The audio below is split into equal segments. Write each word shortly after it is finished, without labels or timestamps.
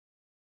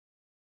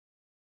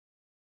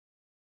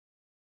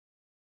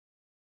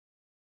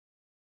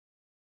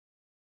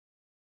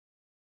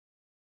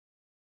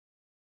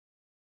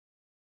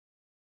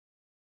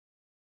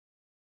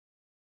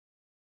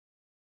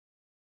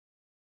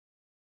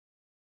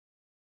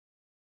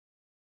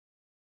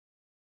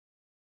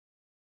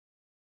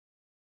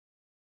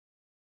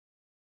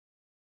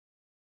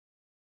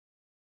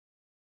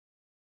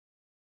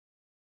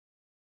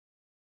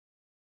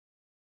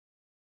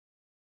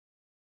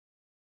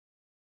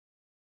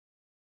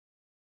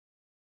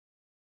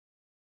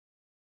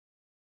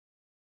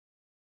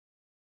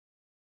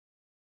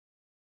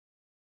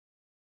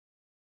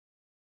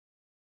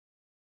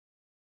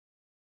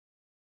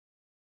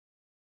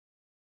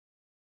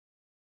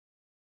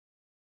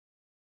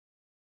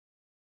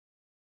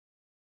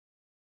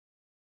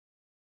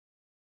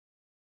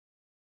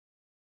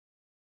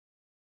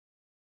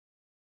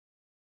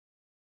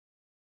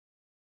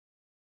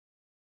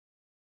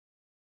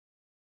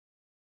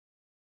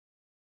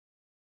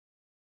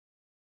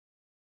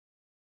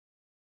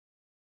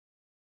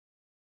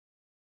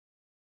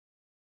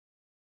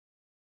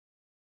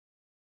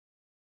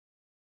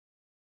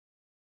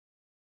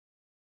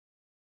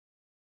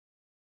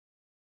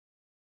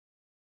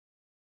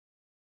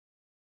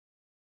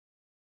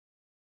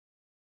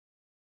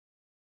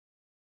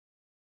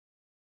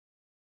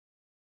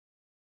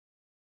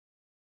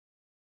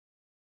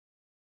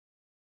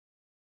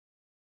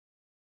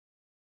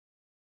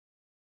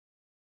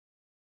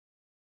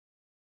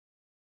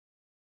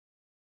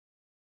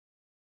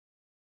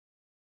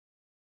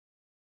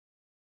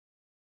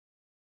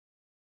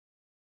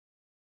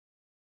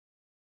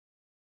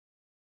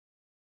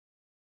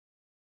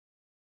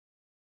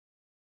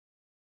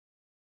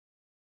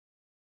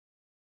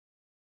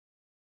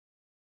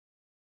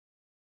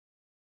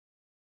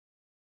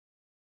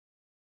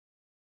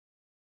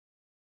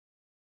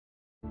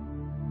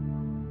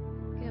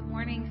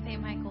morning,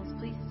 St. Michaels.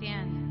 Please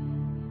stand.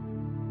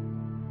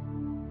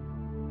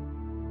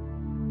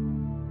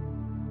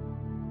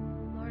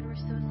 Lord, we're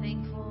so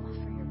thankful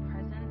for your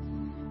presence.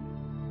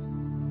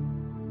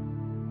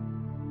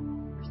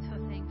 We're so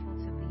thankful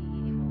to be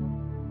able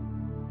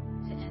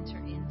to enter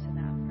into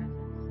that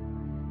presence.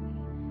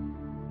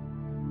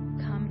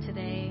 We come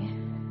today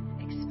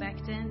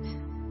expectant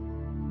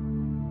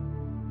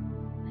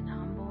and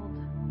humbled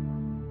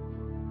and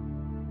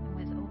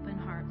with open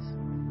hearts.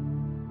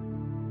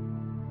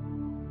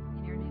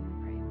 In your name we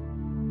pray.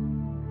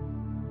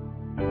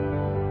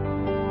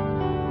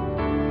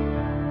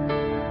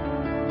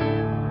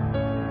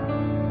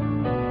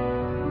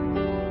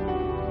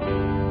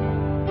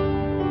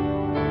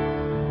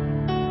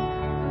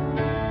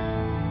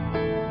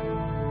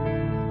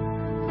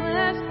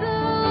 Bless the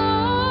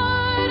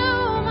Lord,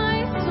 oh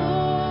my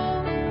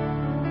soul,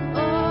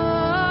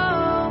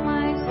 oh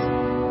my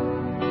soul.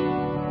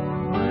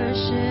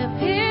 Worship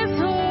His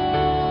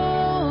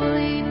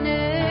holy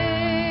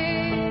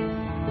name.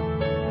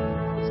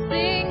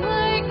 Sing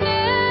like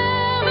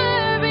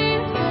never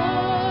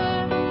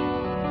before.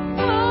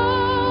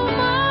 Oh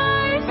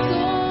my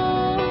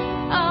soul,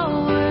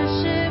 I'll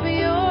worship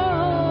Your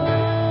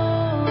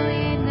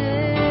holy name.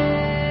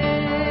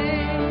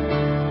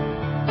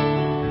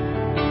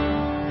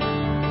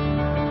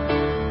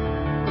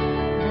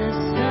 The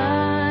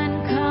sun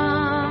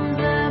comes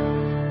up,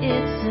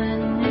 it's a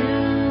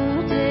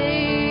new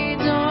day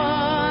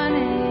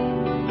dawning.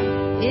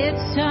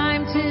 It's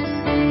time to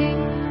sing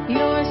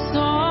Your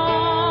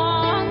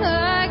song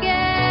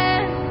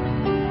again.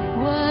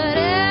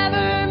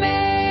 Whatever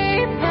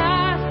may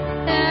pass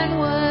and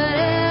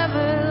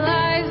whatever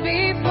lies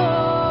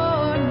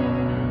before me,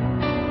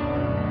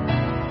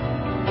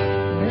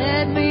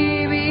 let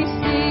me be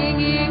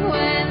singing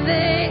when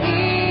the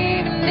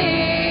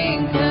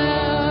evening comes.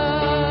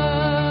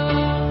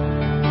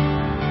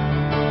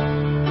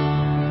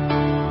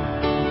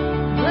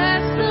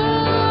 Bless the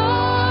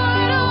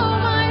Lord, oh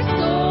my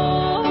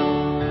soul,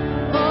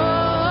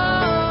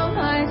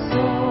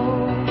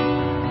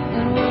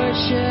 and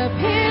worship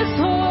His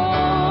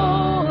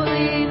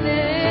holy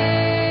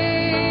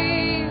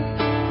name.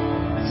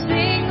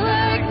 Sing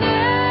like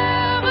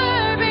never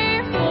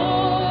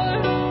before.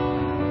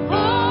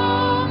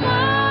 Oh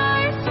my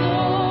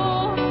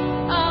soul,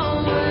 I'll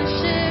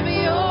worship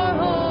Your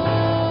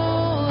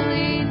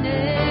holy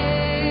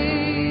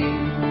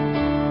name.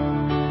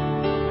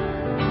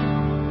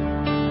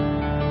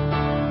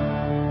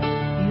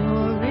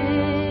 You're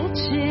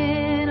rich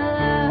in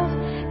love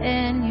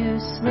and You're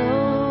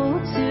slow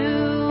to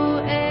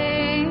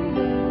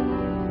anger.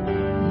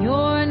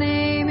 Your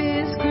name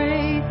is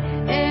great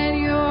and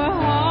Your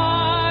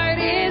heart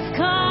is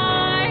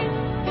kind.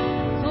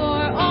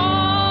 For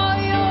all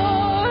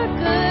Your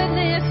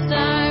goodness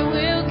I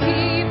will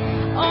keep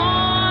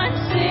on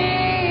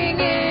singing.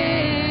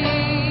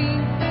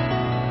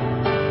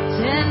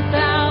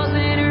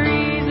 10,000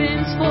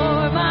 reasons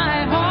for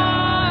my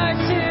heart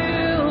to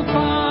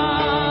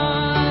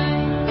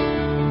find.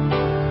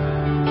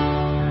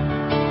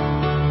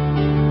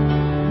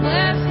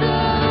 Bless the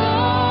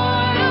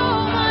Lord, oh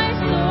my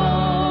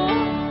soul,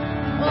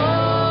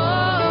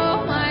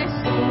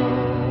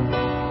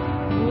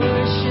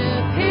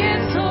 worship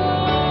His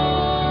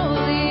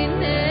holy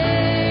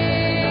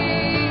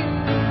name.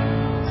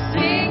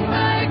 Sing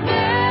like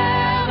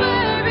never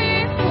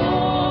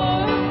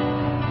before.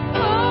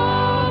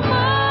 Oh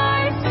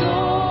my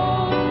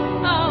soul,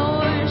 I'll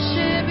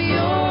worship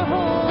Your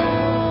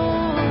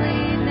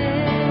holy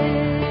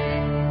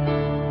name.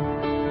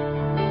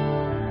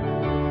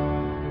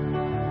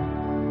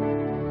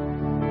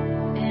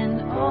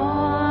 And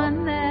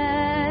on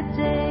that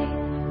day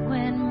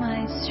when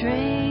my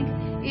strength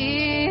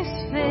is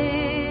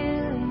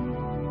failing,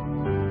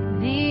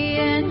 the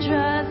end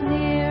draws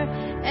near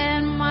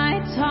and my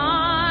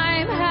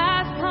time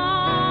has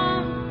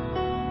come.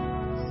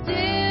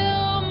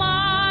 Still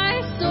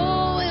my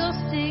soul will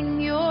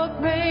sing Your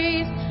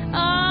praise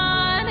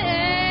unending.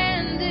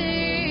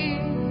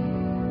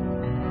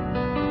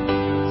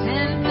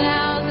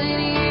 10,000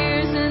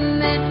 years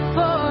and then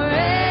forevermore.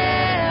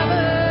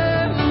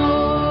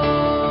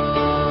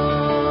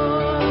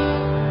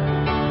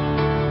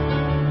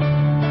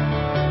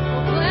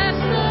 Bless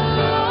the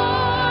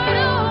Lord,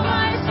 oh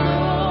my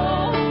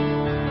soul,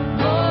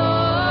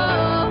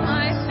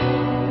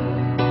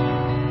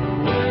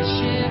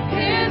 worship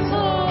His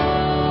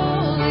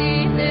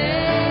holy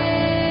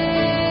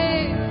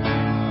name.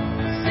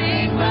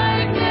 Sing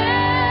like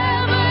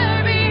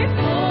never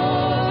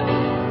before.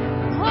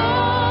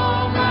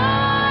 Oh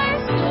my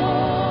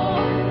soul,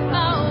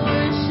 I'll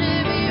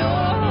worship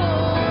Your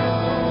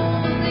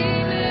holy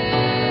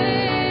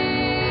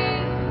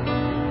name.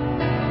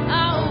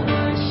 I'll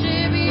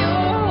worship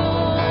Your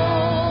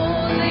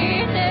holy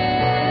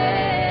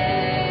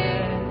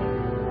name.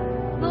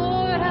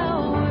 Lord,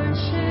 I'll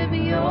worship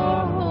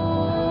Your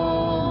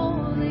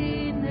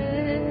holy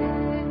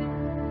name.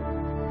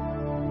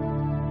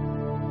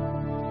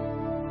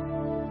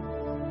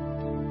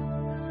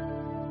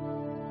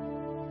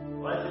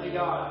 Blessed be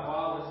God,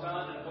 Father, Son,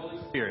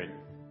 Spirit.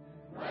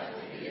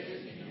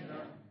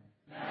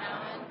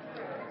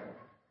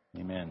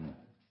 Amen.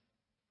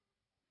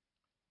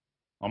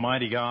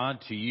 Almighty God,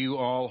 to you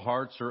all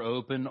hearts are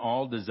open,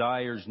 all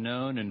desires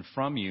known, and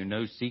from you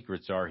no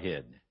secrets are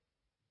hid.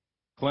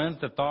 Cleanse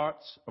the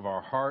thoughts of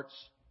our hearts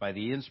by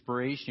the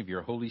inspiration of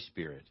your Holy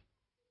Spirit,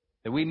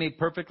 that we may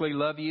perfectly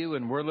love you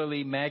and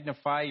worthily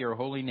magnify your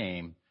holy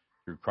name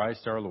through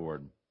Christ our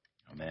Lord.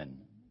 Amen.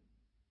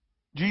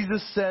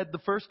 Jesus said, the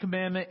first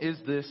commandment is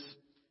this: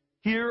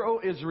 Hear, O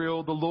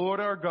Israel, the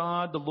Lord our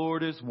God, the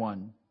Lord is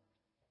one.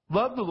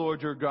 Love the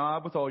Lord your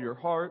God with all your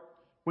heart,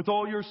 with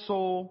all your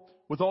soul,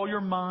 with all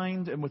your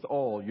mind, and with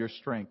all your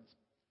strength.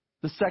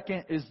 The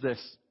second is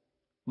this: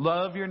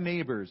 love your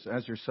neighbors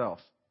as yourself.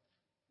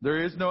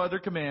 There is no other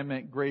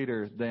commandment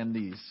greater than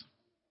these.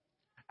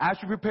 As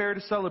we prepare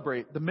to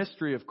celebrate the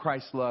mystery of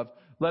Christ's love,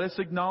 let us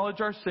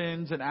acknowledge our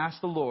sins and ask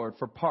the Lord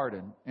for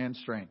pardon and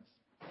strength.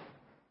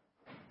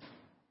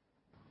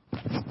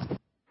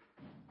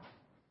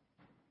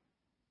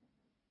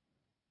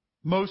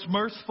 Most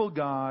merciful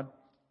God,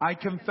 I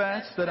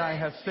confess that I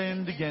have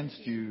sinned against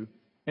you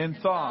in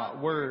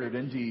thought, word,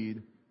 and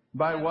deed,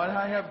 by what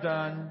I have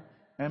done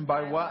and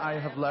by what I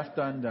have left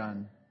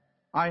undone.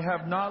 I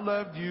have not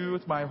loved you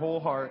with my whole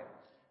heart.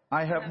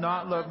 I have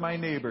not loved my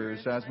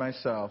neighbors as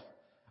myself.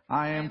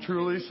 I am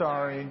truly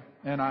sorry,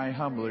 and I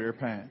humbly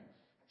repent.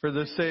 For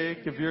the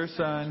sake of your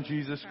Son,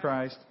 Jesus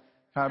Christ,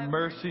 have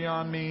mercy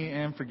on me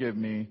and forgive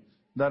me,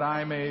 that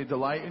I may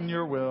delight in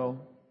your will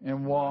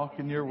and walk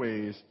in your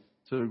ways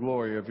to the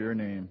glory of your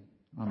name.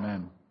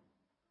 Amen.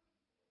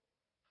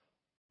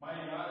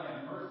 Mighty God,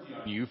 have mercy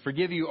on you,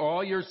 forgive you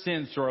all your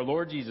sins through our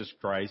Lord Jesus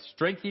Christ,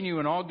 strengthen you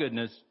in all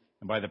goodness,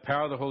 and by the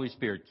power of the Holy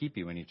Spirit, keep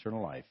you in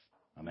eternal life.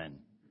 Amen.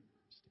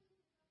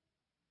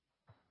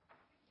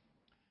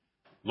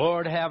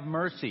 Lord, have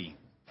mercy.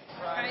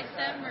 Christ,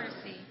 have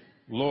mercy.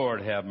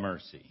 Lord, have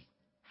mercy.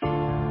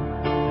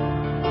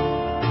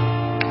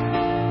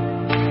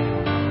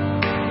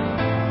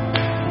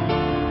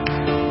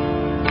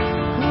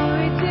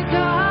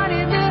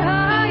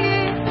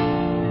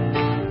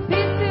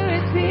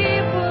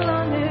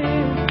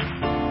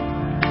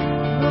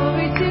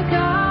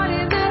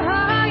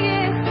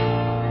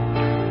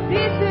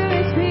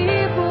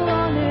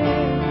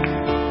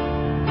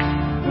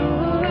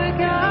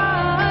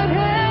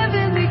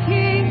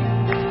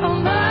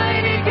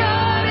 Almighty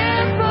God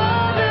and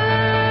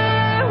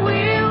Father,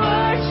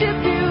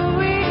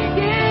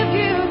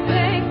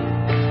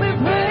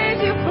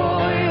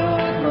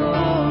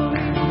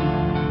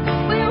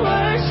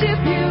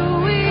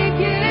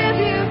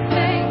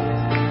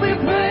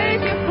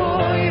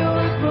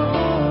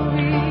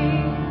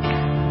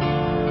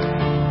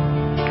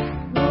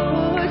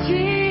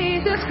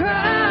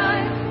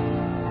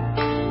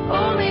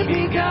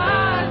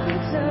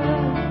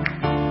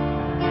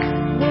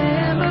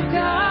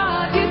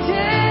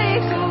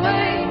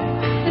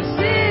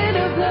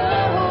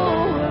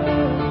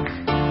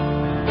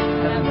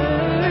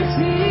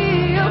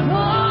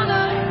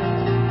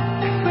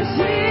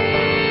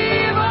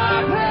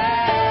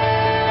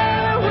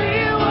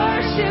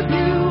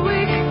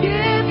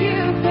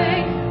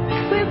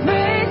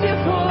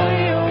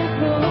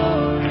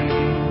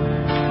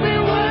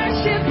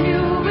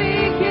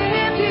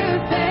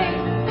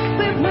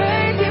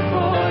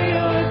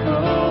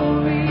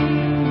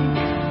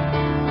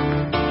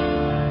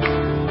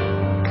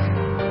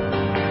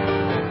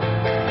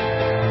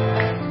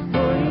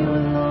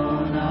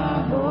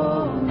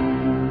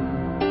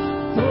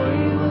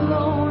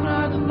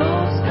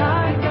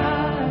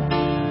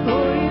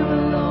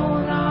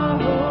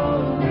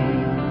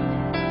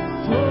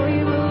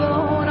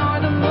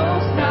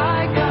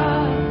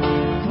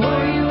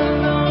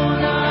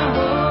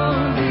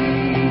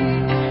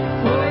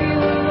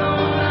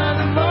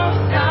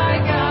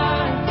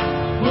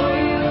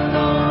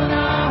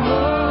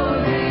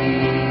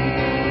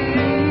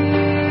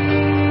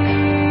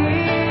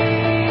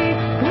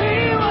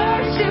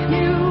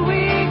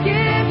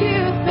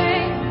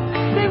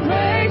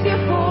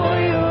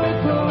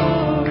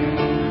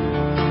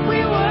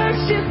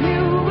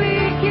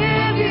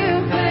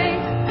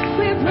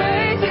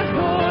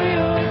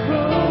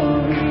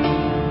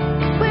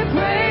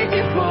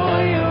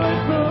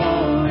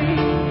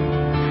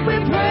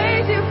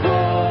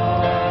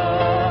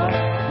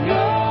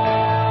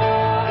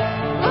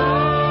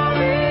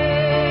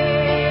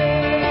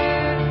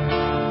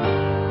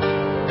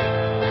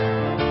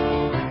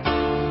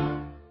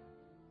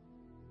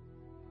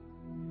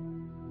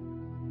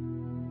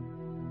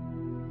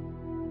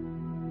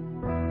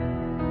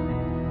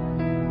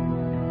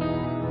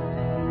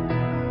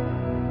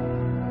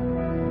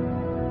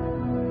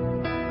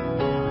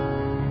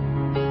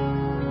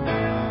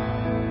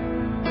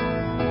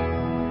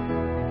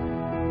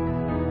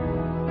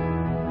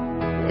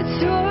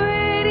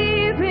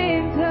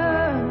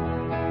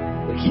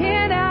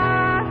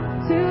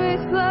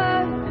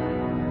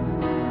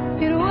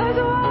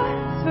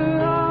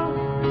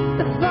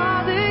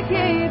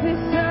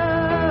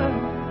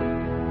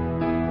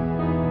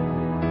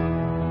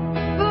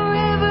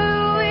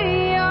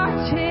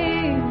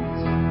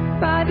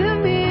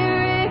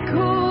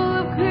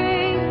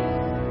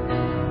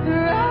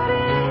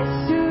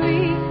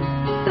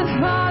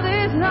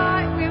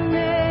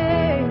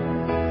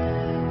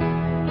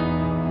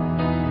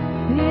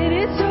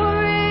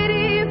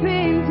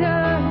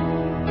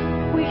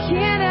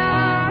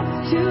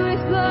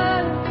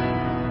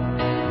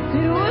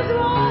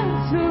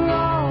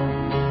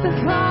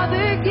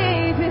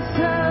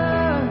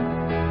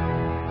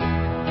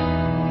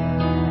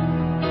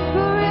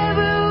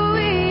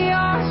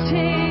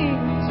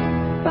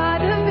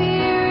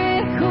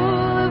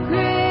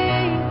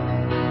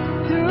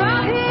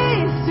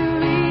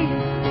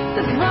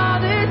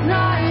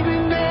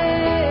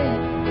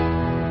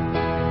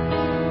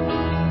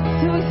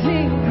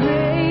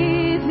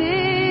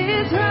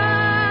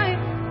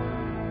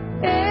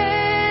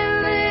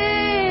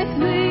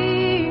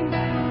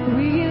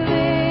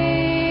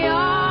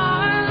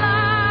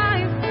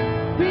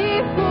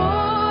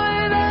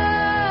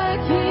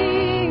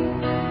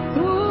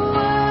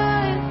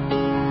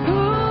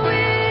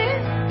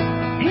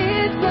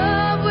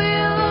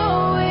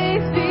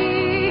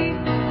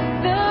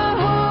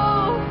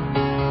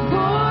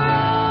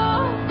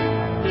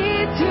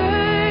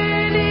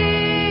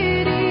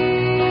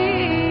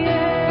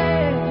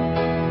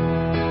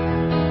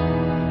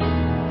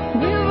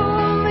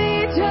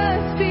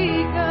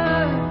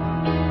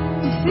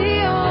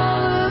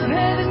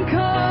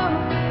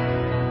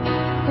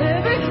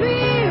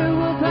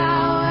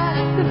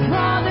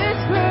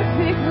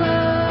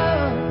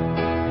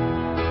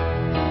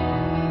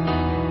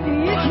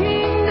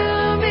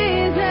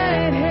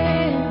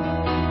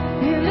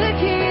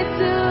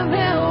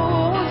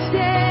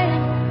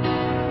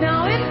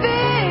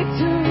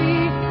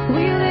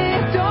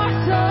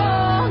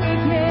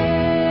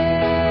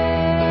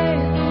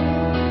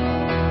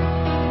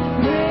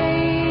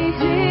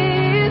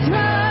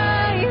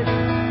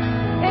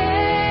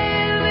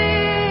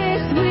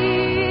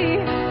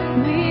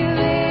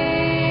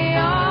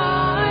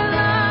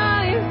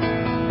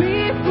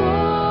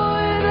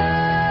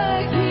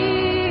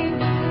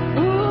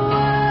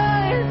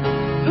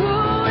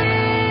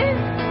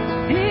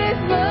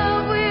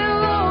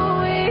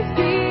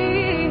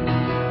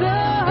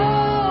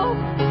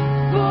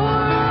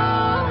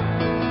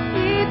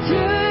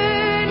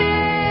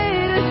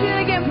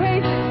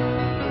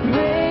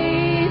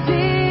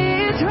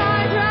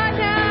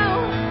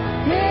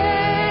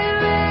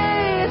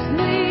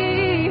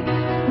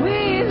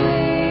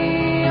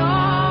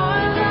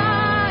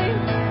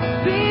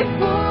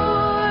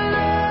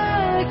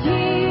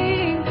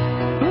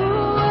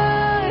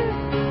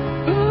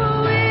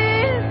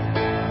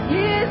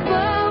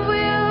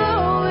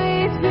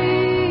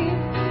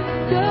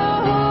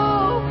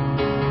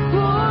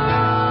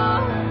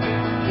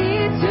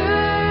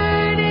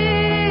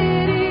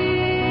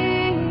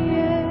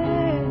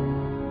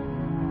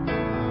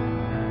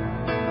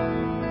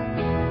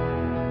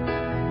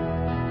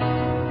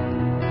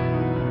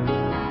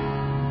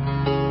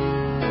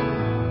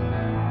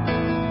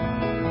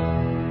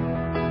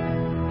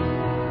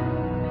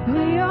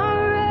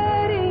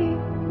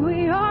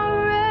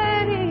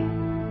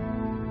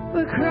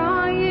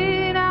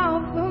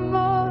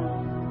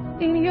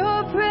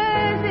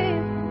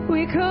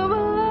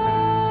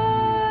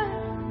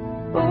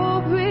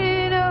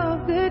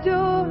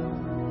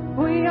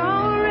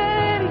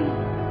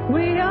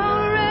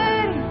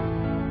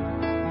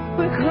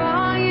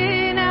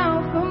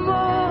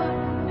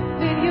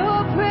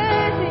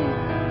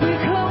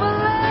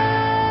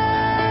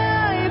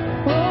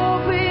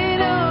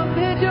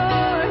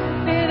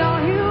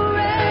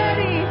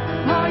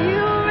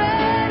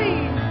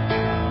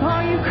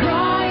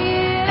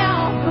 Crying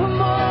out for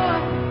more,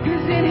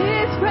 'cause in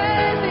His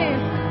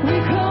presence we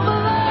come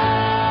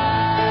alive.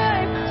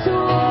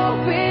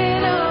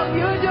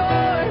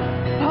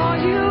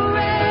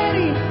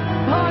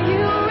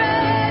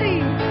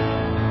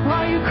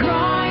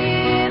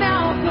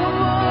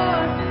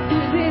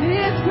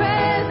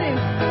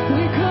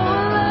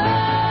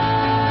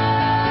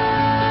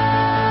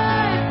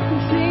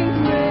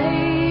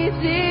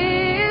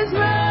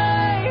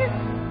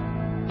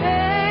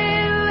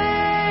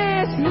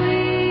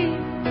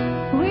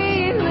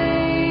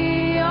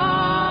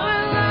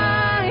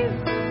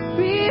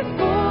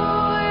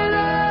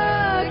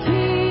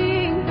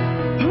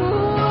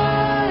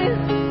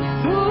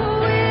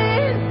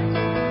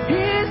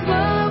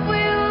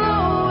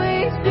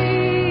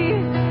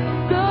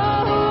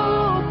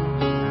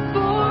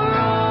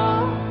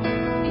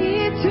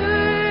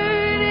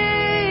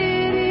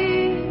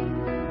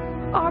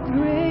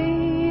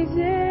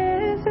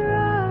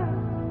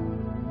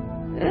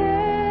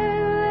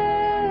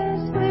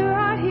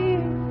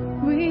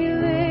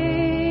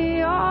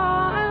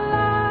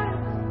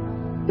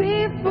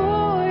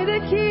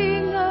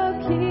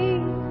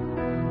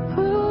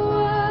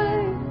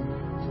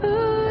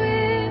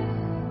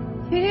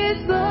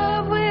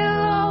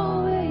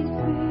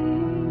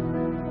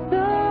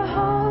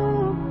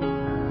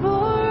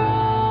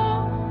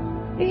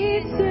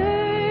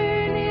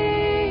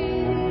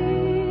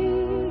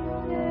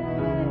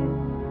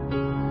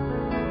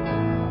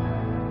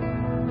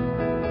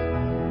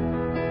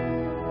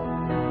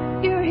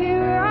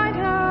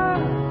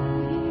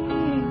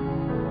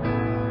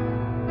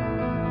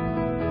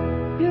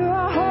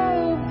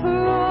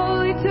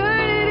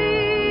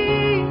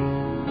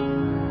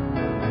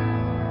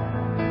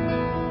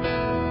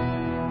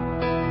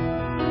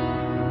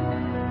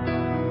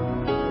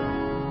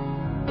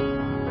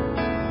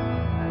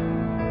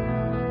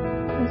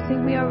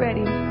 sing, we are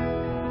ready.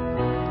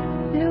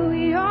 And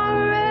we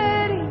are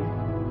ready.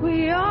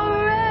 We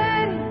are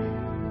ready.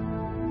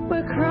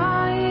 We're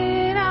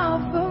crying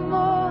out for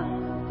more.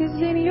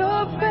 'Cause in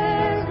your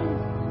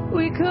presence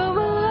we come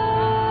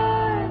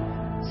alive.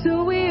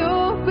 So we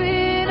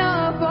open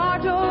up our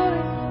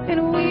doors and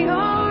we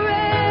are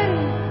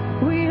ready.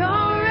 We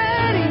are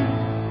ready.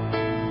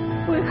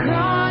 We're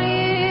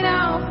crying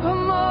out for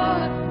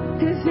more.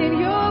 'Cause in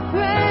your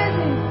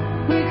presence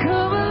we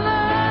come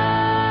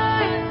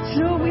alive.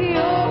 So we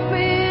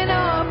open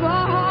up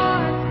our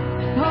hearts.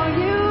 Are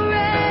you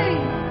ready?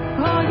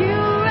 Are you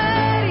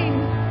ready?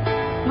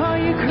 Are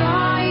you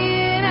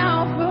crying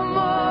out for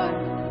more?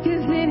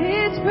 'Cause in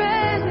his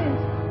presence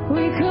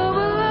we come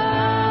alive.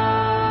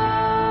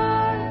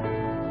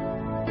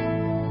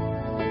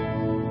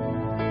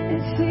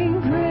 And sing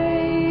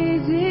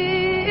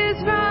praises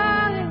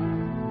right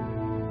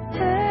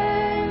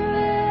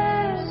endlessly.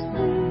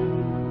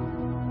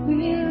 We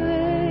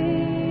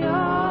lay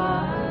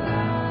our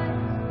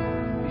lives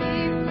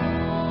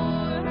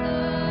before the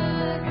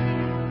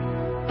King,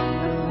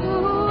 who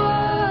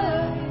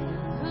was,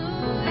 who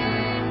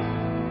is,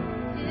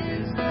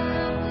 his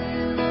love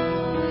will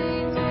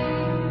always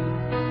reign.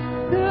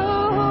 The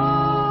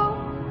hope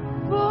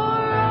for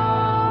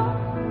all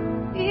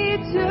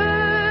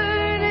eternity.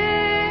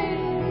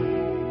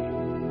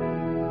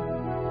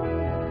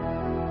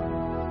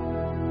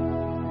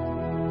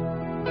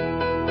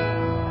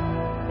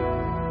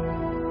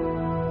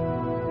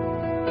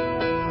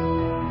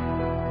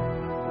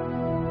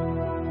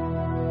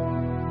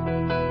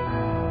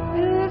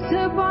 We lift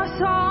up our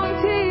song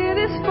to you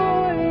this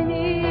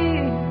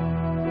morning.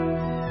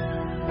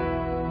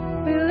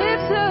 We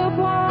lift up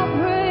our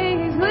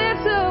praise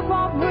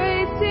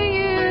to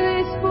you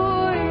this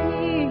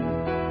morning.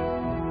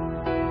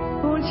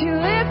 Won't you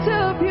lift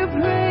up your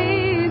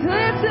praise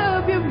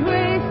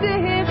to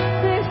him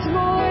this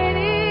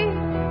morning.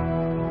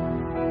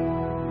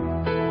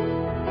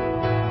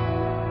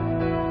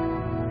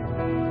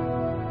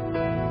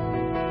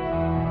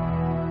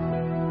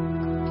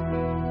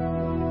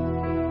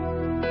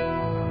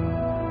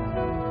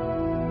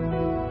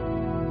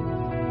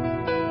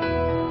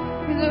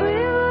 Cause we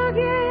will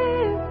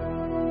give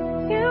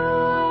you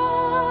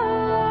all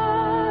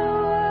our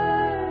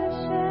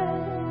worship.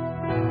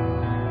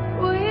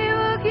 We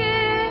will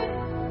give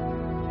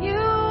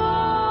you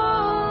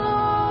all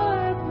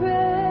our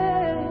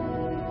praise.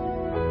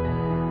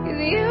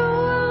 'Cause you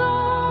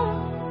alone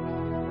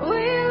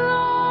we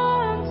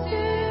long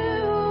to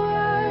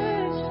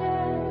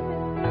worship.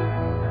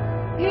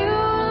 You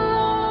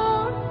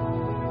alone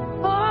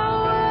are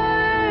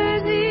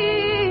worthy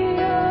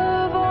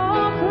of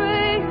all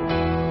praise.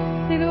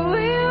 And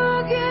we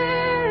will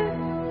give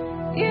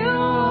you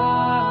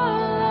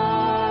all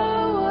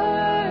our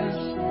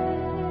worship.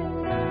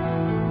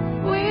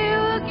 We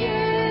will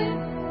give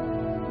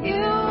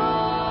you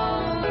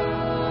all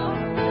our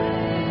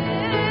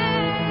praise.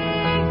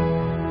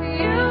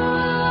 You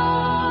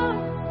alone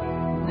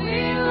we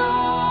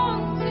long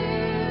to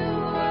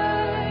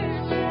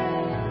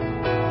worship.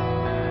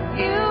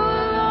 You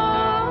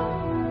alone,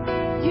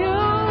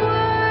 you're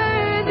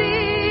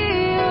worthy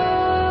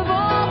of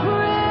all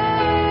praise.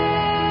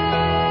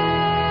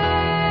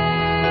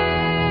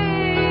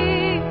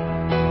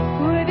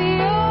 Worthy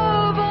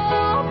of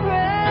all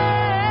praise.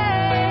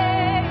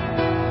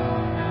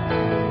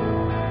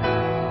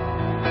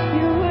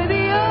 You're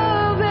worthy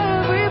of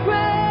every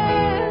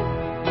praise.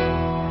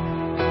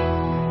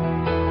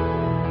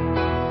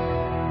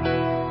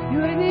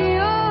 You're worthy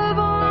of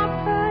all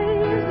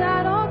praise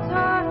at all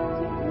times.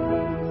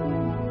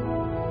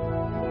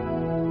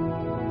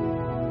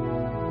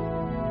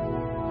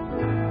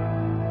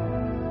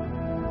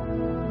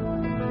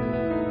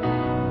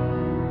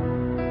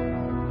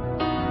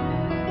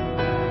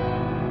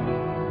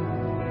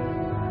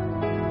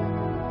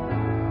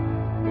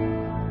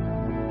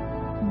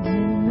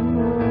 In the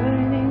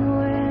morning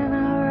when I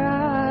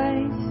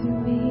rise to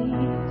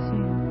meet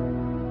you,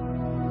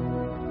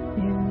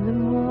 in the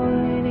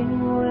morning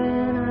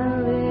when I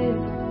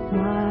lift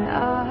my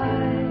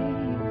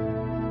eyes,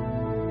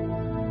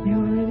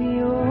 you're the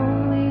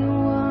only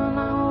one I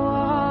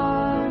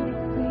want to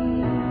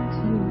cling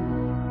to.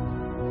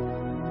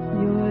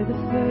 You're the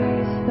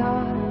first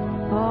thought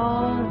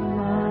on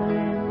my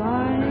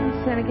mind.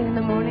 Say it again, in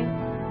the morning.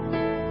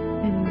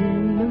 And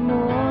in the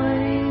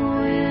morning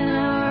when I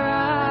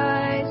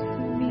rise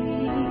to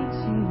meet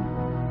you,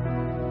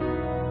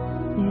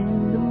 in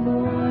the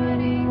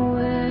morning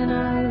when I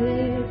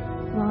lift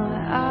my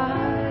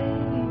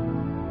eyes,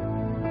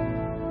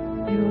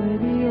 you're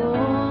the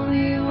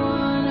only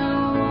one I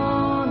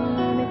want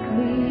to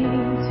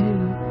cling to.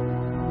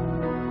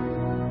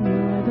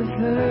 You're the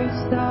first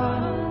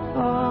thought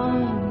on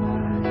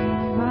my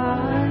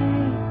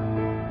mind.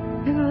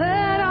 And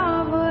let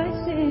our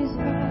voices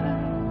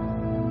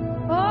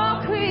rise, all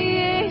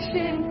creation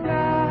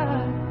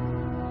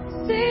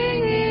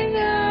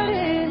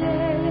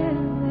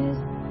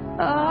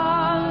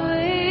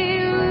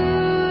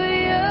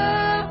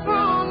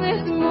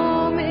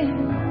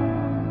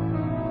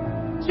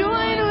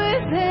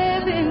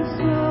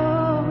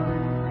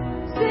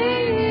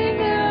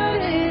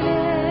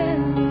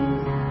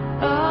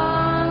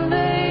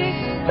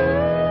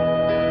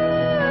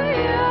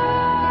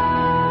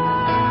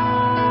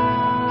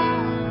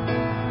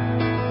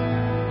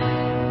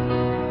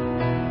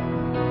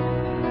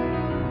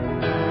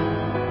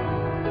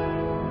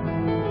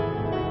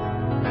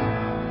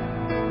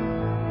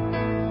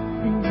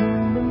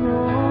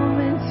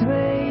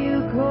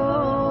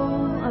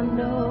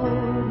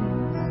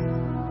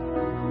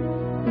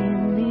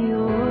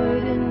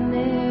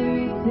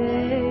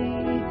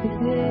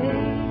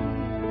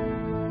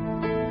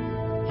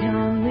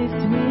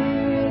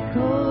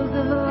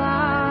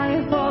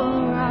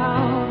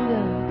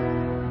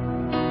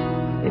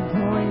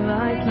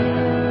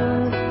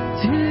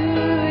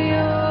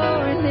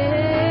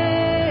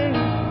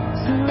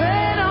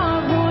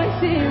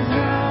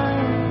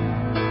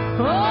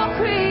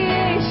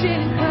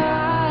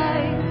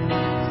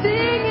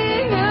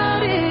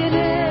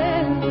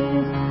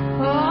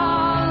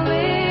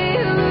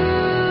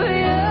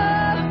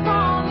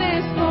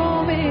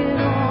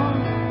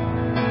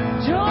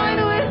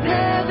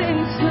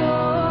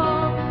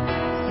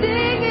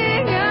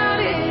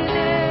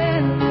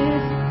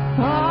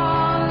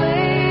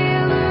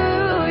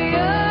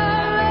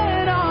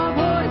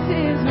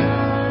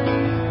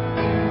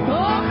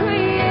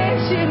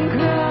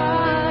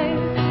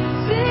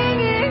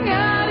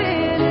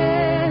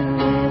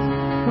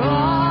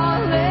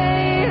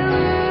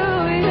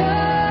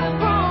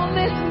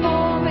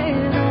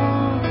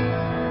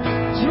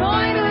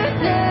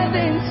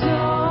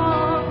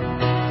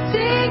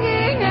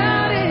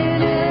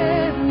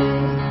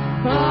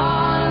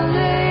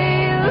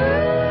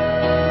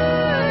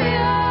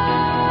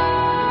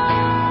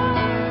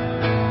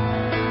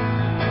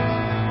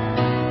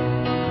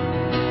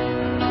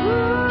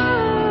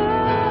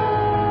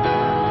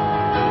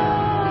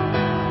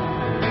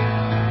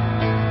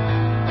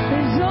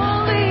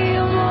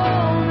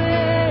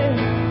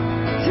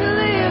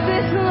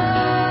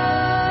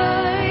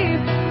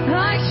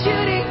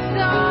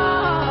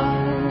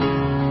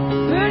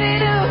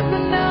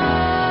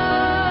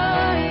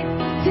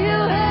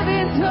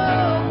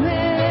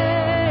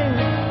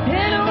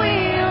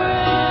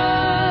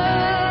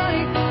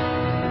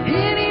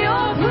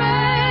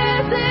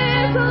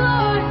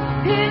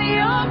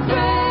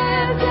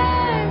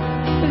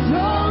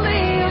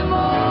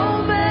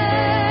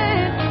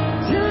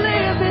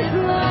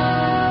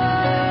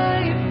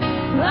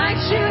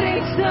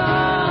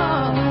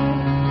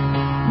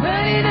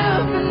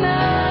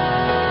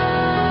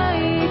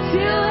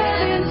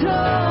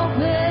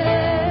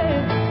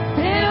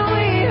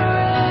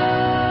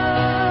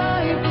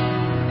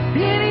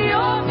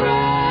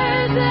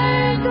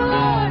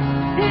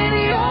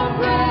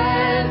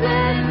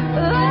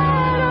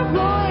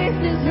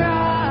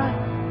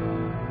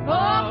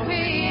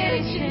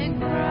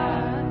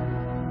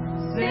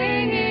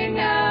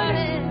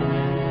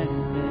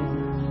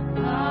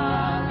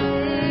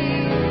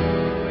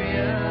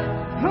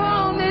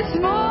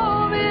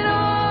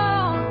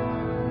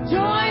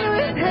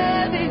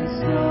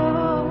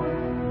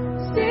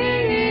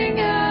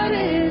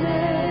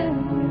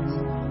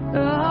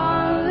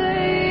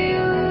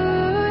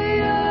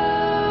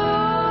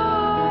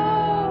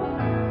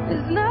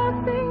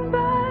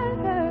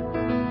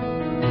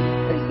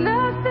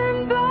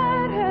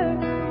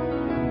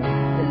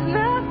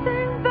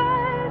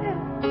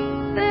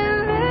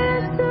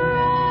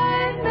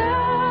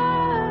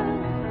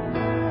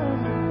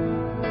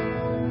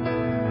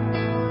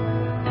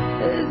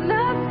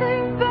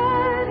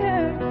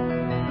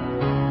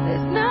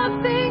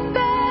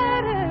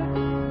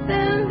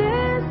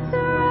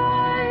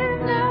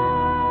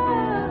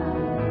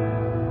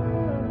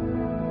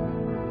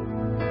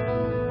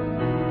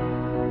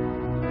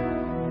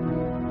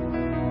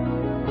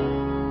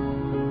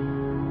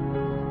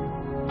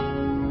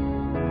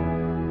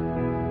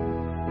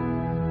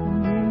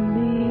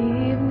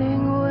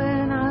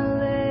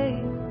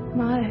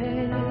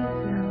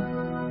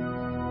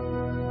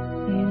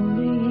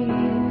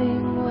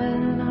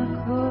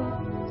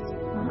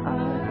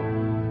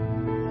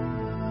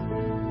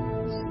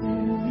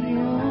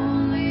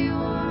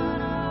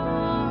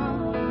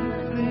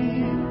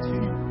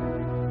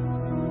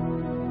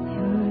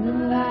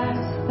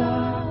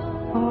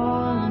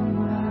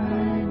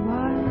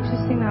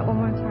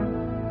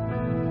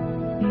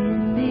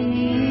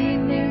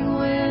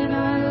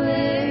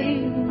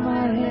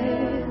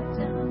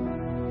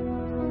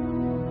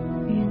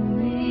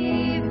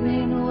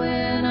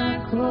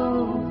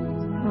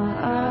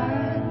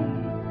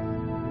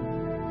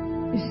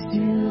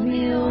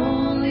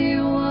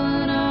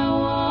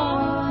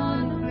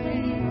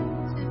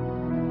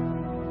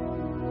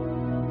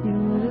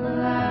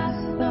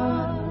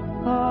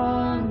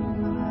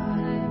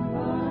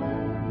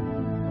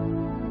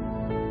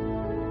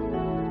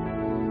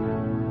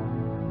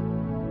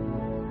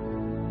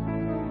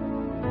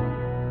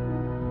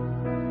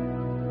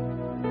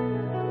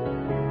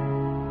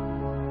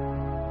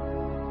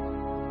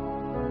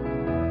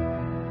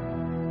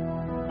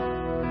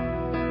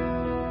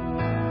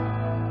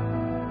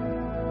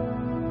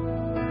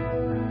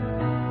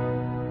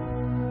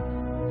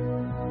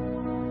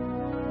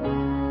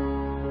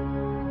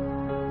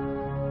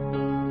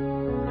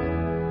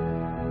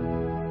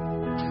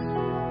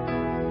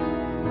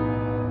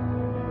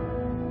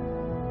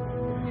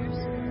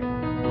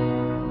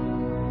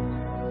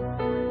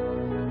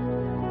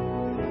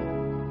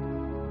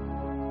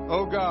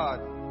O God,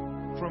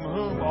 from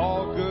whom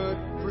all good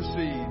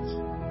proceeds,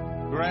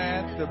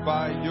 grant that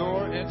by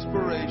your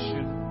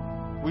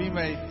inspiration we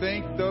may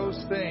think those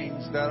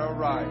things that are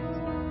right,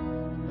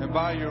 and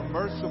by your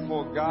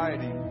merciful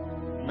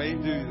guiding may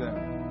do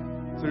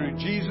them. Through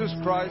Jesus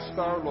Christ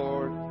our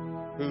Lord,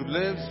 who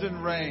lives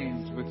and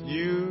reigns with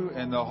you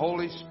and the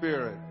Holy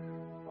Spirit,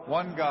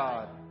 one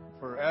God,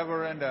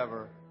 forever and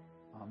ever.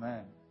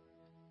 Amen.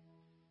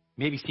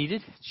 You may be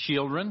seated.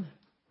 Children,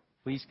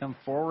 please come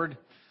forward.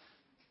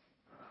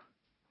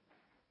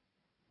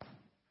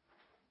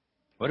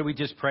 What did we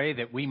just pray?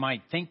 That we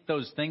might think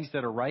those things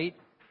that are right.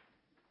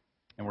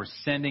 And we're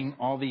sending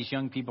all these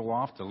young people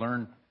off to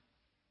learn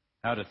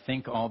how to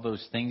think all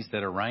those things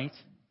that are right.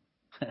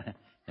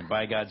 And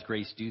by God's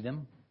grace, do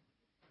them.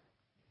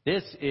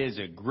 This is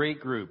a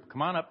great group.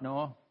 Come on up,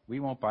 Noah. We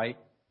won't bite.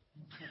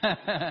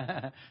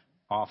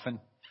 Often.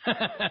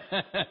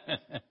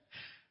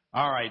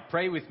 All right,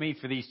 pray with me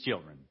for these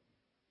children.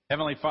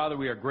 Heavenly Father,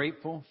 we are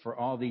grateful for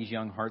all these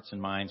young hearts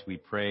and minds. We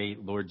pray,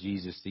 Lord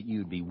Jesus, that you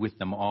would be with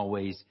them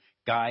always.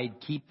 Guide,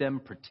 keep them,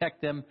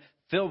 protect them.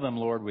 Fill them,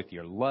 Lord, with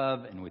your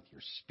love and with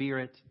your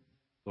spirit.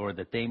 Lord,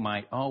 that they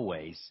might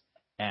always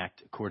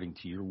act according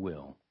to your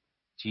will.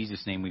 In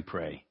Jesus' name we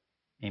pray.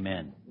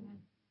 Amen.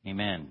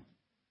 Amen.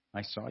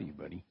 I saw you,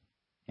 buddy.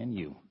 And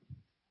you.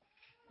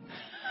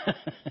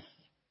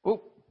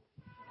 Oh.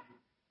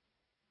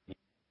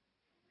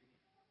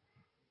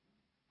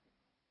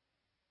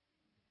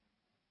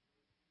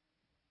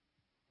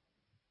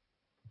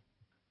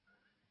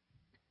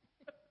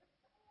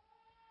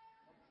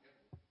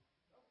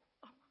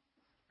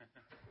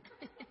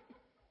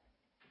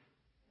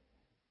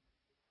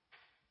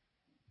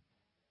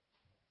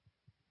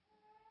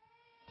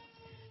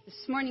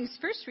 This morning's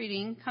first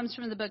reading comes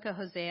from the book of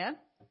Hosea,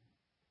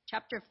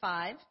 chapter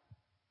 5,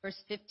 verse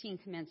 15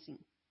 commencing.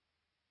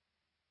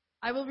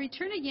 I will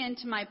return again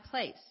to my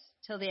place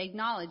till they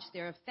acknowledge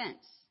their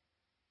offense.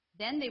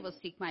 Then they will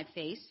seek my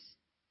face.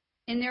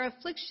 In their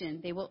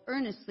affliction they will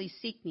earnestly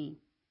seek me.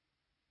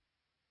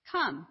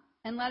 Come,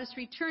 and let us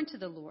return to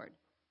the Lord,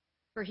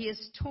 for he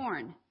is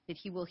torn, that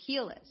he will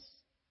heal us.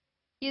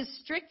 He is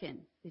stricken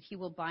that he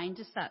will bind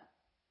us up.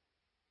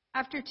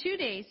 After 2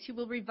 days he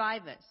will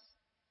revive us,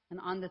 and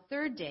on the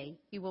third day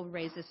he will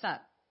raise us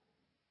up,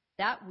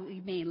 that we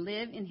may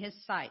live in his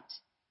sight.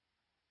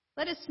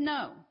 Let us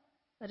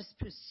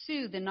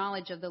pursue the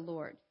knowledge of the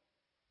Lord.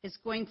 His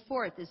going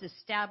forth is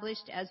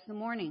established as the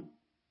morning.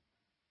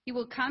 He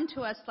will come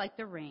to us like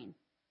the rain,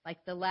 like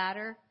the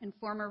latter and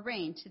former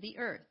rain to the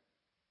earth.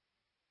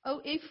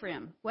 O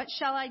Ephraim, what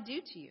shall I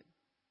do to you?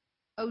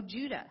 O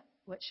Judah,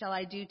 what shall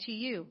I do to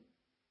you?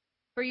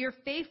 For your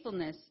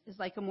faithfulness is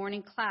like a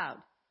morning cloud,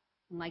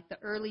 and like the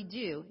early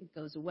dew, it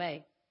goes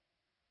away.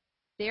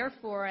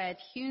 Therefore I have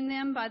hewn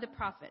them by the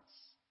prophets.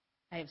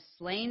 I have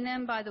slain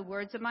them by the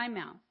words of my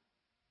mouth.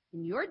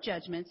 And your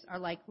judgments are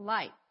like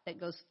light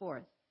that goes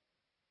forth.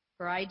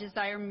 For I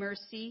desire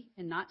mercy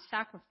and not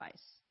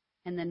sacrifice,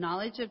 and the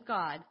knowledge of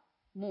God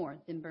more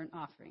than burnt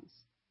offerings.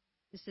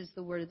 This is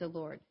the word of the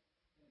Lord.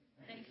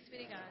 Thanks be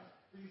to God.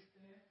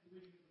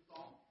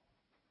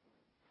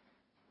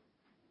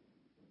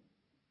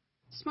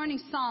 This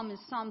morning's psalm is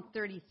Psalm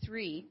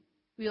 33.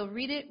 We'll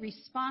read it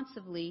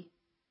responsively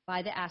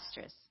by the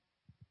asterisk.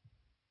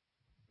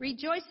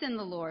 Rejoice in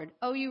the Lord,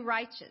 O you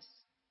righteous.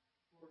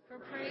 For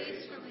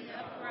praise from the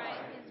upright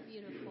is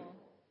beautiful.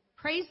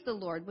 Praise the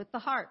Lord with the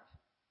harp.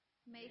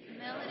 Make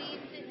melody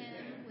to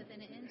him with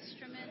an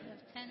instrument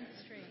of 10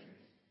 strings.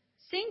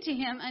 Sing to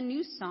him a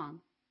new song.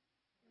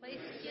 Play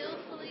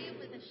skillfully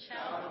with a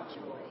shout of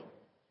joy.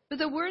 For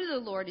the word of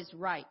the Lord is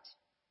right.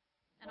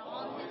 And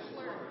all his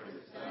work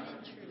is done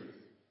in truth.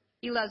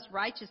 He loves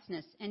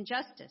righteousness and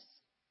justice.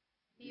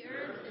 The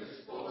earth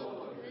is full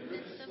of the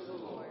goodness of the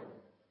Lord.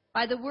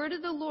 By the word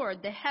of the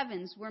Lord the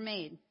heavens were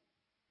made,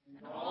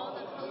 and all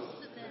the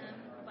hosts of them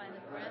by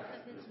the breath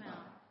of his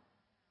mouth.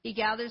 He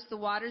gathers the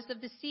waters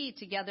of the sea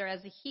together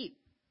as a heap.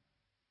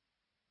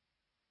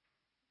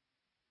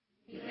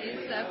 He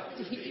lays up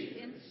deep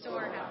in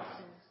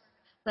storehouses.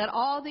 Let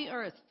all the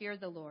earth fear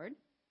the Lord.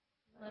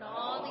 Let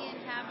all the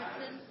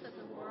inhabitants of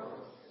the world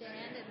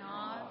stand in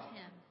awe of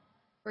him.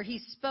 For he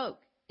spoke,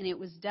 and it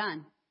was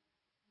done.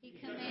 He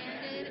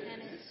commanded,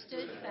 and it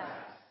stood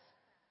fast.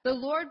 The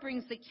Lord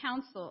brings the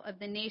counsel of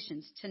the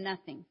nations to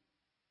nothing.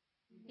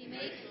 He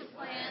makes the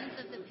plans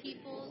of the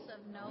peoples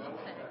of no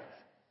effect.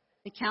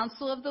 The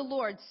counsel of the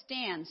Lord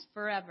stands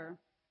forever.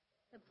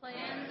 The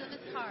plans of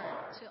his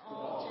heart to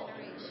all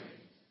generations.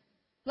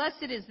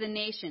 Blessed is the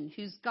nation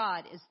whose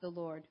God is the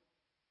Lord.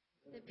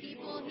 The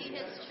people he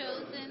has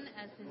chosen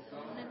as his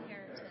own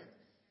inheritance.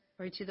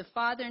 Glory to the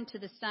Father, and to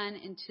the Son,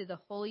 and to the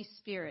Holy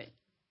Spirit.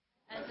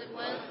 As it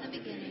was in the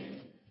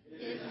beginning,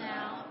 is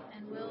now,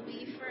 and will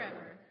be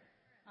forever.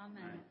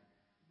 Amen.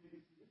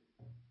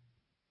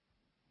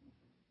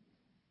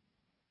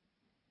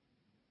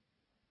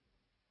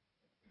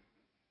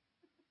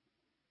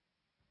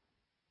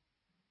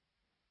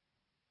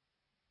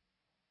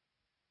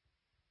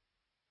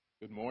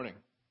 Good morning.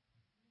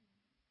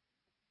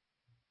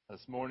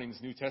 This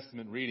morning's New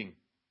Testament reading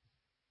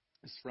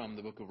is from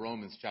the book of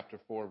Romans, chapter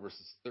 4,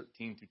 verses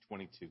 13 to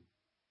 22.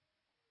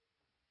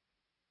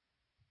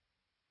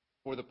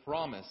 For the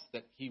promise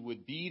that he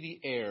would be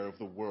the heir of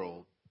the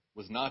world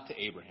was not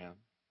to Abraham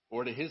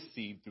or to his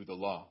seed through the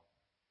law,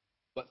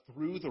 but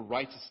through the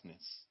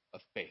righteousness of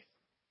faith.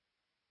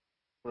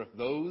 For if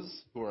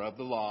those who are of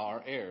the law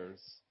are heirs,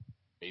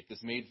 faith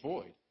is made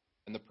void,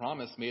 and the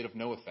promise made of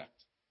no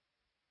effect.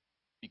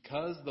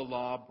 Because the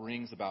law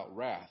brings about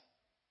wrath,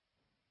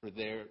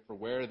 for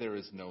where there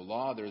is no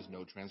law, there is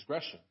no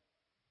transgression.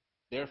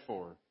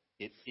 Therefore,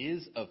 it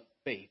is of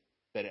faith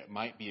that it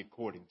might be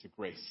according to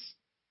grace,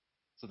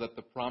 so that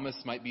the promise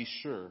might be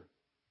sure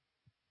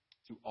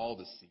to all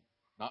the seed,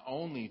 not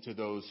only to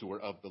those who are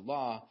of the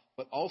law,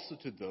 but also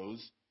to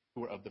those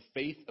who are of the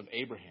faith of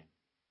Abraham,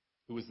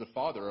 who is the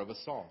father of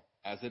us all,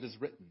 as it is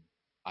written,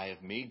 I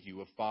have made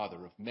you a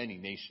father of many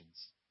nations,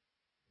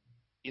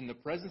 in the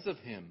presence of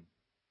him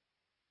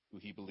who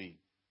he believed,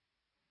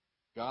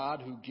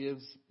 God who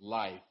gives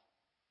life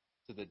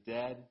to the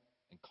dead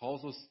and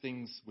calls those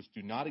things which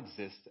do not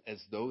exist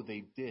as though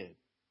they did,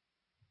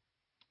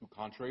 who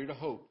contrary to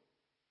hope,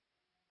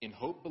 in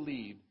hope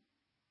believed,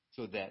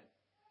 so that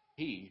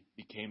he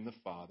became the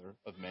father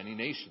of many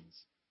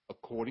nations,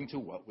 according to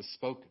what was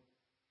spoken.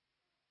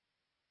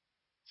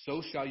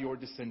 So shall your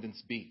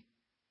descendants be.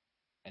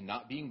 And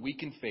not being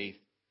weak in faith,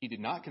 he did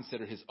not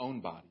consider his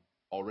own body,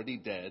 already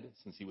dead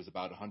since he was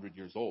about 100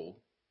 years old,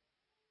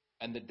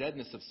 and the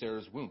deadness of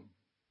Sarah's womb.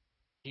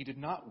 He did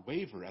not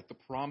waver at the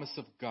promise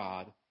of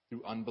God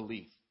through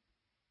unbelief,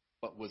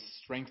 but was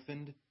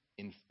strengthened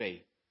in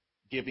faith,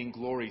 giving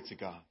glory to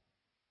God,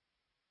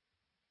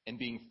 and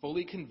being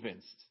fully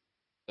convinced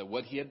that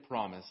what he had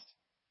promised,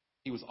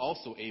 he was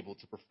also able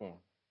to perform,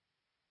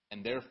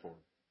 and therefore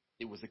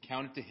it was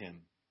accounted to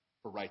him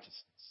for righteousness.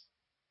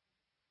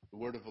 The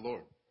word of the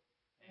Lord.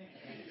 Thanks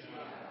be to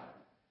God.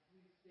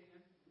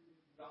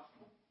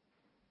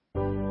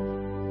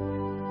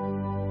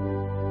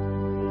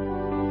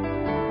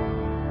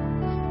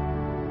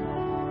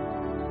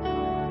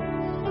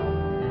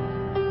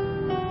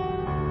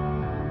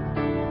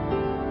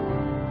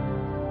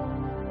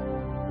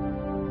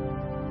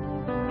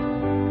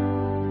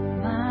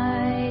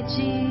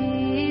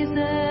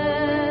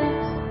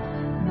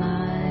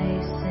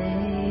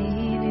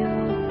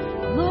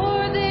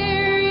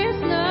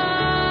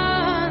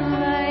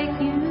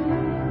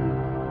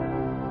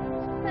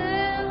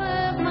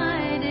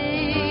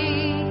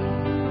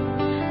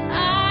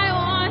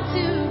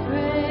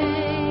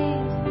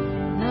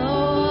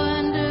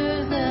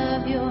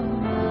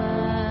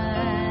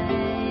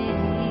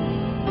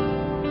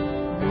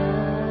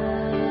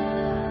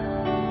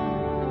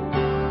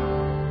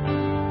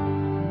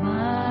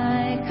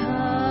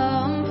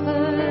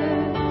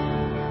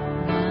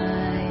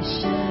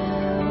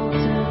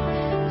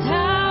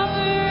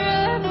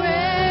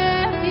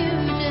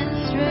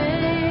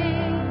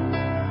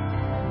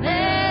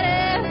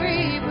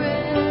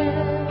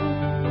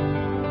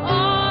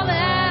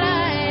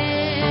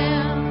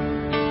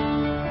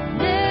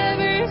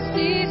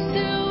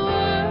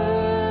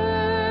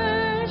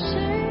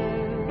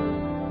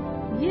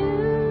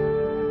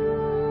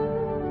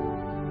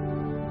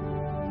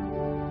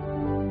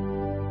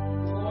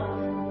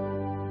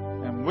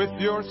 with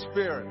your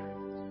spirit.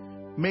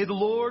 May the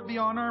Lord be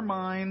on our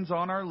minds,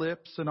 on our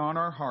lips, and on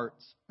our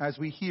hearts as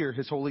we hear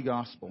his holy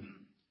gospel.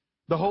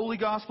 The holy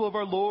gospel of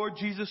our Lord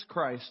Jesus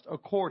Christ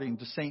according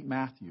to St.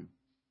 Matthew.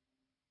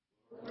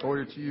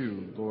 Glory to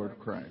you, Lord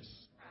Christ.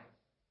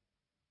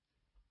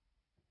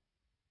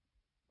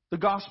 The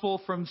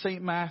gospel from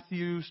St.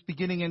 Matthew,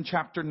 beginning in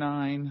chapter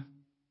 9,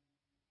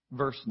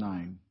 verse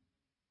 9.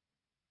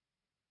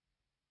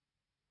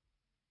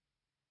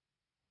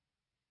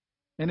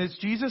 And as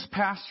Jesus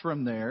passed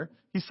from there,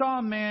 he saw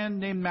a man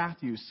named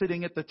Matthew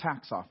sitting at the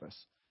tax office.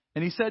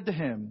 And he said to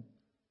him,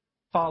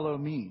 "Follow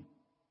me."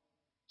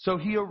 So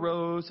he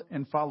arose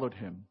and followed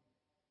him.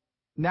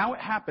 Now it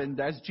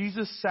happened, as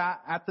Jesus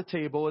sat at the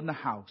table in the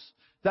house,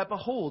 that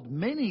behold,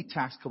 many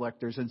tax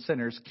collectors and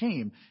sinners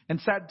came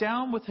and sat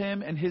down with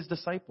him and his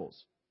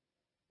disciples.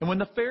 And when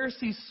the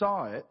Pharisees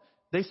saw it,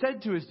 they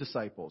said to his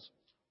disciples,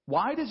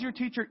 "Why does your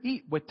teacher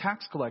eat with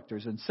tax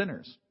collectors and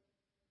sinners?"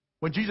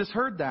 When Jesus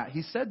heard that,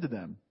 he said to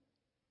them,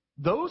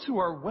 "Those who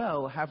are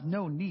well have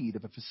no need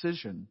of a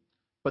physician,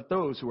 but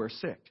those who are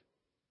sick.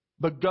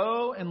 But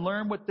go and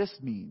learn what this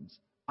means.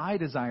 I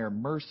desire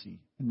mercy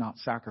and not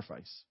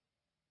sacrifice.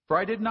 For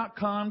I did not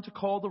come to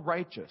call the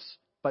righteous,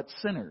 but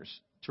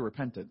sinners to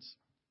repentance."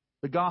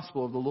 The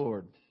gospel of the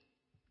Lord.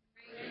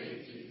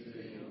 Praise to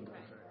you,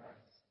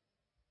 Christ.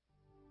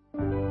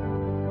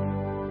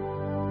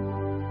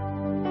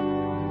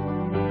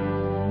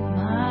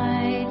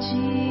 My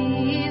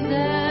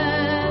Jesus.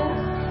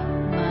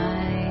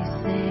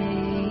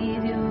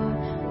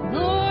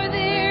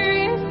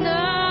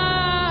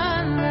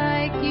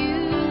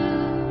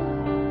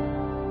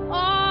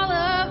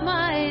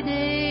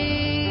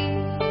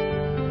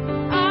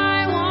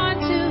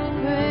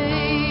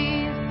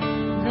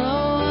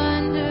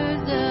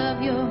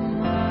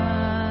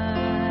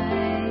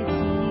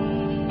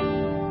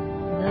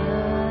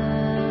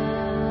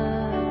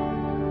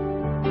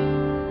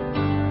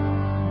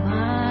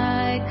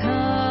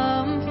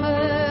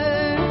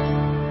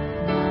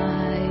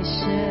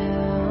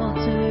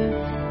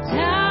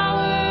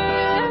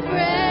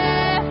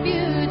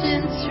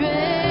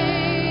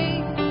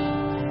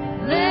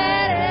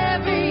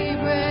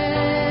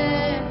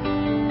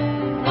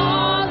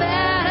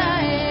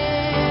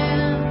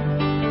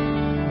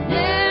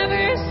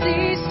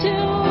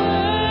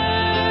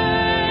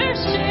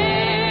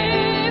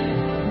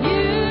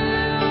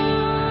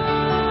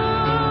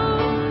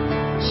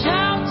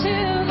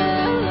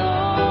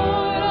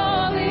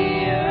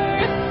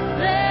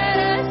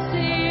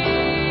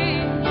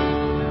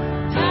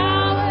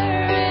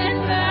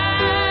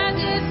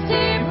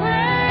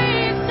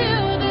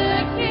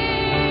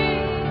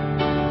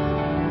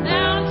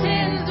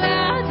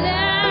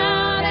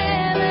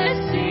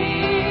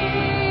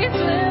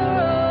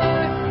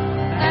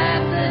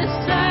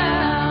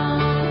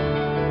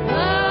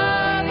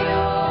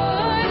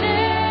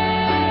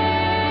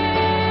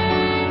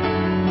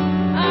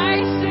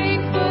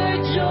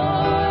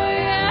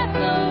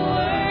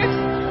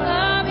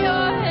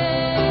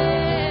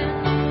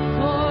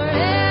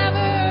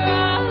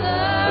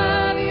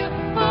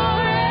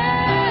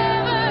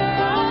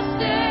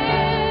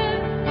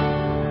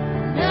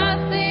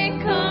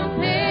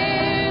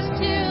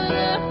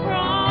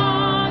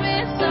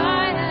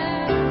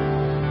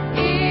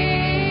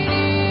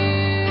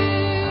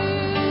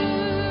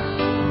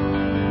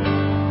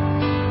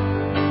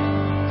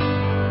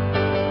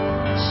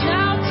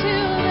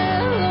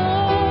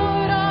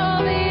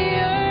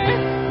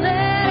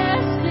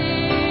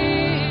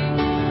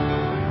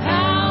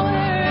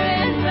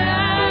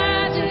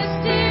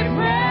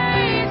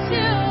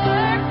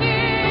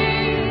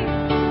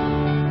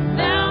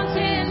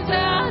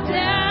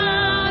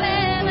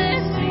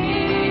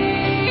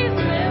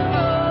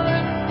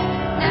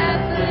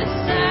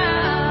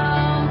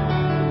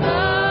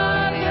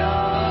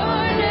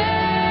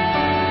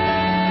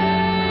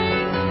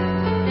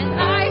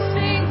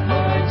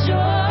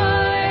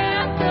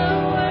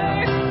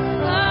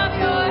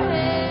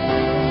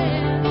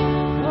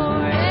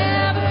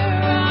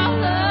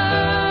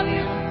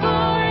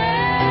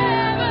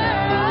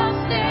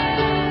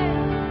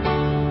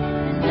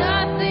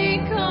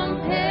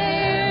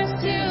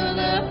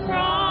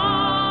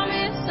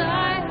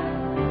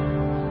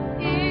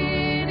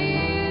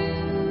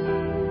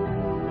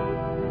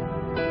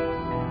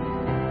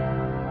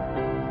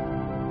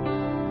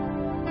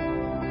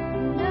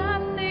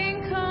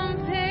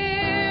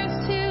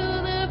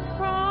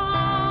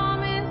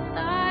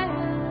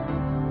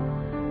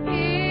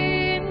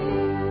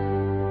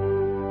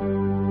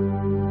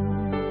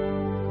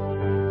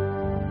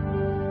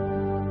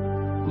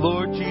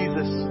 Lord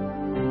Jesus,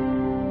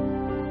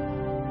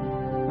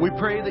 we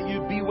pray that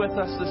you'd be with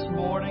us this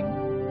morning,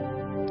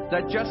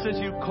 that just as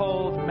you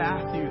called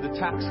Matthew, the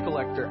tax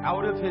collector,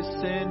 out of his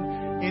sin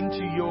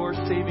into your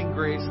saving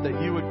grace,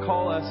 that you would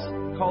call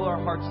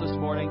our hearts this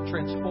morning,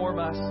 transform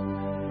us,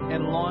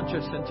 and launch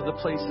us into the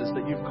places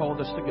that you've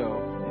called us to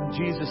go. In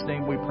Jesus'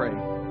 name we pray.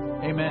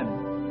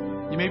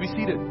 Amen. You may be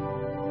seated.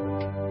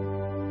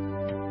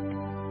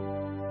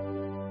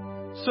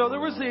 So there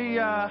was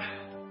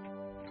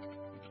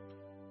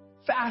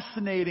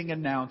fascinating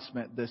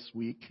announcement this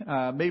week.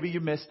 Maybe you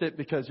missed it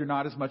because you're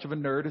not as much of a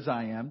nerd as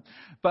I am.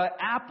 But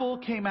Apple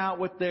came out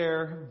with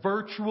their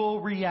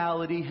virtual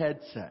reality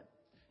headset,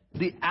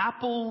 the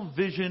Apple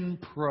Vision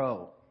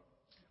Pro.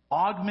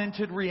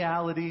 Augmented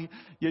reality.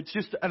 It's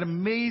just an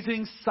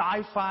amazing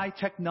sci-fi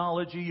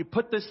technology. You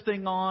put this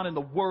thing on and the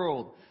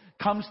world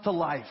comes to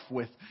life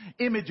with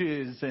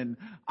images and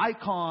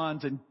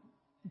icons and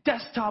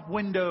desktop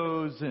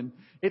windows, and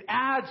it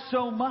adds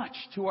so much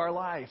to our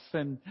life.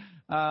 And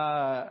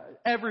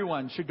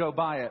everyone should go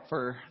buy it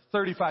for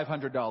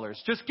 $3,500.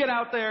 Just get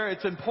out there.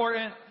 It's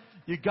important.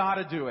 You got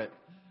to do it.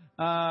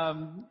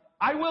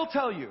 I will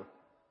tell you,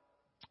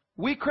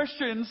 we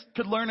Christians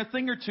could learn a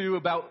thing or two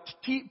about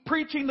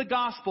preaching the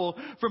gospel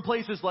from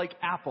places like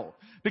Apple.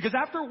 Because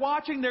after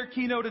watching their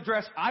keynote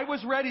address, I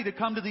was ready to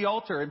come to the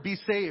altar and be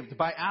saved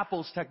by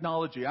Apple's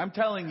technology. I'm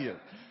telling you.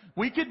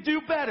 We could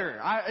do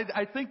better.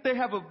 I think they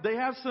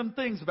have some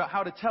things about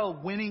how to tell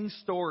winning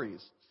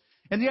stories.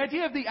 And the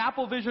idea of the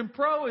Apple Vision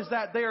Pro is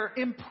that they are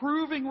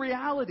improving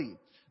reality.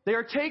 They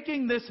are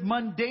taking this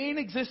mundane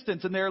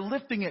existence and they're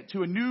lifting it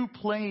to a new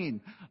plane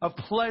of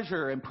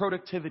pleasure and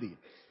productivity.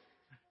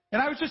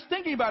 And I was just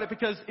thinking about it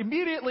because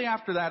immediately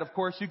after that, of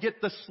course, you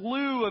get the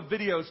slew of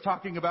videos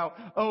talking about,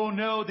 oh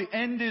no, the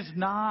end is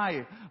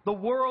nigh. The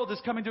world is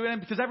coming to an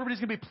end because everybody's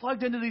going to be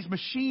plugged into these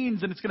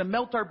machines and it's going to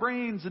melt our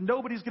brains and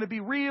nobody's going to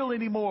be real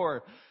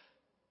anymore.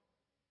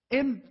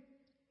 And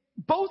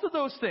both of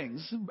those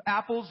things,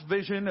 Apple's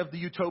vision of the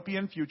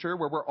utopian future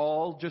where we're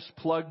all just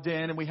plugged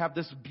in and we have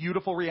this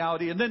beautiful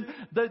reality, and then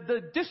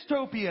the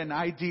dystopian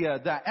idea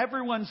that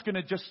everyone's going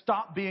to just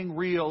stop being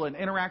real and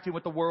interacting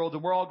with the world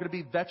and we're all going to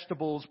be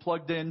vegetables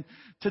plugged in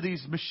to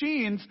these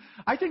machines,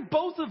 I think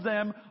both of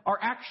them are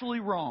actually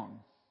wrong.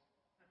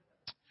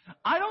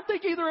 I don't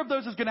think either of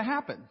those is going to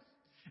happen.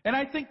 And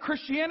I think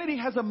Christianity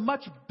has a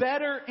much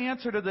better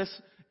answer to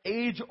this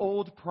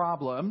age-old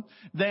problem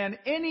than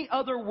any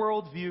other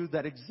worldview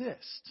that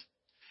exists.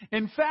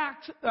 In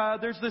fact,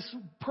 there's this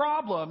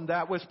problem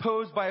that was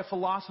posed by a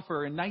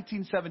philosopher in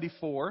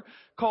 1974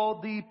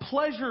 called the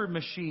pleasure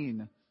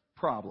machine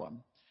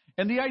problem.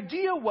 And the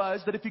idea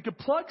was that if you could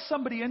plug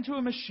somebody into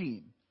a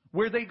machine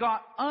where they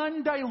got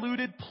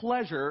undiluted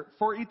pleasure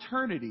for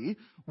eternity,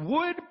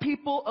 would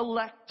people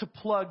elect to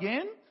plug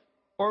in,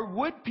 or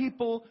would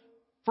people,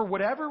 for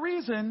whatever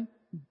reason,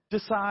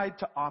 decide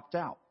to opt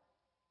out?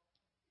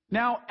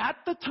 Now, at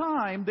the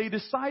time, they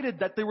decided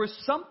that there was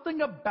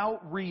something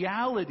about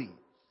reality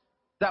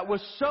that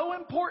was so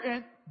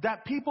important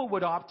that people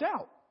would opt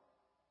out.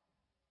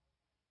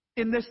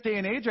 In this day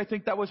and age, I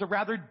think that was a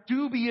rather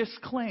dubious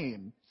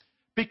claim,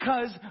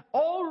 because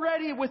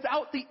already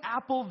without the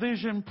Apple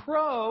Vision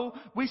Pro,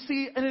 we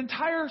see an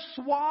entire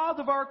swath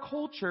of our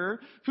culture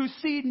who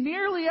see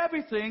nearly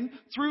everything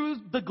through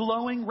the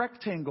glowing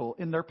rectangle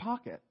in their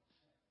pocket,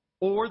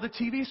 or the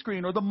TV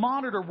screen, or the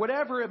monitor,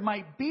 whatever it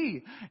might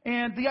be.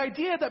 And the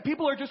idea that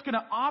people are just going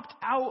to opt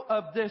out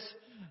of this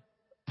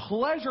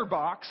pleasure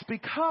box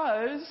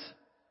because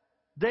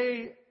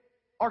they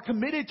are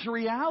committed to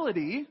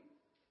reality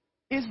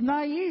is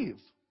naive.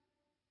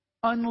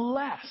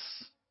 Unless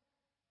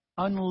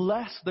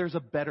there's a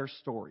better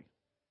story.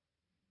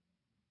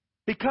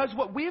 Because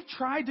what we've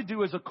tried to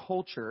do as a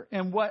culture,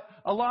 and what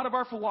a lot of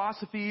our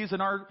philosophies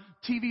and our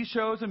TV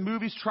shows and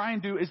movies try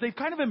and do, is they've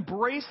kind of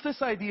embraced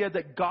this idea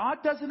that God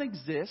doesn't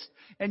exist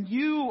and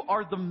you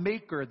are the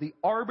maker, the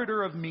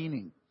arbiter of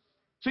meaning.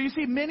 So you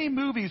see many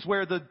movies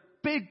where the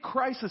big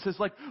crisis is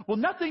like, well,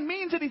 nothing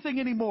means anything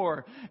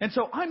anymore. And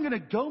so I'm going to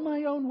go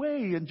my own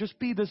way and just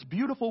be this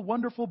beautiful,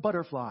 wonderful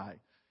butterfly.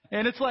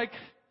 And it's like,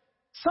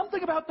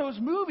 something about those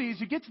movies,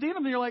 you get to the end of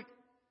them and you're like,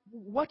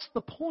 what's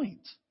the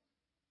point?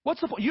 What's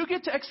the point? You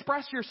get to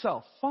express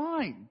yourself,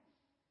 fine.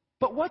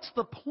 But what's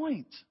the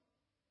point?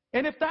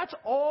 And if that's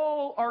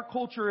all our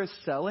culture is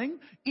selling,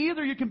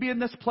 either you can be in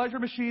this pleasure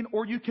machine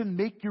or you can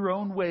make your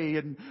own way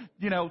and,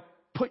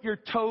 put your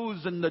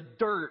toes in the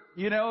dirt.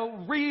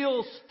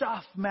 Real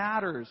stuff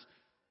matters.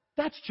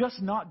 That's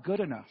just not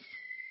good enough.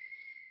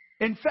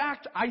 In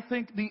fact, I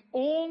think the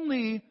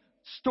only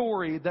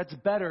story that's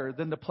better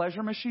than the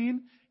pleasure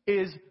machine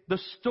is the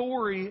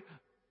story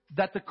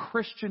that the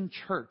Christian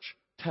church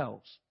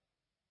tells.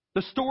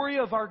 The story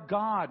of our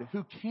God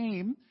who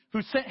came,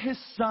 who sent his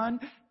Son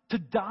to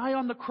die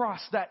on the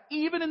cross, that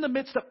even in the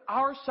midst of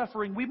our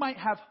suffering, we might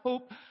have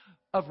hope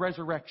of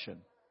resurrection.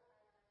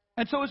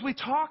 And so as we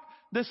talk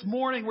this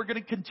morning, we're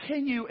going to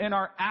continue in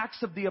our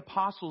Acts of the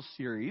Apostles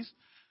series.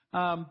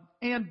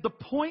 And the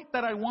point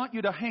that I want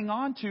you to hang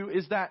on to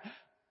is that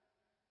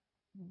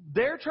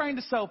they're trying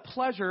to sell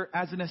pleasure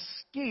as an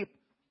escape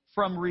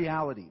from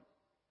reality.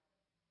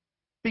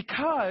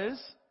 Because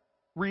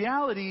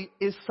reality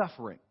is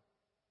suffering.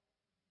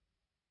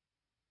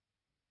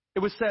 It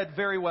was said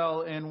very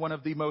well in one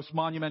of the most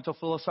monumental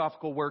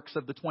philosophical works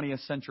of the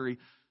 20th century.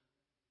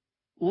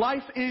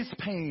 Life is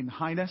pain,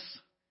 Highness.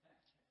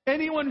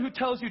 Anyone who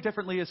tells you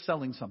differently is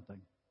selling something.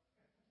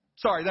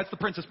 Sorry, that's The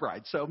Princess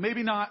Bride. So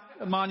maybe not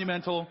a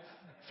monumental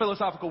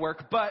philosophical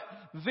work, but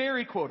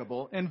very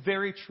quotable and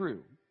very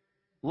true.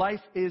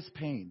 Life is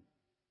pain.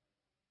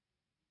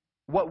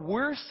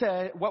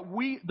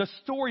 the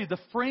story, the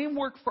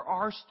framework for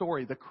our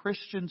story, the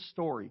Christian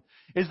story,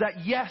 is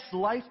that yes,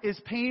 life is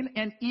pain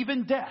and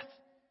even death,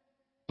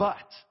 but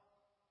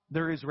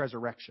there is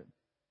resurrection.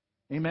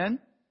 Amen?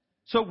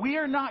 So we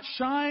are not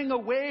shying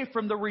away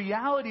from the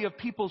reality of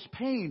people's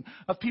pain,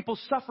 of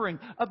people's suffering,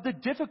 of the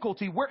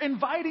difficulty. We're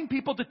inviting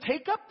people to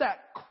take up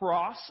that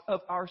cross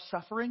of our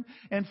suffering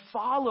and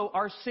follow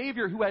our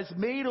Savior who has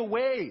made a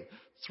way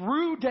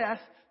through death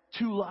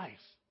to life.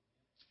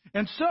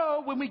 And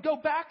so when we go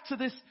back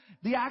to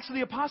the Acts of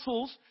the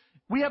Apostles,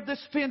 we have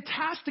this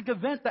fantastic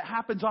event that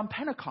happens on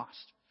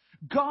Pentecost.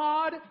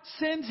 God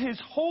sends His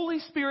Holy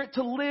Spirit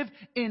to live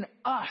in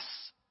us.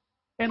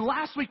 And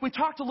last week we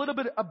talked a little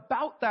bit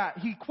about that.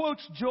 He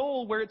quotes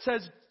Joel where it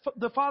says,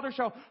 the Father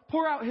shall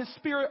pour out His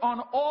Spirit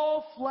on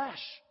all flesh.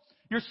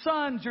 Your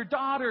sons, your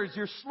daughters,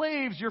 your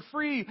slaves, your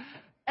free,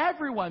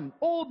 everyone,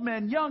 old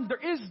men, young.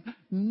 There is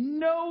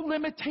no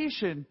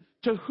limitation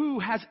to who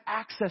has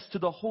access to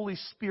the Holy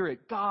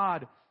Spirit,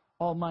 God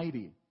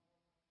Almighty.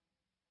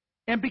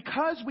 And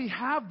because we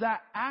have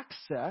that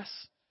access,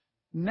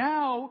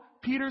 now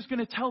Peter's going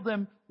to tell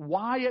them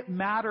why it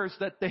matters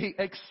that they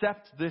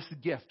accept this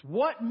gift.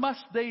 What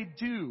must they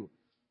do?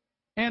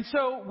 And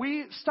so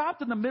we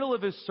stopped in the middle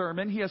of his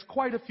sermon. He has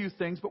quite a few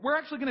things, but we're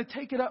actually going to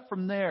take it up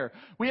from there.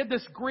 We had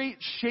this great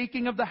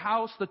shaking of the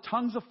house, the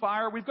tongues of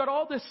fire. We've got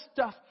all this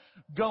stuff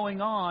going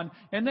on.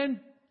 And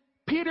then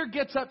Peter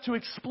gets up to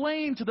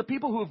explain to the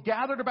people who have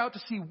gathered about to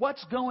see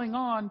what's going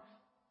on.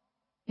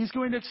 He's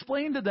going to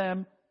explain to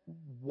them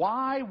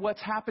why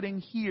what's happening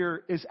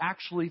here is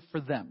actually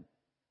for them.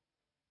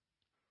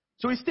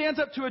 So he stands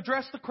up to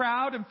address the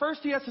crowd, and first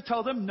he has to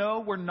tell them,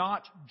 no, we're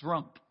not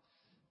drunk.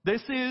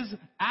 This is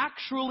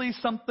actually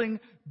something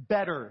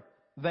better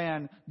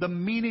than the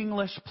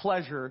meaningless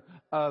pleasure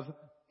of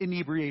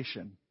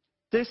inebriation.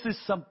 This is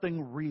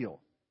something real.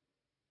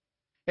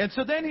 And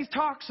so then he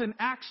talks in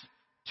Acts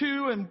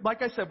 2, and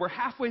like I said, we're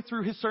halfway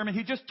through his sermon.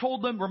 He just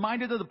told them,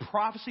 reminded of the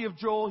prophecy of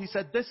Joel. He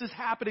said, this is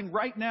happening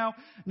right now.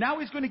 Now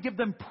he's going to give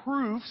them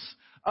proofs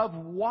of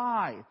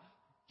why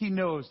he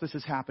knows this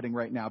is happening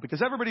right now.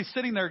 Because everybody's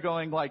sitting there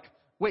going like,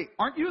 wait,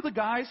 aren't you the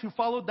guys who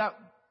followed that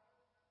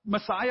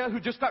Messiah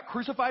who just got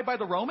crucified by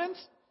the Romans?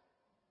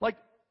 Like,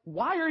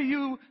 why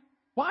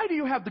do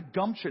you have the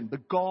gumption, the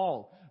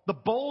gall, the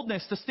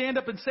boldness to stand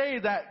up and say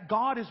that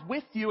God is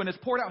with you and has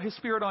poured out His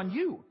Spirit on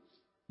you?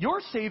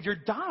 Your Savior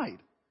died.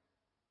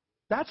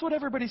 That's what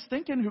everybody's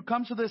thinking who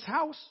comes to this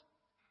house.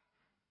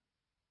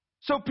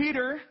 So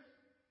Peter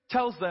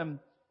tells them,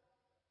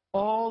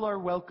 all are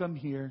welcome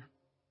here.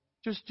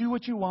 Just do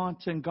what you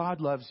want and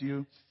God loves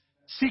you.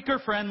 Seeker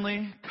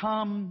friendly,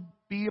 come,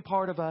 be a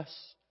part of us.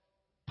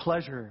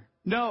 Pleasure.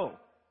 No.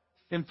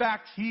 In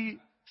fact, he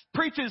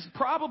preaches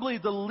probably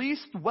the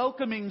least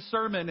welcoming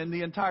sermon in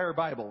the entire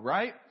Bible,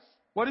 right?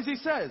 What does he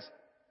say?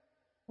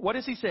 What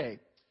does he say?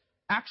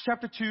 Acts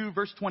chapter 2,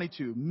 verse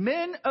 22.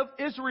 Men of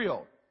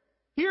Israel,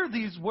 hear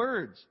these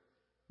words.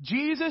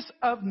 Jesus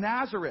of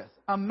Nazareth,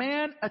 a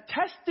man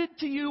attested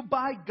to you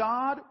by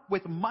God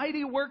with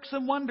mighty works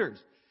and wonders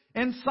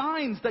and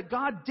signs that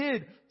God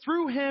did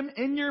through Him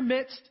in your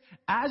midst,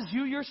 as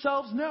you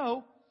yourselves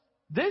know.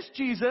 This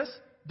Jesus,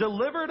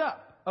 delivered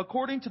up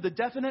according to the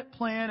definite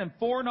plan and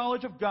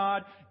foreknowledge of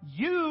God,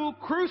 you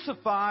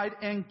crucified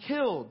and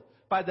killed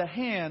by the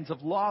hands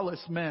of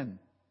lawless men.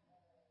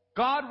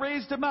 God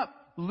raised Him up,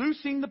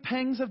 loosing the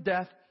pangs of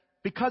death,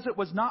 because it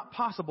was not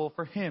possible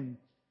for Him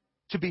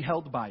to be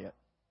held by it.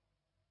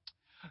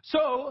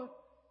 So,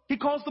 He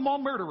calls them all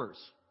murderers.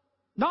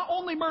 Not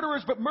only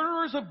murderers, but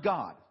murderers of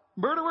God.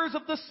 Murderers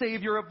of the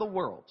Savior of the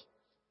world.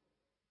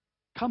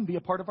 Come be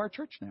a part of our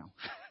church now.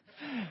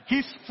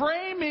 He's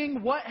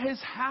framing what has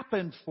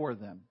happened for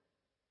them.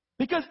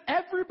 Because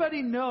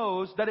everybody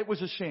knows that it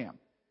was a sham.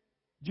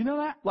 Do you know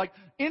that? Like,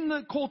 in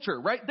the culture,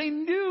 right? They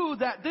knew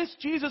that this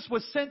Jesus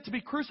was sent to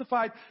be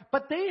crucified,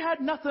 but they had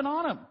nothing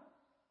on Him.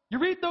 You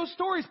read those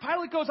stories,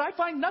 Pilate goes, I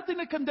find nothing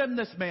to condemn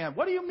this man.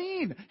 What do you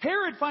mean?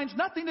 Herod finds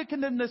nothing to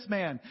condemn this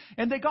man.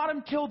 And they got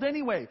him killed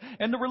anyway.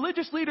 And the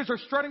religious leaders are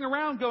strutting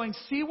around going,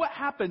 see what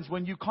happens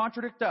when you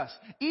contradict us.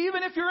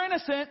 Even if you're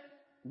innocent,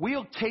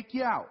 we'll take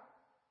you out.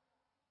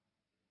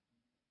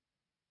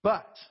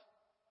 But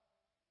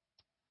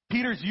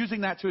Peter's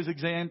using that to his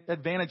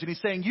advantage, and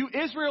he's saying, you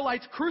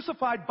Israelites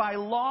crucified by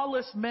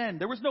lawless men.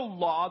 There was no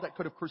law that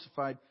could have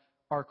crucified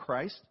our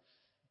Christ.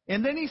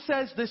 And then he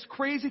says this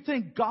crazy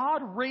thing,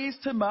 God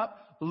raised Him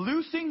up,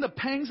 loosing the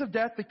pangs of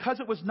death because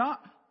it was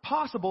not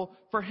possible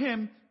for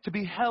Him to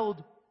be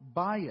held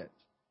by it.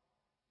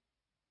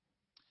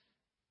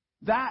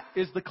 That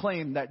is the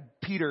claim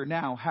that Peter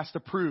now has to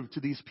prove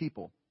to these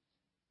people.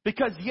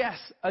 Because yes,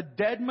 a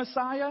dead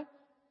Messiah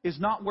is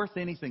not worth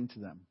anything to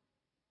them.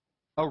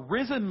 A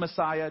risen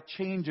Messiah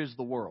changes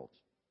the world.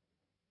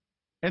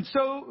 And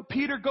so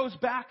Peter goes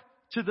back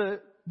to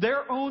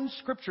their own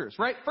scriptures,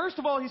 right? First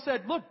of all, he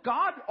said, look,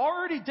 God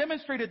already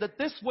demonstrated that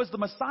this was the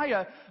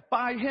Messiah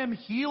by Him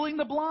healing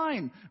the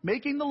blind,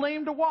 making the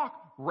lame to walk,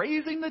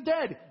 raising the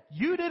dead.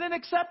 You didn't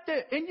accept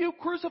it, and you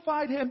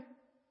crucified Him.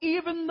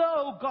 even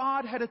though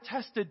God had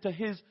attested to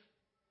his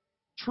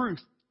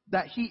truth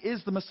that he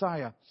is the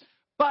Messiah.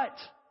 But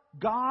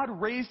God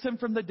raised him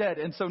from the dead.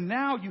 And so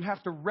now you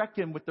have to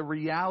reckon with the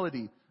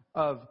reality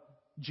of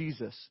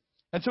Jesus.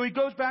 And so he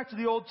goes back to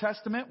the Old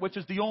Testament, which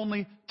is the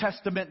only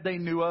testament they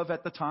knew of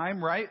at the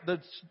time, right?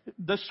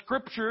 The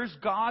scriptures,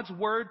 God's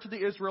word to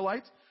the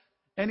Israelites.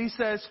 And he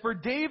says, for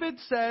David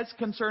says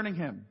concerning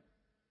him,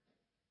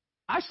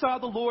 I saw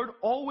the Lord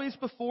always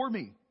before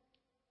me,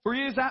 for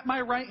he is at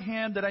my right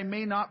hand that I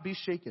may not be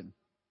shaken.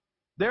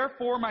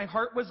 Therefore my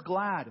heart was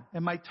glad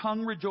and my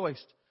tongue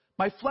rejoiced.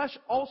 My flesh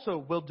also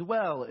will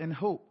dwell in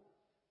hope.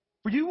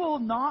 For you will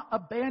not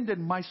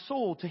abandon my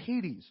soul to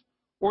Hades,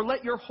 or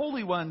let your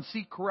Holy One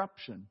see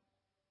corruption.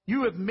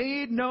 You have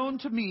made known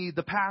to me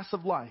the paths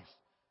of life.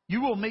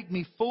 You will make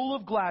me full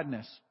of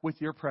gladness with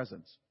your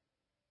presence.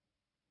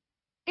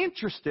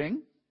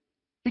 Interesting.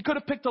 He could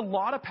have picked a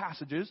lot of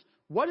passages.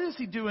 What is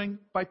he doing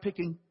by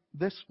picking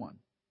this one?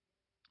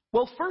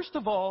 Well, first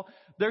of all,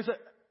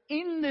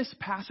 in this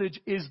passage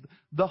is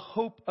the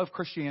hope of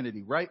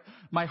Christianity, right?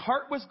 My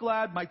heart was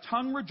glad, my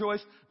tongue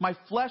rejoiced, my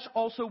flesh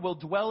also will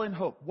dwell in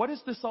hope. What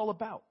is this all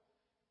about?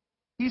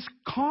 He's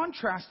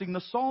contrasting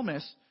the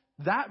psalmist.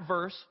 That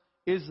verse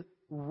is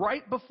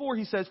right before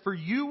he says, for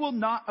you will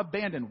not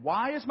abandon.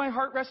 Why is my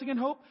heart resting in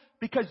hope?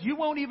 Because you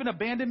won't even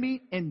abandon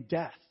me in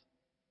death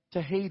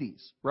to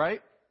Hades,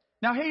 right?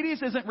 Now,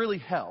 Hades isn't really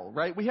hell,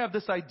 right? We have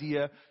this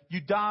idea,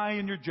 you die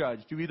and you're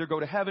judged. You either go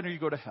to heaven or you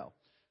go to hell.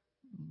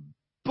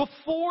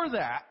 Before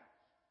that,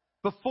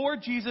 before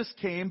Jesus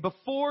came,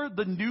 before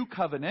the new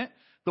covenant,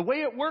 the way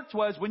it worked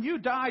was when you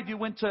died, you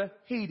went to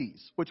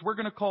Hades, which we're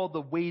going to call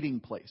the waiting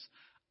place.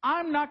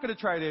 I'm not going to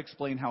try to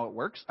explain how it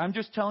works. I'm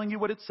just telling you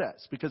what it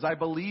says because I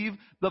believe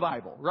the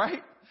Bible,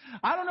 right?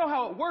 I don't know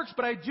how it works,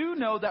 but I do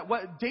know that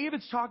what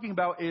David's talking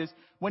about is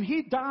when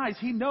he dies,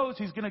 he knows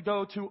he's going to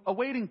go to a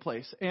waiting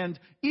place. And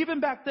even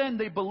back then,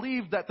 they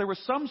believed that there was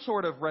some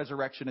sort of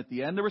resurrection at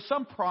the end. There was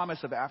some promise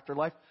of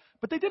afterlife,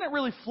 but they didn't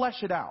really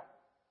flesh it out.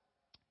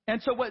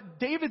 And so what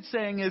David's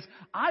saying is,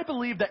 I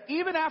believe that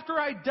even after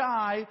I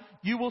die,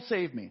 you will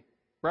save me,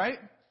 right?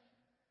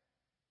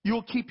 You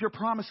will keep your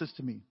promises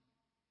to me.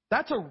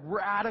 That's a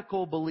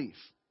radical belief.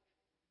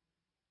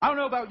 I don't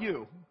know about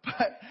you,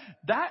 but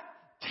that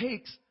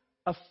takes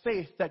a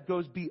faith that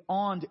goes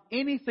beyond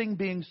anything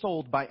being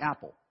sold by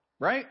Apple,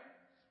 right?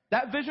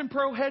 That Vision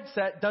Pro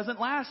headset doesn't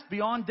last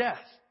beyond death.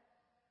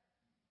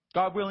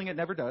 God willing, it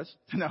never does.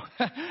 No,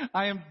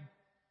 I am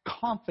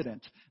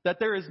confident that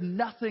there is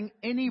nothing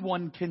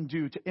anyone can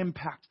do to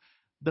impact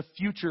the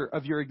future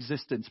of your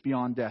existence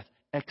beyond death,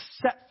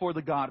 except for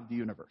the God of the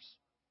universe.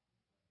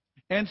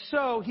 And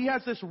so he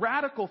has this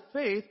radical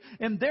faith,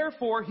 and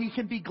therefore he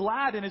can be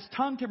glad and his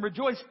tongue can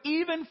rejoice,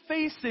 even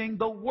facing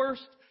the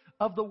worst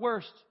of the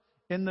worst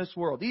in this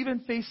world, even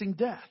facing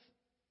death.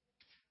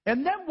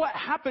 And then what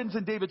happens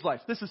in David's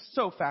life? This is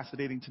so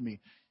fascinating to me.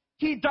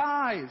 He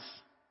dies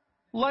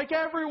like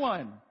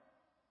everyone.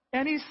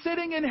 And he's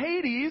sitting in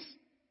Hades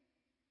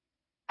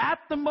at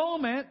the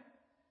moment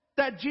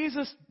that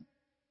Jesus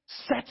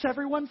sets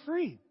everyone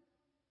free.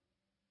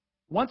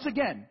 Once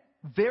again,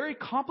 very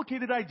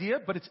complicated idea,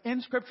 but it's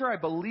in Scripture. I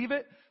believe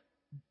it.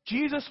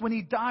 Jesus, when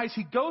he dies,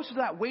 he goes to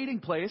that waiting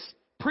place,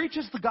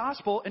 preaches the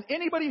gospel, and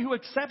anybody who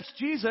accepts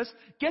Jesus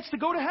gets to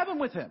go to heaven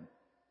with him.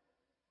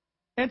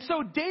 And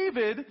so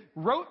David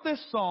wrote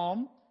this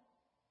psalm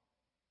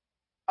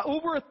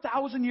over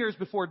 1,000 years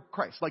before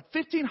Christ, like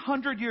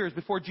 1,500 years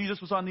before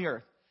Jesus was on the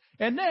earth.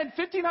 And then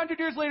 1,500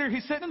 years later,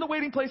 he's sitting in the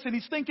waiting place and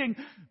he's thinking,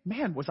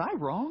 man, was I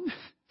wrong?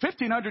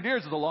 1,500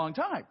 years is a long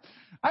time.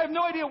 I have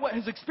no idea what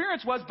his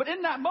experience was, but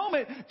in that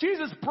moment,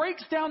 Jesus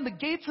breaks down the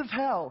gates of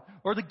hell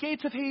or the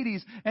gates of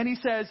Hades and he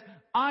says,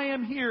 I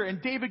am here.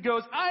 And David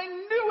goes, I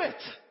knew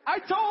it. I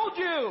told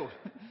you.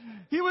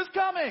 He was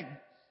coming.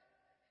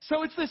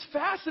 So it's this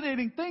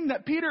fascinating thing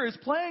that Peter is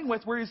playing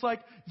with where he's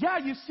like, yeah,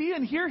 you see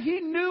in here, he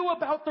knew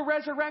about the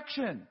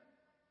resurrection.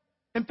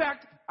 In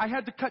fact, I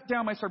had to cut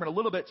down my sermon a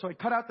little bit, so I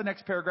cut out the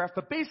next paragraph.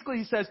 But basically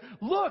he says,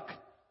 look,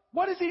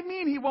 what does he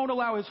mean he won't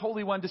allow his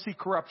Holy One to see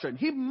corruption?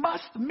 He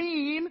must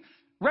mean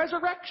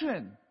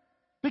resurrection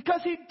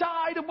because he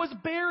died and was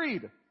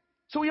buried.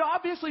 So he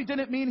obviously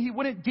didn't mean he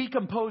wouldn't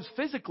decompose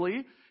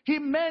physically. He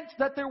meant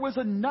that there was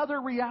another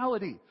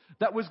reality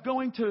that was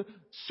going to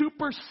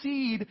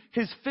supersede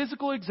his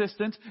physical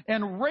existence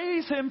and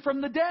raise him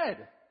from the dead.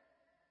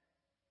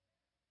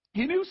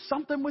 He knew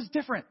something was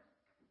different.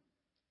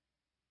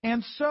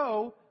 And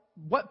so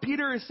what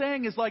Peter is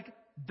saying is like,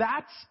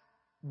 that's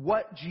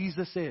what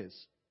Jesus is.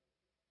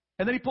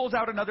 And then he pulls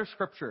out another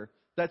scripture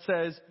that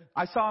says,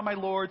 I saw my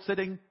Lord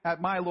sitting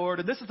at my Lord.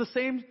 And this is the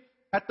same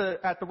at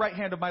the right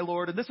hand of my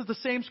Lord. And this is the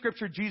same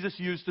scripture Jesus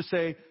used to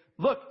say,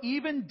 look,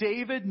 even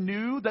David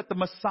knew that the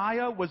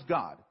Messiah was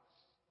God.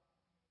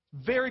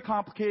 Very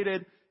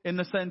complicated in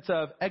the sense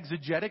of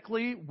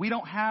exegetically, we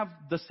don't have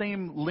the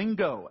same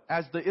lingo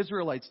as the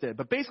Israelites did.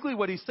 But basically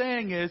what he's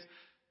saying is,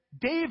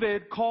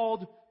 David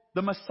called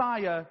the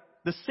Messiah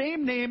the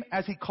same name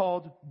as he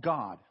called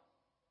God.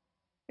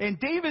 And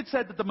David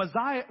said that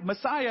the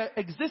Messiah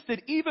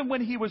existed even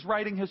when he was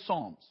writing his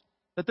Psalms.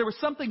 That there was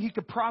something he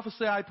could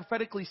prophesy,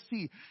 prophetically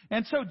see.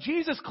 And so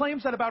Jesus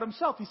claims that about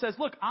himself. He says,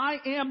 look, I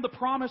am the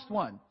promised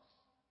one.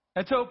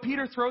 And so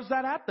Peter throws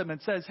that at them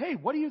and says, hey,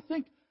 what do you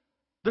think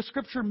the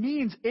scripture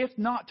means if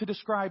not to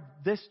describe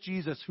this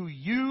Jesus who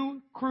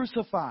you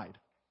crucified,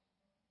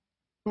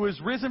 who is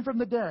risen from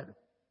the dead?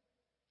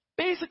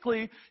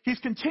 Basically, he's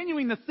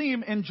continuing the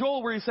theme in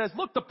Joel where he says,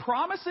 look, the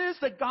promises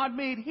that God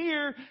made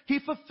here, he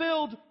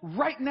fulfilled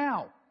right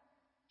now.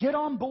 Get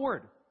on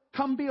board.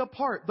 Come be a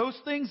part. Those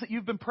things that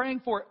you've been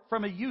praying for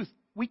from a youth.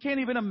 We can't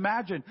even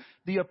imagine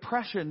the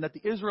oppression that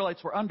the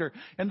Israelites were under.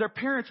 And their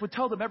parents would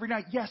tell them every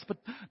night, yes, but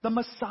the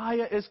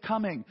Messiah is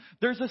coming.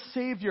 There's a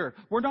Savior.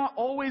 We're not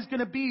always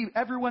going to be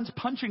everyone's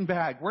punching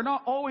bag. We're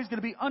not always going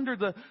to be under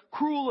the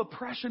cruel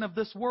oppression of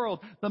this world.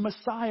 The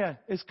Messiah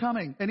is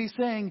coming. And he's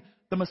saying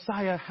the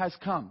Messiah has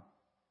come.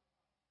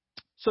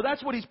 So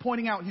that's what he's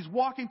pointing out. He's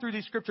walking through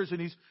these scriptures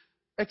and he's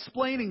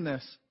explaining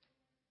this.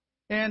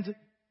 And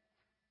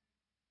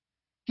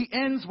he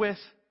ends with,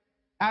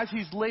 as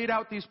he's laid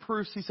out these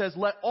proofs, he says,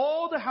 let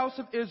all the house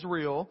of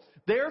Israel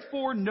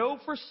therefore know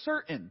for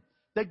certain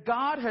that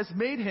God has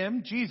made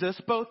him, Jesus,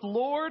 both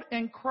Lord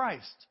and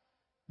Christ,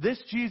 this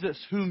Jesus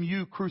whom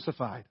you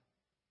crucified.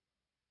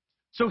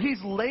 So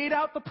he's laid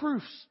out the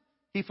proofs.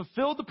 He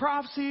fulfilled the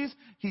prophecies.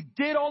 He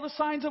did all the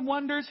signs and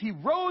wonders. He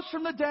rose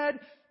from the dead.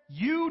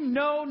 You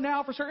know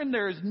now for certain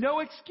there is no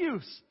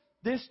excuse.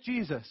 This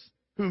Jesus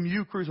whom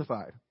you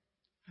crucified.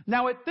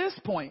 Now at this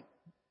point,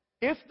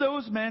 if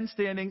those men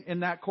standing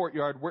in that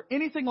courtyard were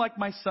anything like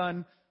my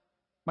son,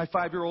 my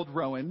 5-year-old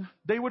Rowan,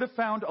 they would have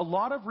found a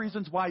lot of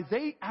reasons why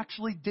they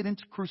actually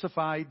didn't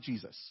crucify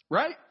Jesus,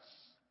 right?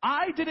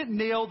 I didn't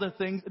nail the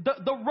thing.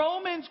 The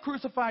Romans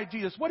crucified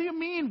Jesus. What do you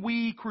mean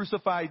we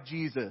crucified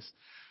Jesus?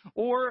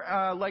 Or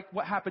like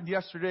what happened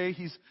yesterday,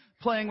 he's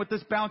playing with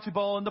this bouncy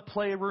ball in the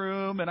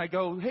playroom, and I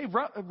go, hey,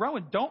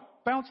 Rowan, don't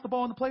bounce the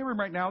ball in the playroom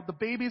right now. The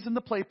baby's in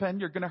the playpen.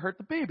 You're going to hurt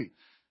the baby.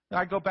 And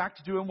I go back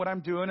to doing what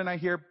I'm doing, and I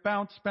hear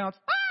bounce, bounce,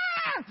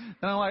 ah!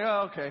 And I'm like,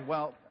 oh, okay,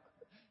 well,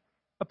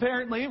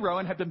 apparently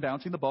Rowan had been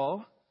bouncing the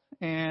ball,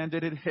 and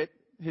it had hit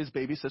his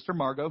baby sister,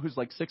 Margot, who's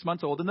like 6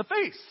 months old, in the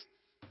face.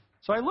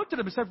 So I looked at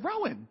him and said,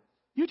 Rowan,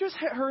 you just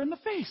hit her in the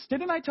face.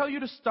 Didn't I tell you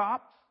to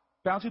stop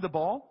bouncing the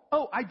ball?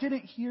 Oh, I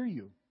didn't hear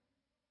you.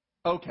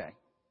 Okay.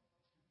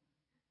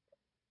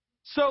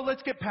 So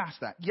let's get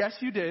past that. Yes,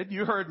 you did.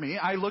 You heard me.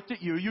 I looked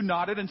at you. You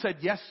nodded and said,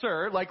 yes,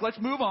 sir. Like, let's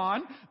move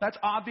on. That's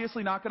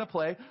obviously not going to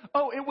play.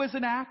 Oh, it was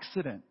an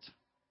accident.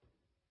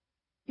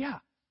 Yeah.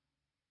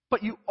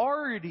 But you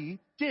already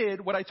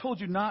did what I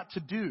told you not to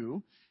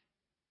do.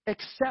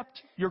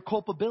 Accept your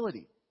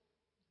culpability.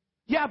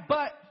 Yeah,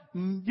 but,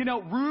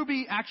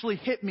 Ruby actually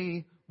hit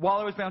me while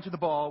I was bouncing the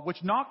ball,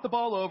 which knocked the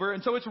ball over.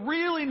 And so it's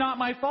really not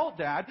my fault,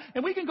 Dad.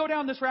 And we can go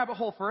down this rabbit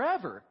hole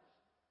forever.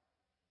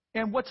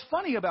 And what's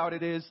funny about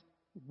it is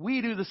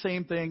we do the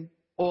same thing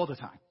all the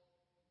time.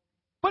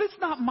 But it's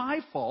not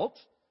my fault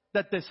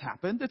that this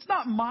happened. It's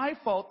not my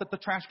fault that the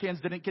trash cans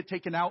didn't get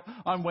taken out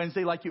on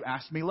Wednesday like you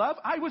asked me, love.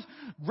 I was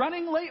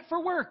running late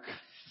for work.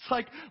 It's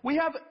like we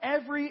have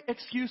every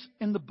excuse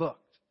in the book,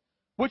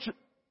 which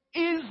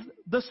is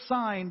the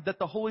sign that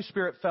the Holy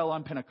Spirit fell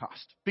on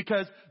Pentecost.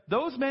 Because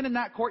those men in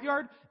that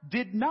courtyard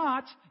did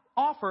not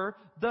offer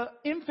the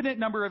infinite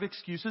number of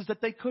excuses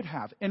that they could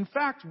have. In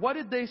fact, what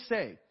did they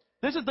say?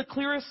 This is the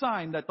clearest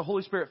sign that the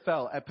Holy Spirit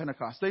fell at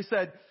Pentecost. They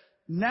said,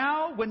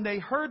 now when they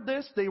heard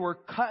this, they were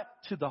cut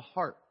to the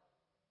heart.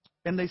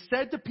 And they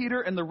said to Peter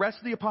and the rest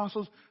of the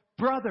apostles,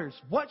 brothers,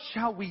 what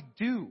shall we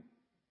do?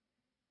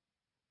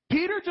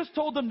 Peter just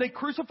told them they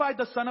crucified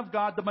the Son of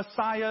God, the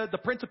Messiah, the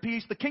Prince of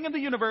Peace, the King of the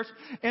universe.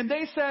 And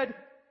they said,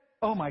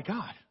 oh my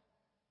God,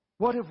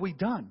 what have we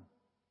done?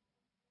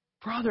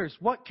 Brothers,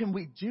 what can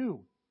we do?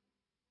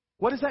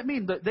 What does that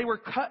mean? They were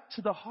cut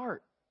to the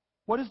heart.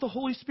 What does the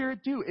Holy Spirit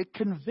do? It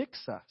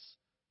convicts us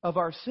of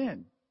our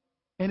sin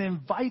and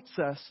invites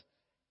us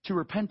to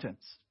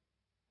repentance.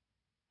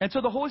 And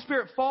so the Holy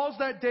Spirit falls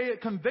that day,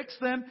 it convicts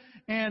them,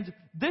 and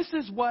this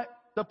is what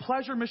the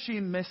pleasure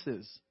machine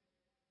misses.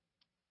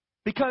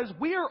 Because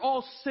we are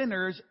all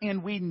sinners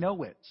and we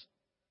know it.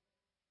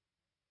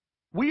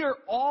 We are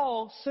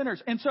all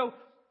sinners. And so,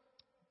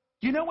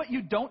 you know what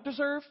you don't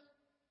deserve?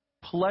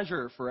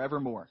 Pleasure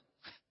forevermore.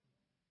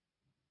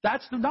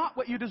 That's not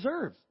what you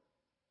deserve.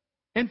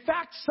 In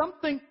fact,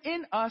 something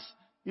in us,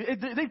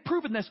 they've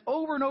proven this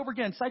over and over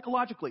again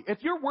psychologically.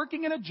 If you're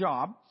working in a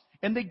job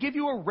and they give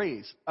you a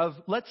raise of,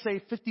 let's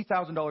say,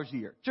 $50,000 a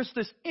year, just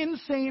this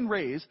insane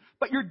raise,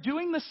 but you're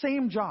doing the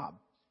same job,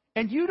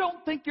 and you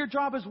don't think your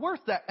job is worth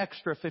that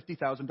extra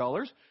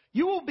 $50,000,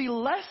 you will be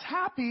less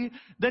happy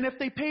than if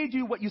they paid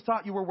you what you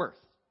thought you were worth.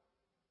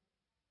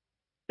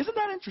 Isn't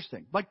that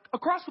interesting? Like,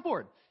 across the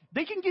board.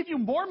 They can give you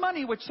more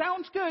money, which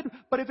sounds good,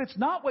 but if it's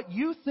not what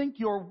you think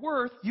you're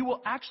worth, you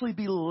will actually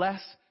be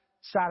less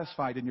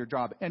satisfied in your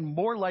job and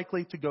more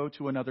likely to go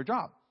to another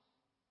job.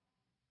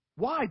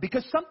 Why?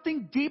 Because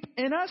something deep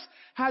in us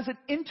has an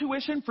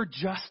intuition for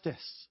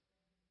justice.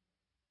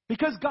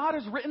 Because God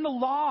has written the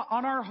law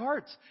on our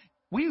hearts.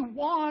 We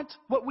want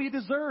what we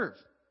deserve.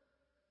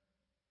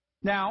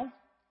 Now,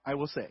 I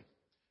will say,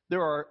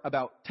 there are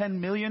about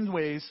 10 million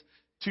ways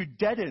to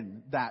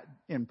deaden that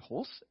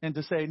impulse and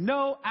to say,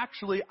 no,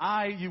 actually,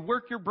 you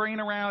work your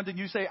brain around and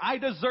you say, I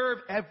deserve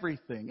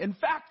everything. In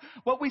fact,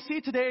 what we see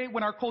today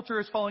when our culture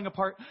is falling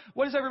apart,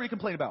 what does everybody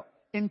complain about?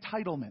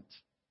 Entitlement.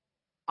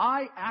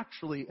 I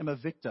actually am a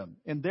victim,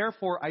 and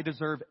therefore I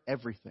deserve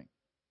everything.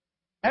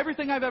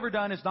 Everything I've ever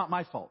done is not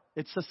my fault.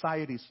 It's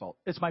society's fault.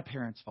 It's my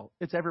parents' fault.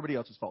 It's everybody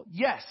else's fault.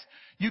 Yes,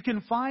 you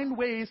can find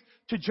ways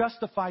to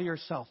justify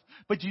yourself.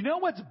 But do you know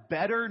what's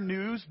better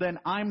news than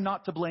I'm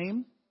not to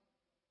blame?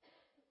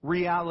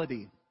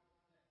 Reality.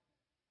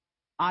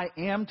 I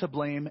am to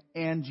blame,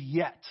 and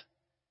yet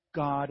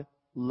God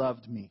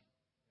loved me.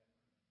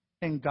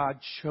 And God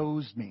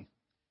chose me.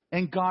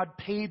 And God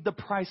paid the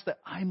price that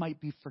I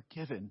might be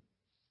forgiven.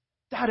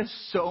 That is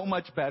so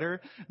much better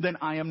than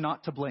I am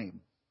not to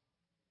blame.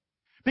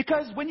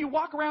 Because when you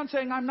walk around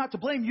saying I'm not to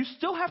blame, you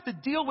still have to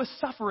deal with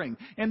suffering.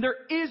 And there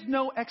is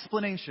no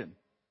explanation.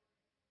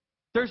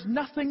 There's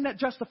nothing that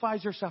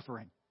justifies your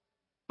suffering.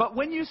 But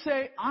when you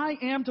say, I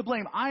am to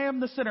blame, I am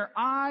the sinner,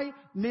 I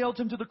nailed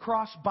him to the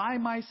cross by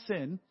my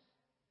sin,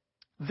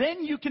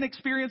 then you can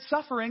experience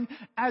suffering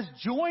as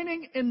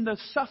joining in the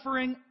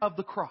suffering of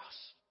the cross.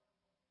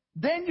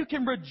 Then you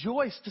can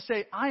rejoice to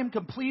say, I am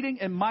completing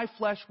in my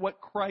flesh what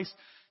Christ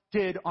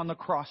did on the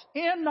cross.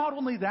 And not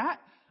only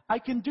that, I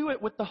can do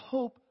it with the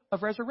hope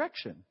of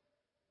resurrection.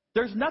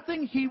 There's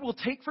nothing he will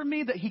take from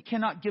me that he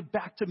cannot give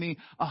back to me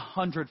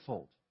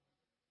 100-fold.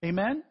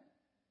 Amen?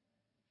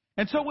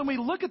 And so when we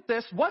look at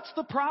this, what's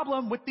the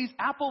problem with these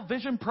Apple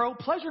Vision Pro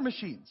pleasure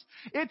machines?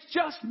 It's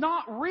just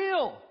not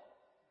real.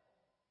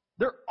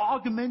 They're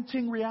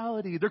augmenting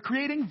reality. They're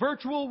creating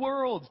virtual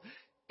worlds.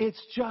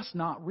 It's just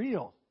not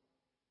real.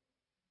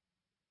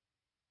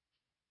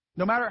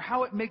 No matter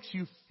how it makes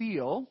you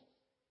feel,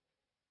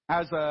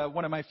 as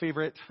one of my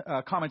favorite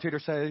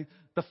commentators say,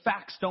 the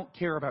facts don't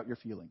care about your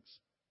feelings.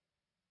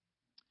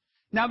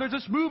 Now, there's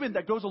this movement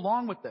that goes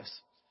along with this.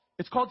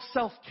 It's called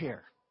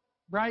self-care,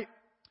 right?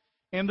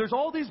 And there's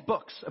all these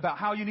books about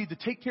how you need to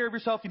take care of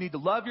yourself, you need to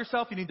love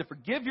yourself, you need to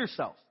forgive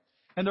yourself.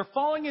 And they're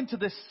falling into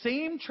this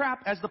same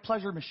trap as the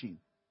pleasure machine.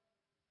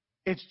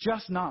 It's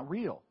just not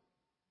real.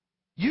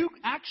 You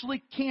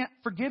actually can't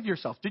forgive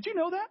yourself. Did you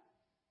know that?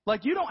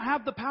 Like, you don't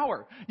have the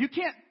power. You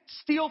can't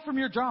steal from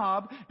your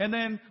job and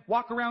then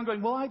walk around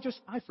going, well,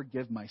 I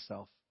forgive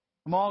myself.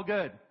 I'm all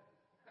good.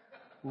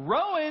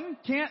 Rowan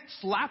can't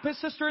slap his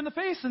sister in the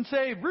face and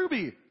say,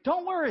 Ruby,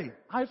 don't worry,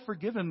 I've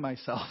forgiven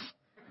myself.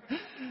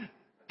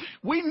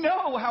 We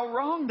know how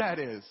wrong that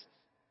is.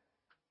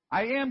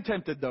 I am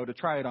tempted, though, to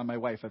try it on my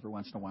wife every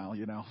once in a while,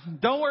 you know.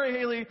 Don't worry,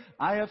 Haley,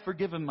 I have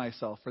forgiven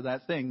myself for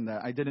that thing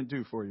that I didn't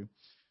do for you.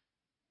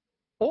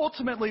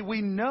 Ultimately,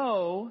 we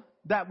know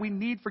that we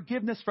need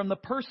forgiveness from the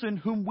person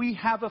whom we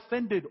have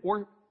offended,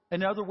 or,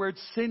 in other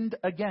words, sinned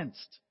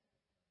against.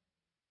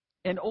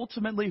 And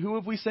ultimately, who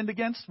have we sinned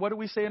against? What do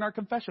we say in our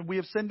confession? We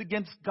have sinned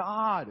against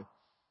God,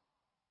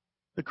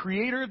 the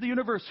creator of the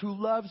universe, who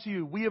loves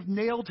you. We have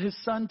nailed his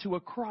son to a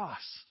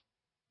cross.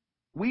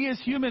 We as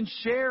humans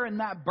share in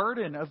that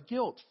burden of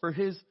guilt for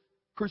his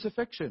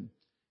crucifixion.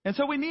 And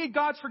so we need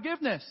God's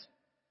forgiveness.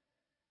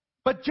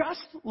 But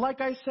just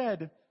like I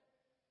said,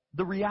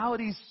 the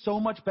reality is so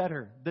much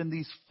better than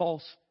these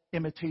false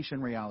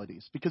imitation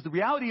realities. Because the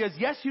reality is,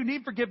 yes, you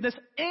need forgiveness,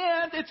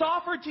 and it's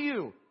offered to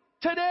you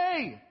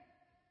today.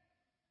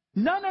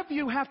 None of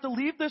you have to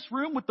leave this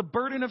room with the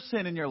burden of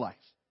sin in your life.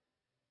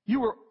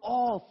 You are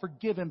all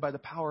forgiven by the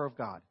power of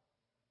God.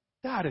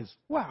 That is,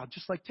 wow,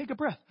 just like take a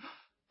breath.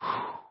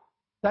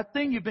 That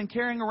thing you've been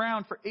carrying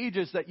around for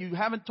ages that you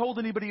haven't told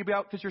anybody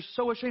about because you're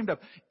so ashamed of.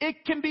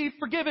 It can be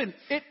forgiven.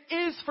 It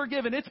is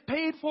forgiven. It's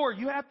paid for.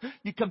 You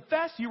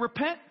confess, you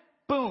repent,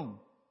 boom.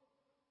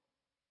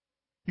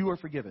 You are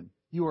forgiven.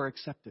 You are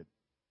accepted.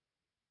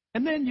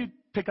 And then you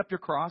pick up your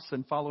cross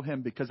and follow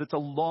him, because it's a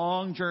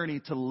long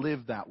journey to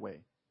live that way.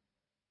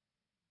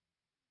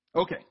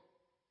 Okay.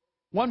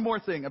 One more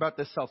thing about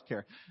this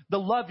self-care. The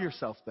love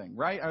yourself thing,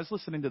 right? I was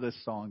listening to this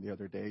song the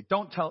other day.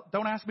 Don't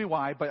ask me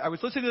why, but I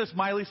was listening to this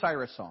Miley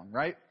Cyrus song,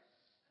 right?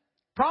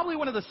 Probably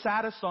one of the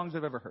saddest songs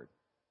I've ever heard.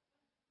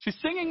 She's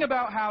singing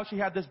about how she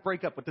had this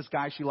breakup with this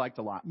guy she liked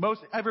a lot.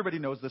 Everybody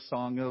knows this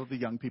song, the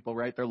young people,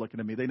 right? They're looking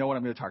at me. They know what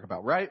I'm going to talk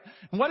about, right?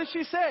 And what does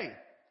she say?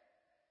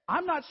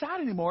 I'm not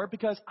sad anymore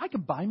because I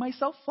can buy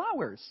myself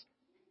flowers.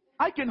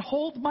 I can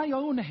hold my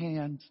own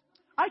hand.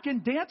 I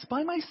can dance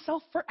by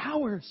myself for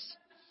hours.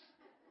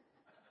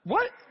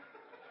 What?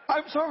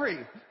 I'm sorry.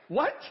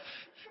 What?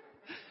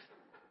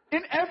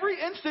 In every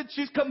instance,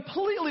 she's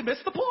completely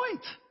missed the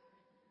point.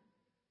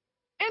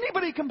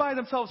 Anybody can buy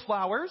themselves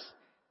flowers.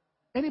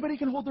 Anybody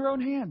can hold their own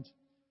hand.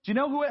 Do you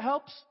know who it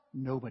helps?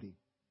 Nobody.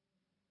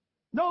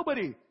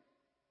 Nobody.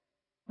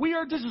 We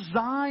are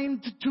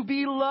designed to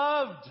be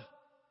loved.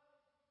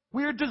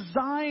 We are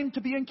designed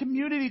to be in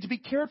community, to be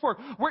cared for.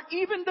 We're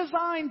even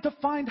designed to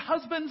find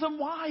husbands and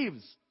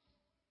wives.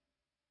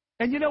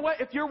 And you know what?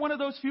 If you're one of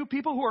those few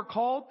people who are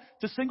called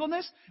to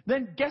singleness,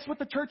 then guess what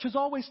the church has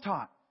always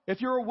taught?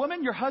 If you're a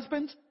woman, your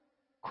husband's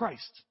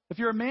Christ. If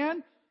you're a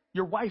man,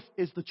 your wife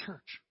is the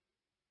church.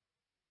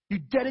 You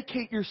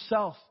dedicate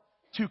yourself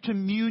to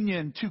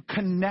communion, to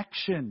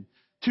connection,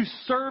 to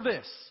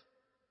service.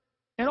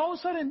 And all of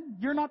a sudden,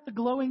 you're not the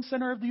glowing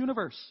center of the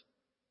universe.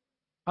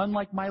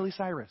 Unlike Miley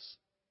Cyrus,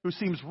 who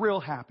seems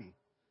real happy.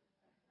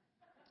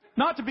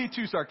 Not to be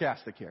too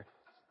sarcastic here.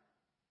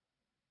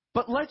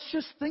 But let's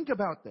just think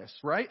about this,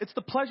 right? It's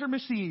the pleasure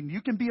machine.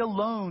 You can be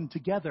alone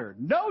together.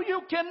 No,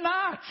 you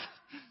cannot.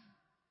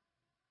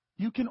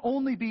 You can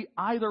only be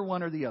either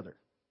one or the other.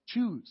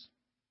 Choose.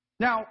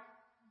 Now,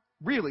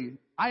 really,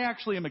 I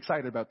actually am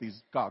excited about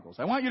these goggles.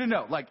 I want you to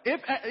know, like,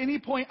 if at any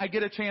point I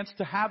get a chance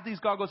to have these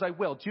goggles, I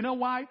will. Do you know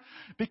why?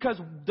 Because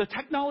the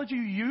technology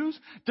you use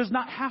does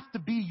not have to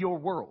be your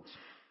world.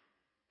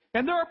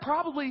 And there are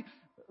probably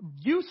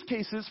use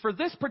cases for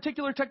this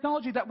particular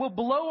technology that will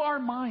blow our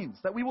minds,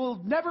 that we will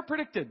have never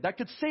predicted, that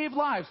could save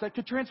lives, that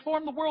could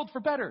transform the world for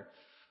better.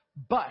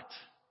 But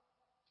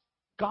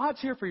God's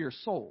here for your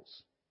souls.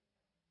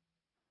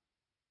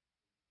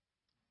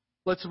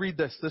 Let's read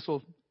this. This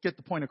will get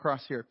the point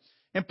across here.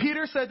 And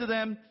Peter said to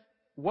them,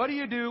 what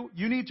do?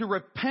 You need to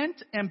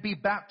repent and be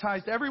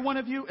baptized, every one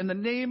of you, in the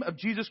name of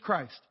Jesus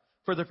Christ,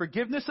 for the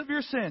forgiveness of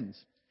your sins.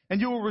 And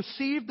you will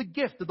receive the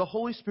gift of the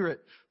Holy Spirit.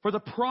 For the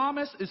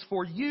promise is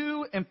for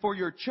you and for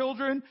your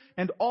children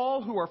and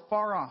all who are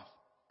far off,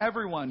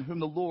 everyone whom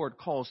the Lord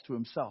calls to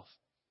himself.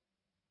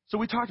 So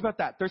we talked about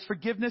that. There's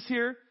forgiveness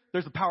here.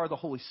 There's the power of the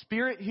Holy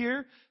Spirit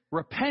here.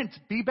 Repent,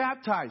 be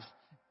baptized.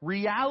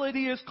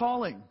 Reality is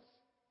calling.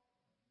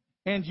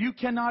 And you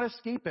cannot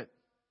escape it.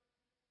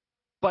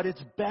 But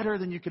it's better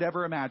than you could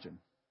ever imagine.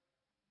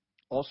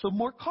 Also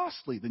more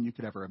costly than you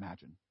could ever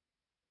imagine.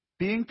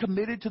 Being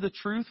committed to the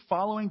truth,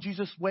 following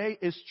Jesus' way,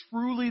 is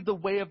truly the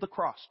way of the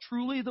cross,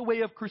 truly the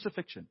way of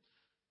crucifixion.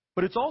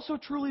 But it's also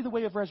truly the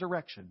way of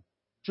resurrection,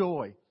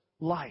 joy,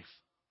 life,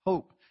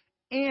 hope.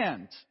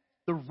 And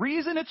the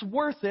reason it's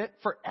worth it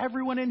for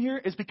everyone in here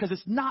is because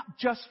it's not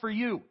just for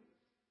you.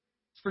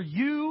 It's for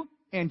you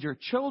and your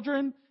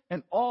children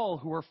and all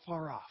who are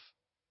far off.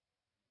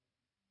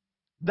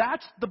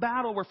 That's the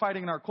battle we're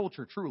fighting in our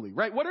culture, truly,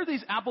 right? What are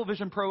these Apple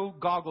Vision Pro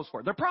goggles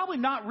for? They're probably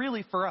not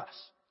really for us.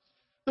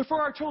 They're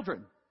for our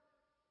children.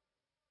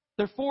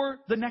 They're for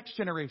the next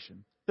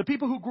generation. The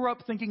people who grew up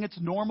thinking it's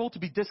normal to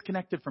be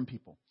disconnected from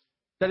people.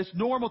 That it's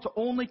normal to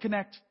only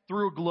connect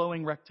through a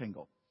glowing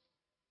rectangle.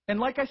 And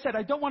like I said,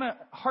 I don't want to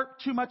harp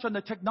too much on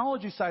the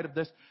technology side of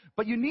this,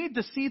 but you need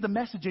to see the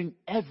messaging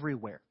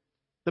everywhere.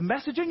 The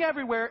messaging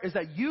everywhere is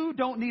that you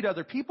don't need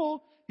other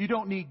people. You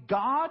don't need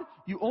God.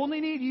 You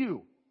only need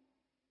you.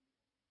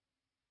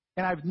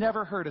 And I've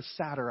never heard a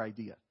sadder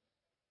idea.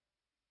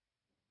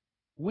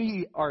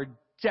 We are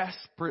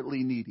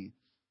desperately needy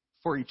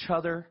for each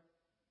other,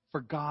 for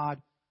God,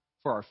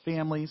 for our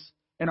families,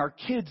 and our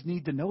kids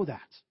need to know that.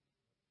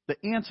 The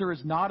answer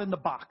is not in the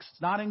box.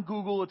 It's not in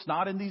Google. It's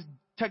not in these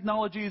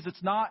technologies.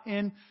 It's not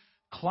in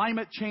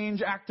climate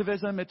change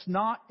activism. It's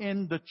not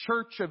in the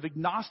church of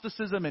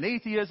agnosticism and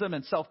atheism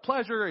and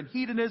self-pleasure and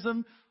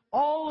hedonism.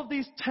 All of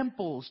these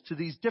temples to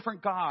these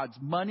different gods,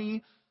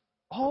 money,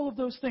 all of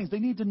those things. They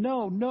need to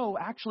know, no,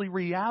 actually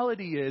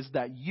reality is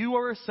that you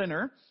are a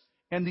sinner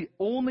and the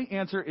only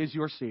answer is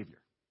your Savior.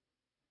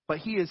 But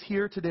He is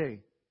here today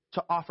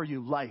to offer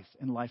you life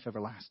and life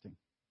everlasting.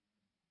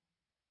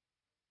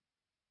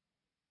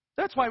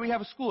 That's why we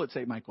have a school at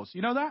St. Michael's.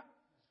 You know that?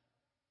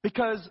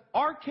 Because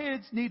our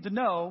kids need to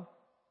know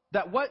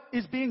that what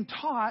is being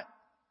taught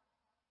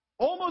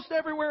almost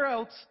everywhere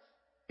else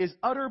is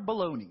utter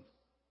baloney.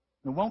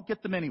 It won't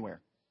get them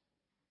anywhere.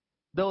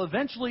 They'll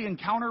eventually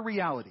encounter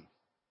reality.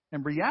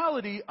 And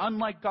reality,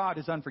 unlike God,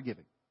 is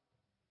unforgiving.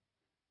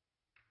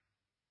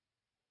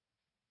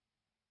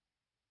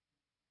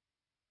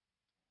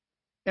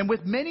 And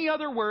with many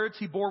other words,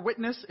 he bore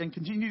witness and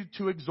continued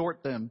to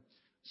exhort them.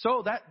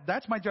 So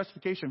that's my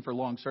justification for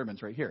long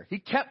sermons right here. He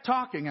kept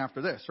talking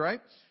after this,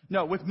 right?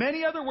 No, with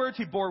many other words,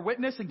 he bore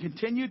witness and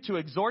continued to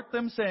exhort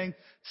them, saying,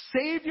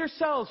 save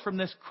yourselves from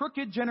this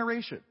crooked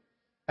generation.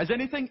 Has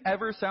anything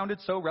ever sounded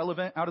so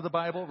relevant out of the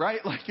Bible,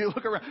 right? Like you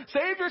look around,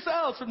 save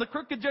yourselves from the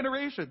crooked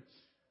generation.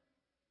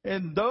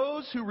 And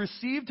those who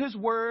received his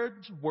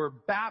words were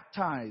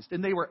baptized,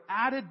 and they were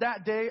added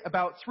that day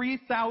about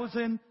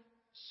 3,000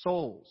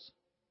 souls.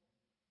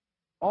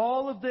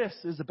 All of this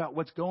is about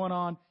what's going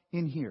on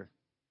in here.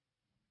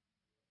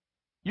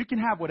 You can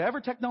have whatever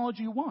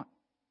technology you want.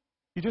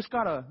 You just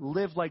got to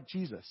live like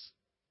Jesus.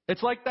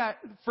 It's like that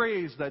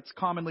phrase that's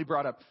commonly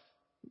brought up.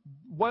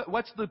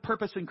 What's the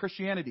purpose in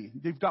Christianity?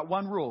 You've got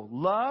one rule.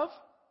 Love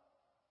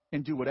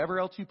and do whatever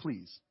else you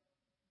please.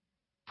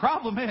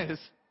 Problem is,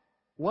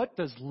 what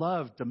does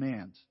love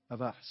demand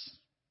of us?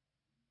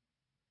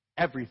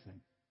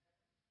 Everything.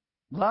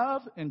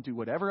 Love and do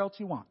whatever else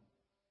you want.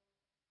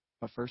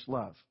 But first,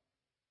 love.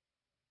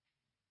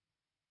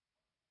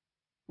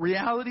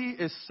 Reality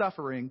is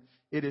suffering.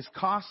 It is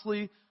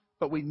costly,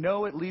 but we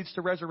know it leads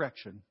to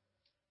resurrection.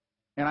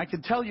 And I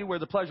can tell you where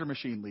the pleasure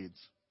machine leads.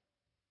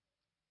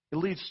 it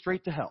leads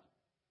straight to hell.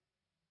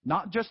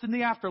 Not just in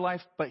the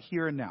afterlife, but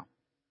here and now.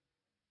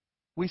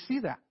 We see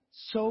that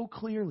so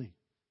clearly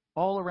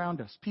all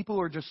around us. People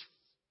are just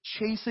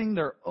chasing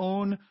their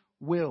own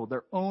will,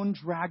 their own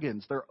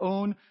dragons, their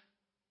own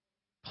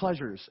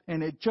pleasures,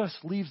 and it just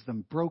leaves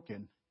them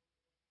broken.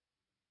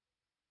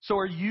 So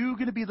are you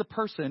going to be the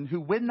person who,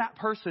 when that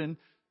person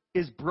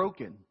is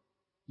broken,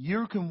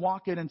 you can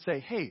walk in and say,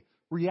 hey,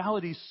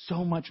 reality is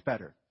so much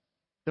better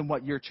than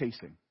what you're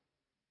chasing?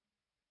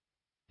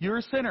 You're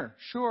a sinner,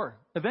 sure.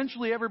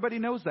 Eventually everybody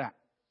knows that.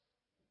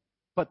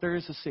 But there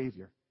is a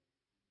Savior.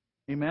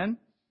 Amen?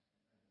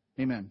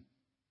 Amen.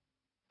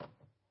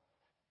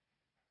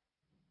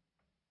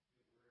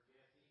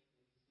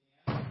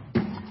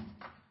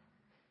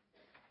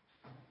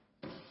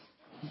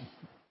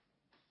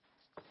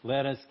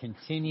 Let us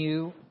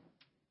continue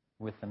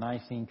with the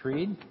Nicene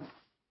Creed.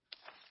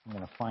 I'm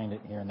going to find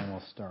it here and then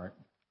we'll start.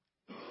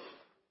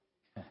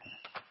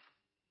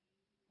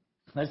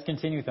 Let's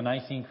continue with the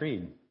Nicene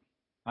Creed.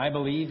 I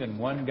believe in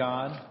one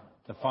God,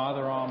 the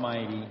Father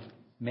Almighty,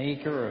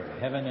 maker of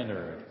heaven and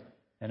earth,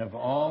 and of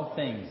all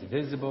things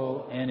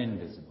visible and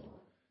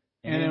invisible.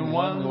 And in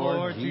one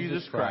Lord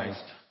Jesus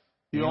Christ,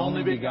 the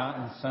only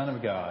begotten Son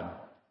of God,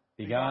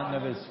 begotten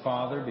of his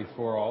Father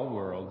before all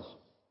worlds,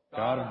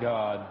 God of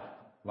God,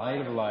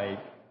 light of light,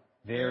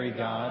 very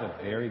God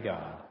of very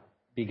God,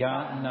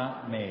 begotten,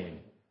 not made,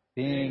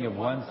 being of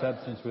one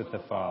substance with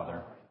the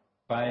Father,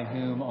 by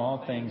whom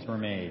all things were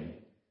made,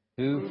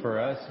 who for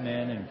us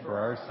men and for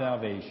our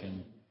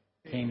salvation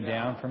came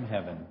down from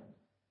heaven,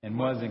 and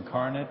was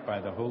incarnate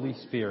by the Holy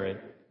Spirit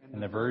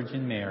and the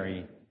Virgin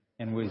Mary,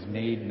 and was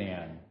made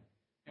man,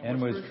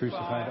 and was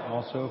crucified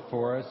also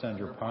for us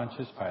under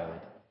Pontius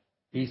Pilate.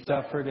 He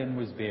suffered and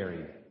was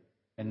buried,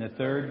 and the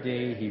third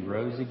day he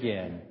rose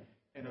again,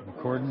 in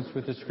accordance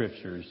with the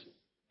Scriptures,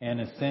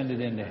 and ascended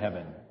into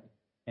heaven,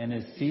 and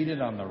is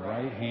seated on the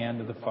right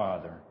hand of the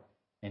Father,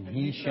 and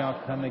he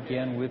shall come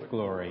again with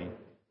glory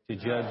to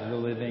judge the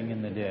living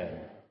and the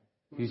dead,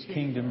 whose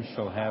kingdom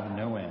shall have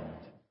no end.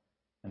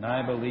 And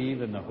I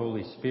believe in the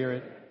Holy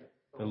Spirit,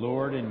 the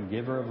Lord and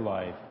giver of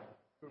life,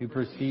 who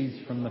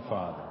proceeds from the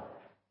Father,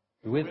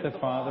 who with the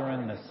Father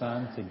and the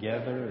Son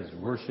together is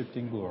worshipped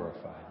and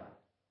glorified,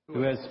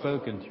 who has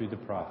spoken through the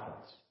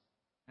prophets.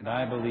 And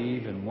I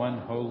believe in one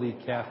holy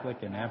Catholic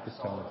and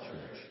Apostolic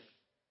Church.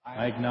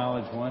 I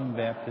acknowledge one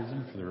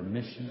baptism for the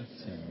remission of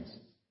sins,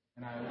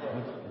 and I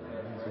look for the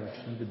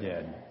resurrection of the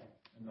dead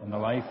and the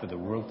life of the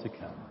world to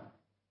come.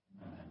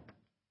 Amen.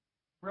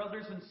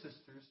 Brothers and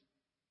sisters,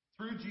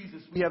 through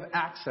Jesus we have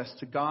access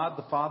to God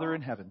the Father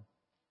in heaven.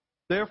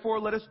 Therefore,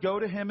 let us go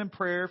to him in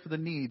prayer for the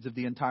needs of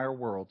the entire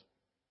world.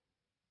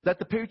 That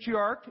the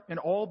patriarch and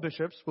all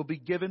bishops will be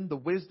given the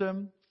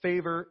wisdom,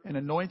 favor, and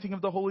anointing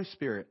of the Holy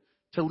Spirit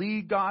to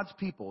lead God's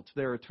people to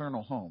their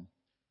eternal home.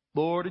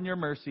 Lord, in your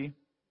mercy,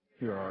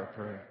 hear our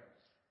prayer.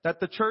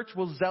 That the church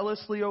will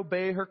zealously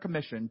obey her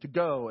commission to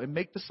go and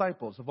make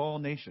disciples of all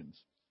nations.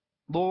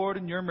 Lord,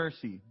 in your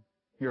mercy,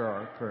 hear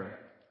our prayer.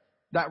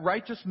 That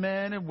righteous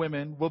men and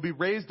women will be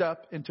raised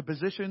up into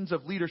positions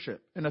of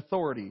leadership and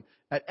authority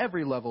at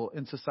every level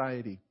in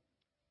society.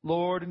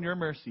 Lord, in your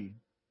mercy,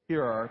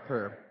 hear our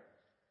prayer.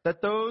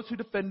 That those who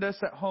defend us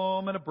at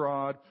home and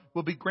abroad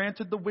will be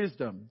granted the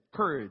wisdom,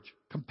 courage,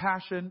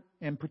 compassion,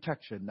 and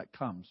protection that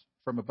comes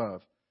from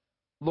above.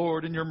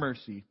 Lord, in your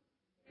mercy,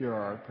 hear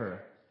our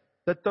prayer.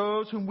 That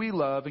those whom we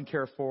love and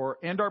care for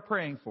and are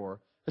praying for,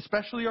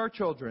 especially our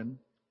children,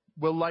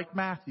 will, like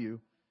Matthew,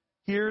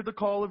 hear the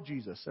call of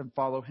Jesus and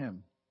follow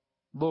him.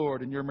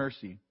 Lord, in your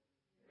mercy,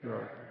 hear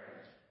our prayer.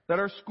 That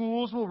our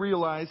schools will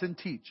realize and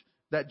teach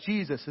that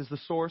Jesus is the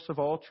source of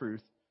all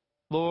truth.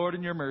 Lord,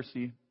 in your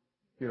mercy,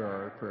 hear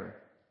our prayer.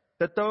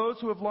 That those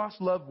who have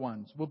lost loved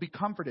ones will be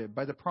comforted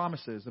by the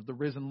promises of the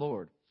risen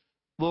Lord.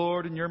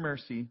 Lord, in your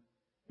mercy,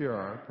 hear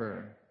our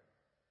prayer.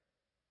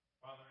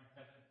 Father in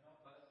heaven,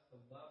 help us to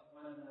love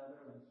one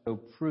another and so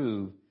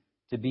prove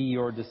to be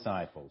your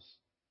disciples.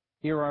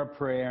 Hear our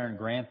prayer and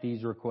grant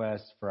these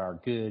requests for our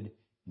good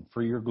and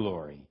for your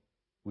glory.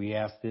 We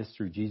ask this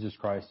through Jesus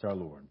Christ our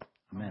Lord.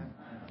 Amen.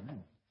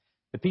 Amen.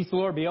 The peace of the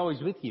Lord be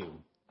always with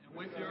you. And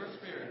with your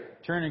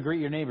spirit. Turn and greet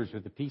your neighbors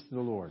with the peace of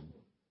the Lord.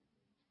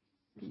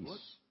 Peace.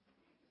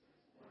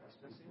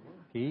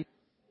 Peace.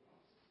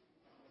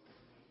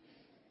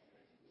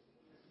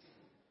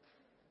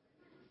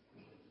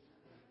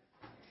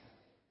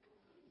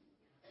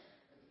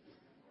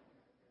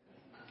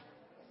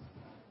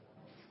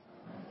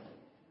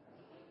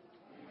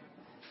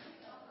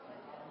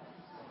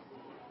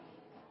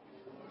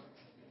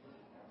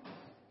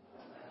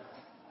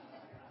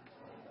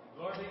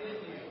 Lord be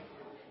with you.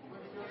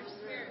 With your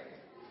spirit.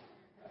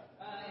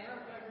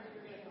 Eric, I heard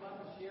you're going to come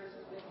up and share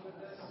some things with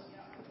us.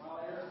 While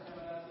Eric's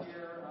coming up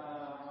here,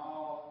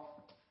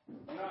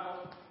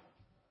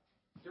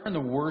 during the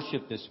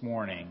worship this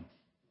morning,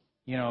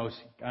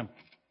 I'm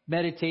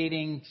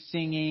meditating,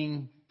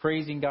 singing,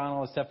 praising God,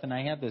 all this stuff, and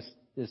I had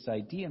this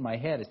idea in my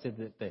head. It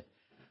said that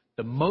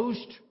the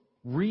most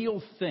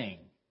real thing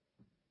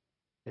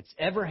that's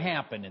ever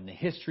happened in the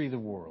history of the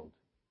world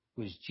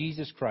was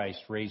Jesus Christ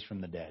raised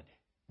from the dead.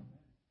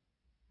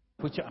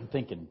 Which I'm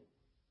thinking,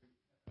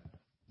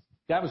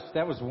 that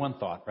was one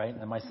thought, right?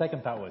 And my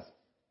second thought was,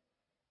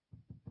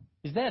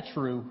 is that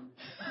true?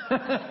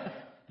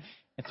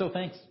 And so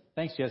thanks,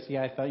 Jesse.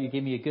 I thought you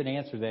gave me a good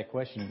answer to that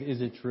question.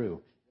 Is it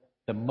true?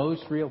 The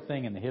most real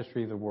thing in the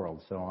history of the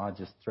world. So I'll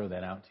just throw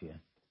that out to you.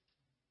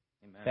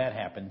 Amen. That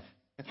happened.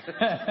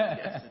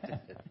 Yes,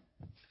 it did.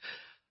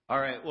 All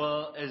right.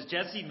 Well, as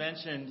Jesse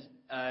mentioned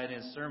in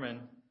his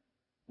sermon,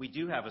 we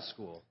do have a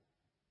school,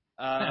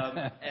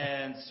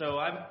 and so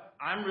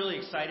I'm really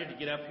excited to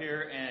get up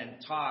here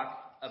and talk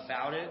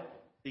about it,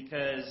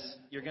 because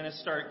you're going to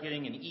start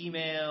getting an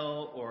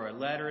email or a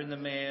letter in the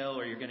mail,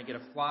 or you're going to get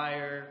a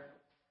flyer,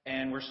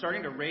 and we're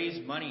starting to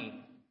raise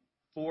money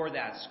for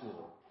that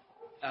school.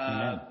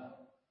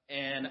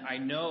 And I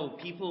know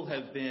people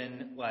have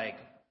been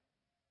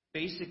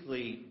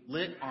basically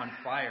lit on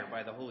fire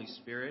by the Holy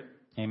Spirit.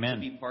 Amen. To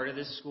be part of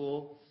this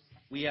school.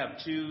 We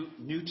have 2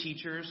 new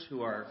teachers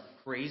who are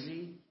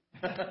crazy.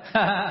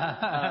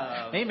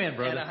 Amen,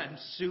 brother. And I'm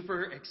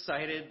super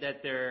excited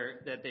that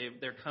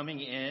they're coming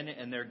in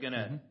and they're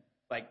gonna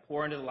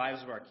pour into the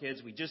lives of our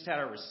kids. We just had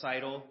our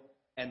recital,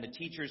 and the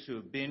teachers who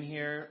have been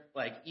here,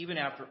 even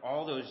after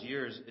all those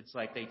years, it's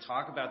like they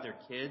talk about their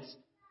kids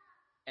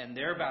and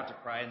they're about to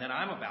cry, and then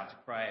I'm about to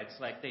cry. It's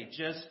like they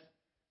just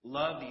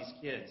love these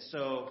kids.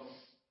 So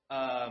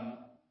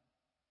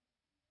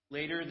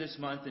later this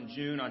month in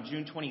June, on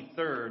June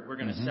 23rd, we're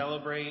going to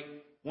celebrate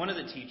one of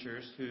the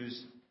teachers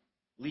who's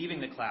leaving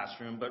the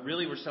classroom, but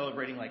really we're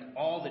celebrating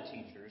all the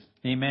teachers.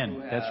 Amen. Who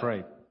have That's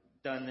right.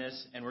 done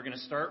this, and we're going to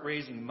start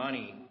raising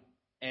money.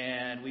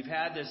 And we've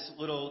had this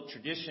little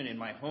tradition in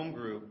my home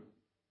group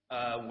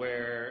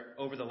where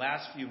over the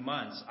last few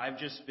months, I've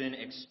just been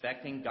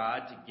expecting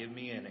God to give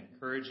me an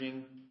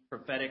encouraging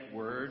prophetic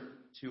word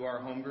to our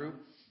home group.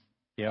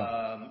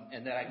 Yeah.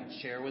 And that I can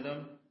share with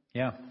them.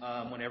 Yeah.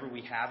 Whenever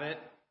we have it.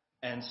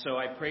 And so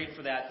I prayed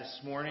for that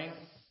this morning.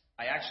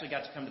 I actually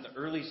got to come to the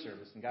early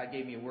service, and God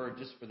gave me a word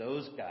just for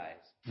those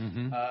guys.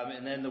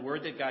 And then the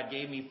word that God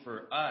gave me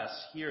for us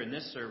here in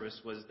this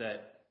service was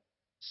that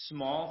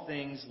small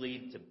things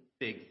lead to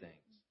big things.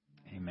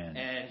 Amen.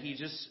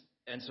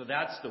 And so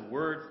that's the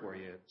word for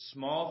you.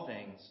 Small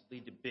things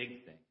lead to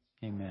big things.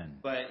 Amen.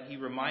 But he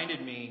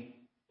reminded me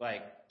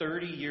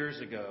 30 years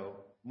ago,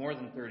 more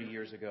than 30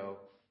 years ago,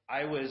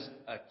 I was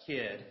a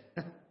kid.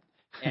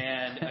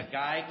 And a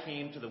guy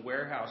came to the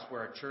warehouse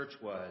where our church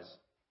was,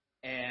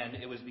 and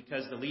it was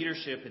because the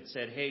leadership had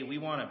said, "Hey, we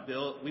want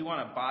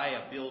to buy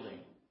a building,"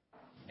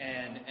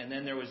 and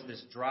then there was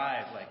this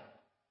drive,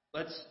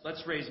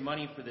 let's raise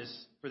money for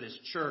this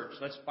church,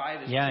 let's buy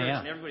this church,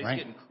 and everybody's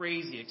getting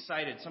crazy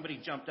excited. Somebody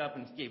jumped up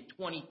and gave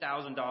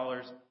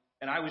 $20,000,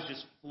 and I was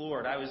just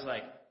floored. I was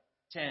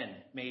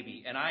 10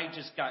 maybe, and I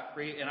just got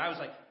crazy, and I was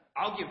like,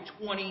 I'll give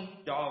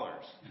 $20.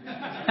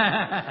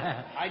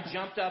 I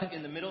jumped up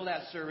in the middle of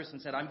that service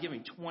and said, I'm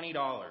giving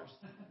 $20.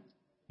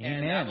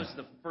 And that was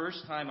the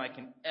first time I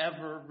can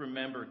ever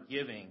remember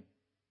giving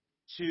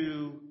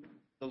to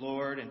the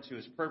Lord and to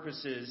his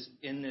purposes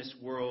in this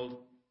world.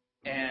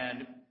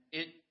 And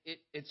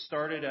it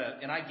started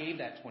and I gave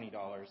that $20.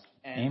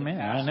 And the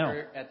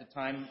pastor at the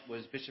time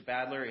was Bishop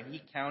Adler, and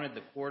he counted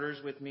the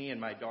quarters with me and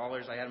my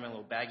dollars. I had them in a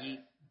little baggie.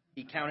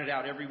 He counted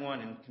out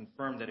everyone and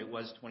confirmed that it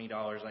was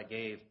 $20 I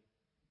gave.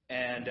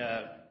 And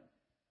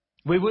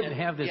we wouldn't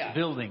have this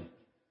building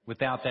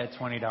without that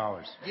 $20.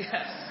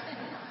 Yes.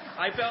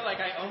 I felt like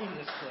I owned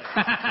this place.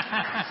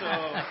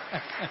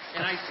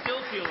 And I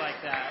still feel like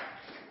that.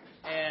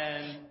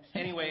 And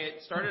anyway,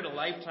 it started a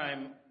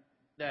lifetime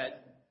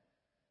that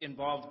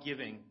involved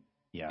giving.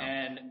 Yeah.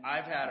 And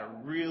I've had a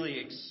really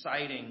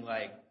exciting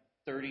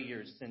 30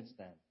 years since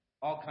then.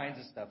 All kinds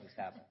of stuff has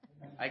happened.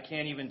 I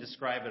can't even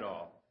describe it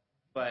all.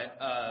 But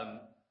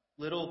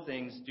little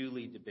things do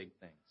lead to big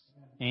things.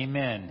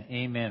 Amen.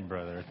 Amen,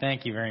 brother.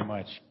 Thank you very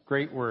much.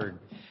 Great word.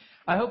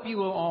 I hope you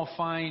will all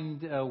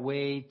find a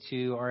way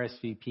to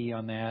RSVP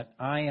on that.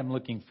 I am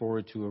looking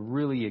forward to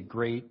a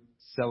great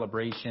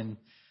celebration.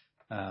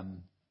 I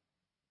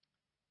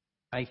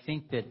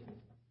think that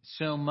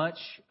so much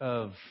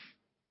of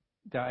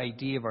the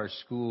idea of our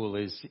school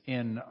is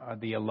in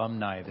the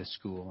alumni of the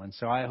school. And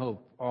so I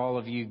hope all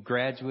of you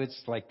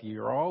graduates,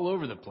 you're all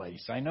over the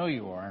place, I know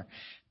you are,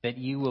 that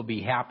you will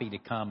be happy to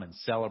come and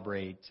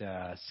celebrate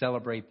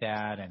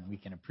that, and we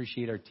can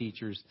appreciate our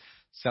teachers,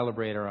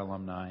 celebrate our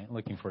alumni.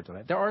 Looking forward to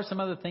that. There are some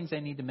other things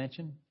I need to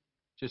mention,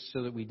 just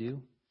so that we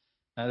do.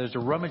 There's a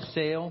rummage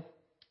sale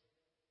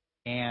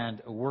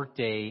and a work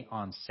day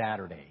on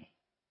Saturday.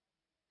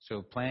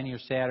 So plan your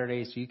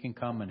Saturday so you can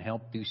come and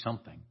help do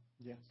something.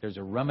 Yes. There's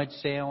a rummage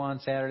sale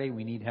on Saturday.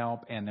 We need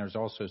help. And there's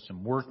also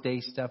some workday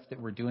stuff that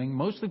we're doing,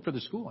 mostly for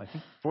the school, I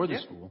think, for the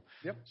school.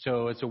 Yep.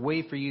 So it's a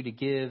way for you to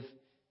give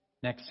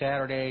next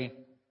Saturday.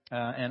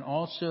 And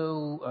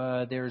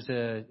also there's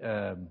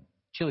a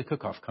chili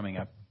cook-off coming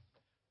up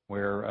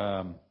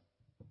where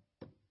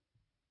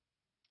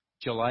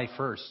July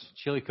 1st,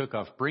 chili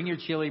cook-off. Bring your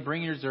chili,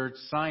 bring your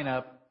desserts, sign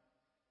up.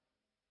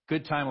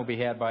 Good time will be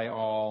had by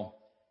all.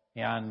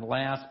 And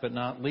last but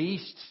not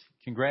least,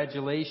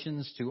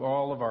 congratulations to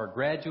all of our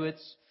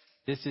graduates.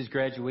 This is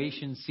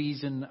graduation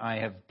season. I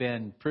have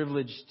been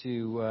privileged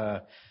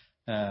to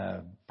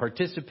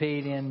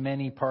participate in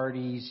many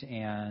parties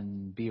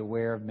and be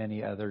aware of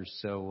many others.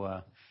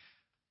 So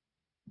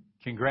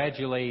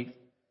congratulate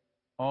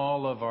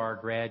all of our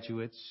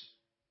graduates.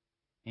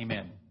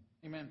 Amen.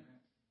 Amen.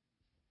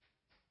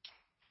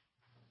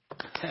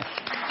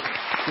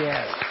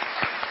 Yes.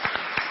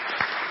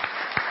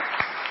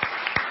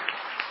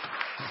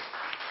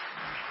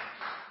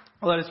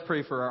 Let us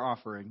pray for our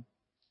offering.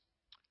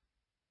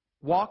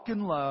 Walk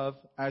in love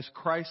as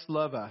Christ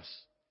loved us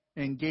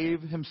and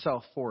gave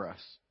himself for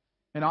us,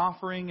 an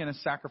offering and a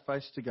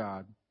sacrifice to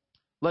God.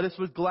 Let us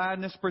with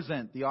gladness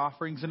present the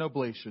offerings and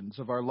oblations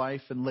of our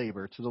life and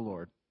labor to the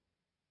Lord.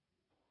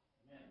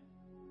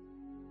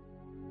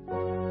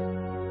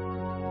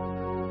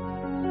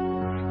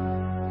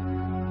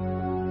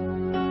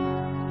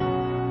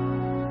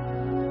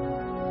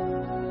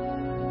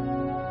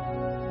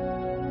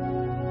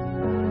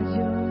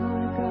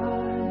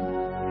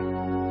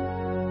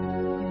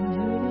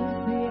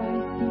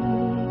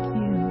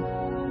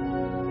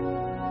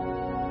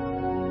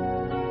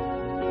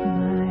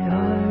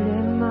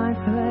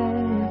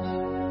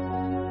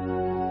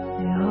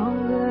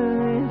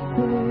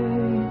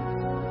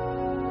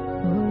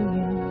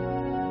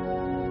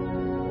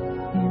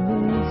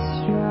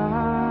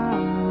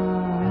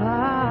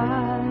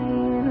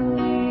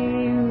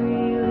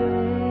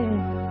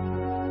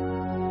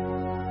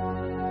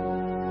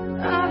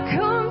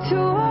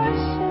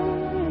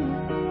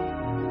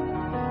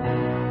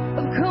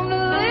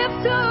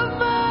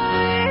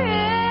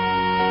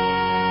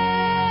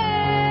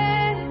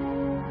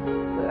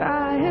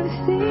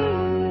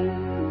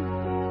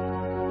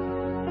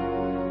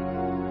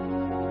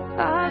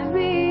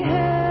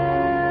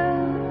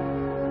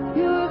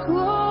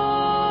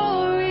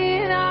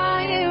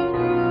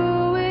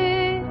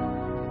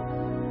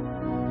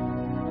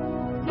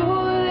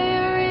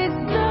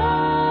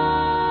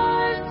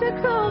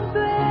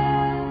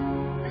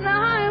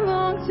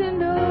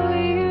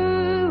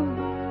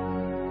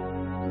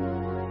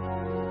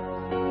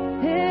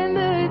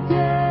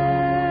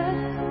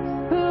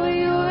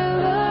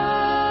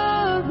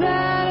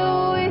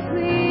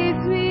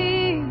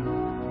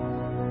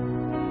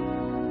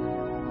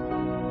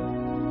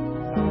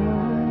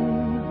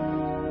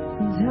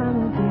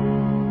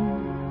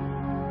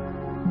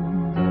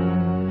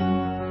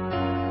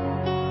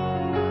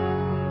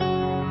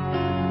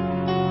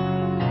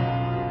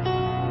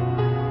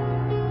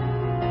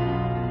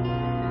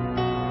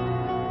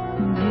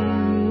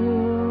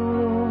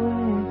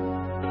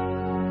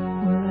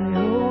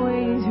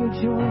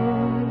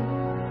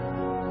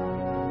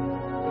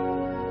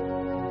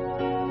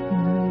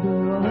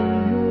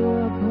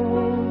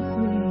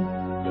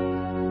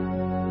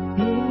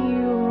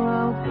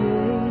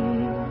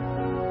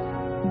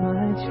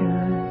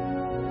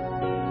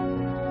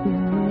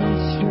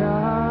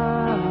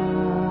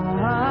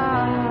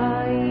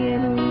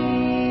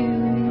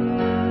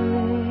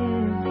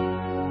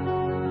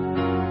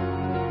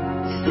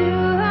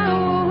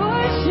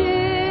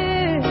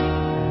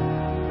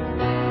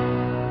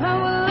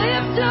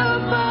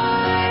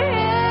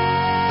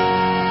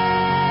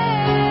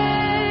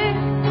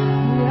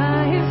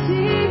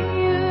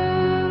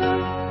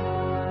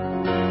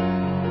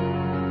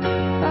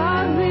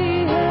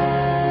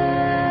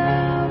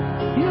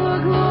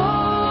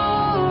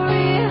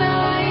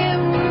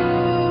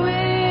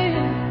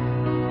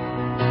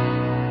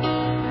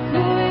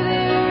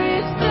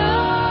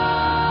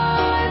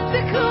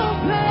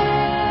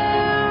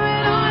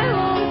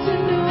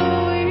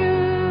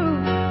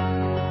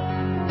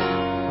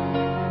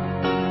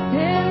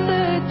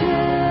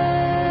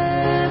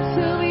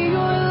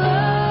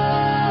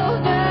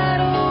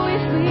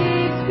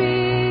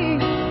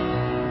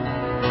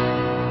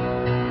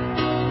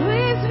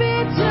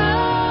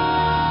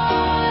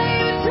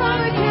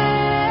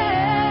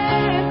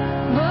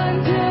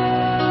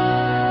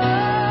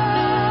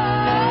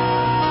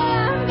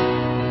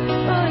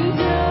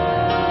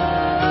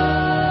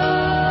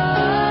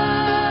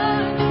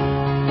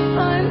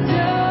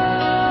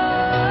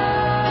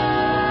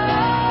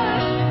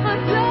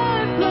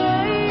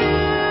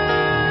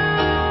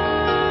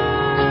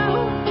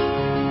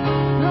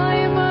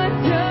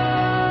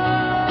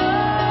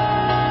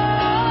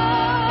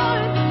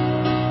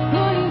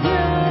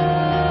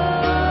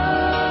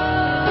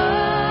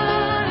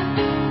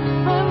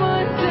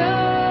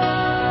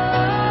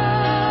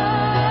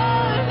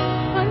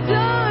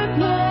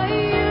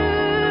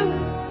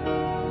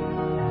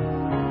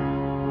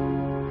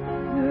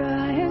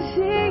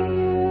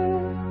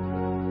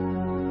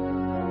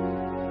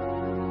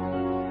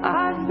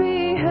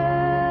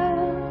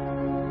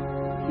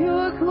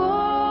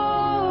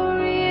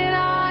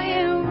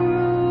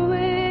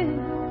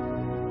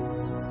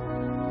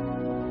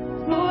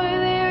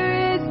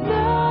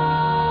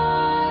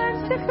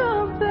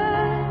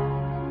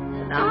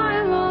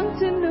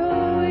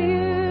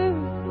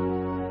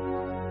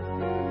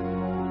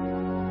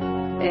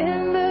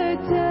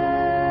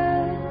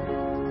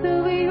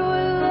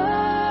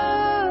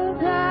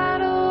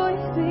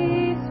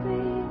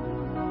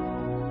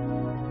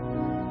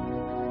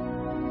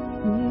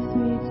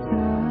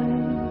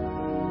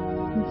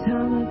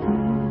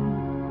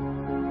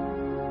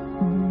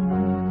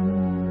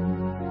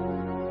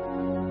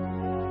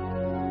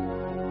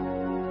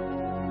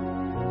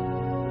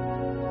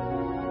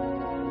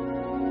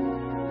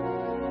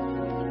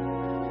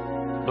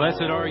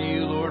 Blessed are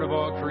you, Lord of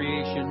all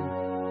creation.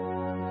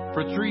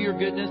 For through your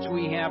goodness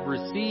we have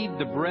received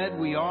the bread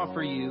we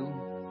offer you,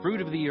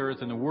 fruit of the earth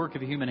and the work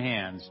of human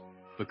hands,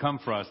 become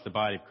for us the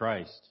body of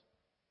Christ.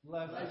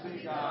 Blessed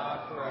be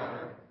God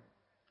forever.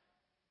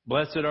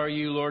 Blessed are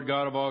you, Lord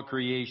God of all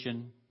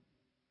creation.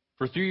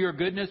 For through your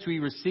goodness we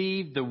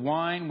received the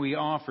wine we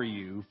offer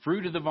you,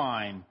 fruit of the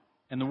vine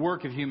and the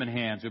work of human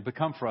hands, which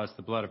become for us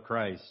the blood of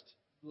Christ.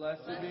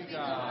 Blessed be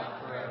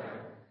God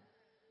forever.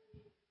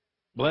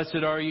 Blessed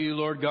are you,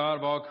 Lord God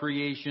of all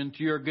creation.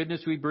 To your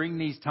goodness we bring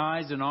these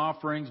tithes and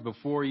offerings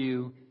before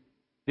you.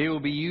 They will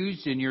be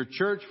used in your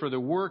church for the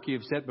work you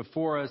have set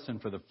before us and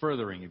for the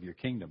furthering of your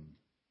kingdom.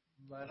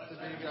 Blessed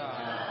be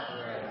God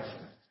forever.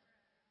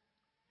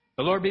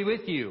 The Lord be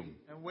with you.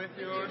 And with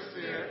your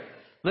spirit.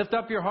 Lift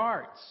up your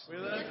hearts. We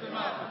lift them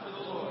up to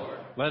the Lord.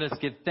 Let us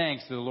give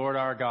thanks to the Lord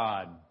our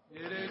God.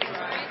 It is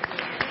right.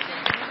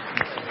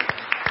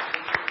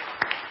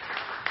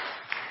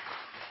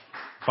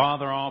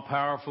 Father,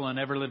 all-powerful and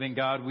ever-living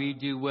God, we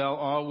do well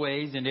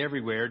always and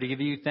everywhere to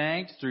give you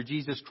thanks through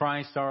Jesus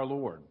Christ our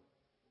Lord.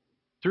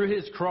 Through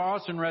his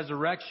cross and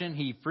resurrection,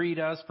 he freed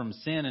us from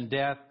sin and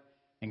death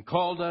and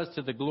called us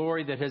to the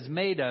glory that has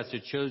made us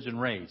a chosen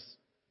race,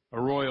 a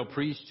royal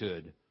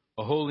priesthood,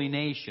 a holy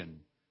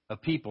nation, a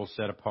people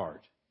set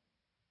apart.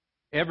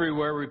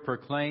 Everywhere we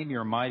proclaim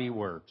your mighty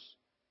works,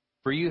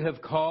 for you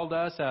have called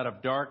us out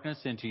of darkness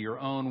into your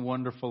own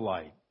wonderful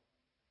light.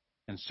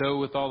 And so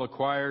with all the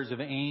choirs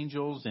of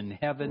angels in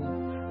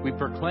heaven, we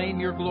proclaim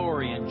your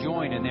glory and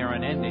join in their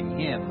unending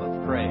hymn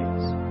of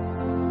praise.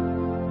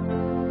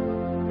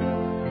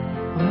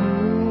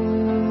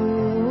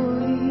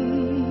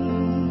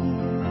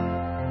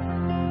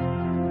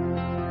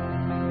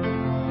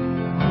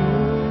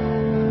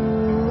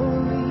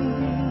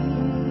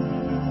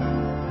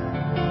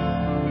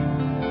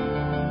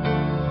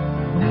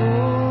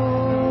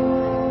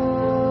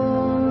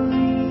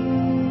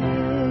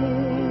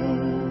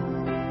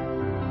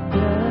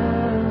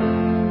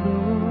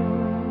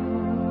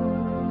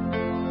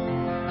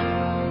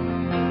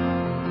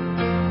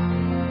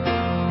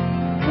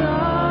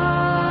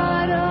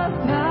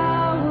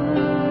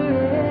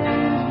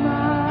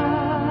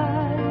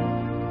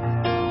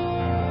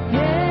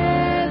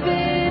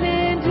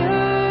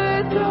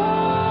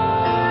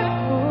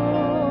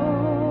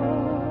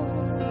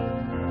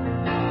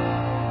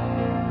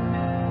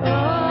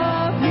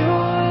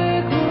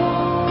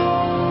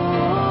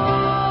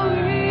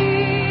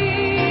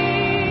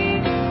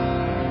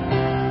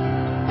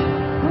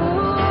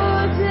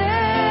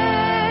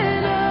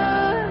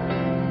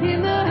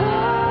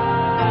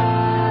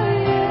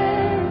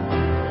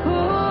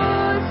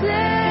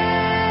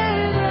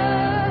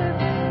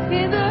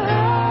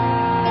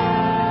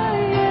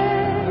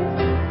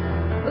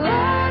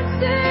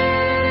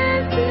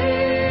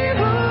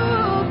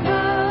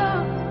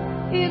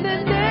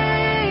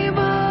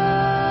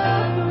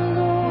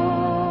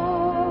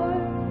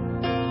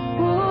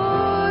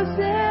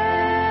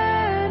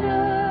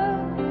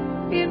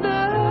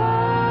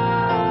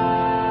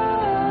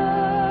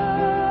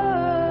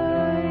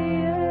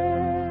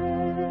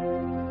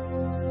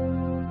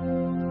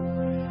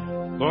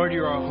 Lord,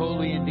 you are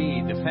holy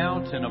indeed, the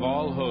fountain of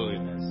all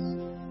holiness.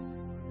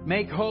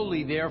 Make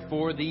holy,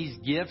 therefore, these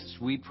gifts,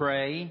 we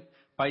pray,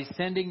 by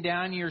sending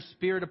down your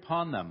Spirit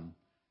upon them,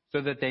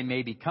 so that they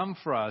may become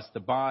for us the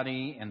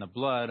body and the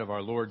blood of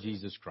our Lord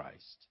Jesus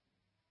Christ.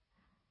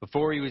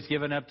 Before he was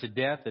given up to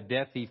death, a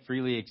death he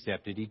freely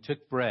accepted, he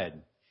took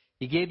bread.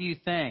 He gave you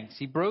thanks.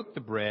 He broke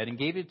the bread and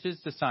gave it to his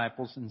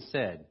disciples and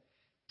said,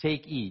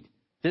 "Take, eat.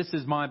 This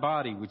is my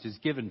body, which is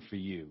given for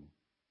you.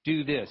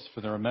 Do this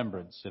for the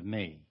remembrance of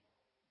me."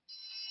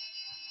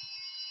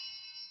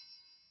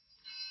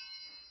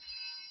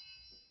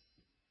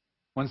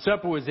 When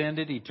supper was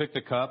ended, he took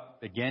the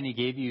cup. Again, he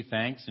gave you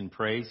thanks and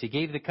praise. He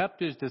gave the cup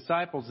to his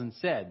disciples and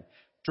said,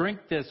 "Drink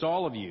this,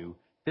 all of you.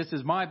 This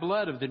is my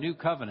blood of the new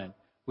covenant,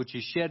 which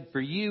is shed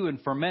for you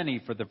and for many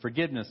for the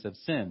forgiveness of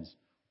sins.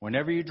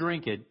 Whenever you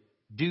drink it,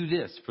 do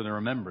this for the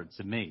remembrance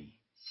of me."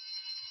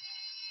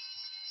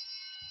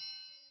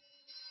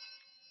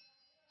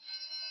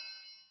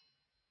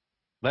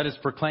 Let us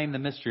proclaim the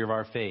mystery of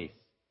our faith.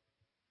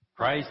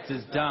 Christ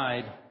has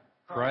died,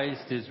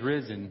 Christ is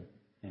risen,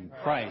 and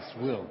Christ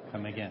will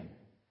come again.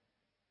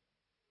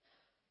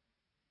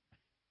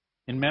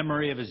 In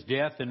memory of his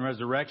death and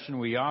resurrection,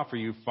 we offer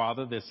you,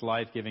 Father, this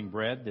life-giving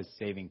bread, this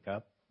saving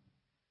cup.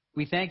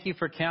 We thank you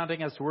for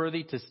counting us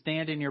worthy to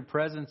stand in your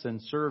presence and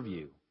serve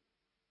you.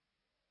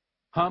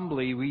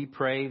 Humbly, we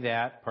pray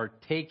that,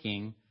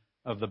 partaking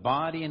of the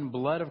body and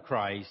blood of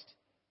Christ,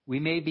 we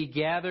may be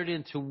gathered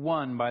into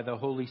one by the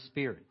Holy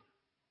Spirit.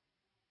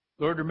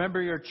 Lord, remember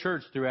your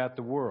church throughout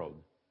the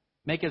world.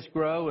 Make us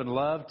grow in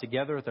love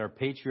together with our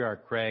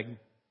Patriarch Craig,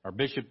 our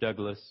Bishop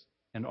Douglas,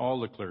 and all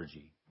the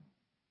clergy.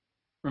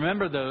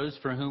 Remember those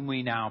for whom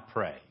we now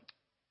pray.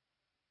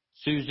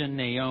 Susan,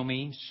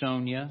 Naomi,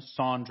 Sonia,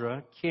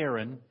 Sandra,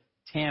 Karen,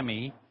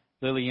 Tammy,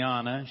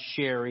 Liliana,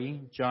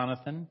 Sherry,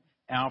 Jonathan,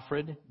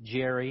 Alfred,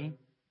 Jerry,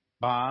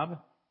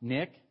 Bob,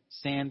 Nick,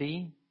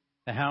 Sandy,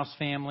 the House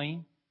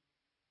family,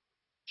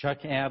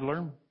 Chuck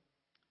Adler,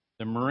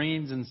 the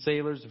Marines and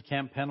sailors of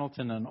Camp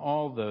Pendleton, and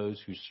all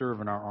those who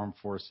serve in our armed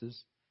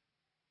forces.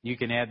 You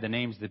can add the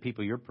names of the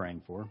people you're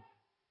praying for.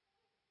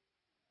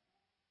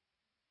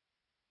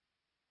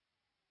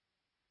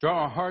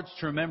 Draw our hearts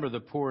to remember the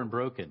poor and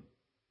broken.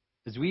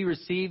 As we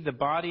receive the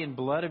body and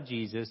blood of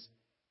Jesus,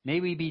 may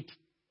we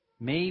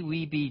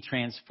be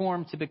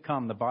transformed to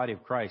become the body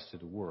of Christ to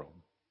the world.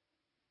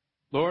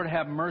 Lord,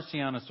 have mercy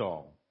on us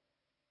all.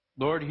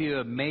 Lord, you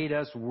have made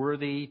us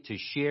worthy to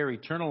share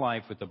eternal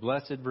life with the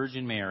Blessed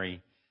Virgin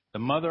Mary, the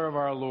mother of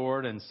our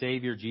Lord and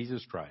Savior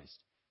Jesus Christ,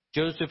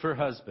 Joseph, her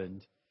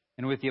husband,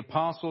 and with the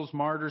apostles,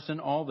 martyrs,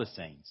 and all the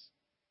saints.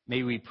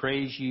 May we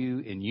praise you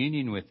in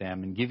union with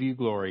them and give you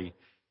glory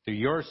through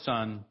your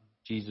Son,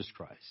 Jesus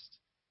Christ.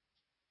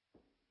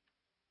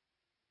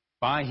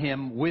 By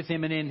him, with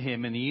him, and in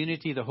him, in the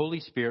unity of the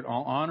Holy Spirit,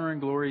 all honor and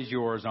glory is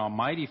yours,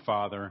 Almighty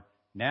Father,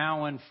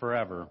 now and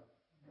forever.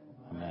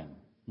 Amen.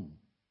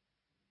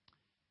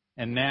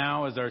 And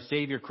now, as our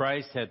Savior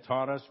Christ had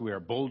taught us, we are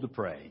bold to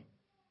pray.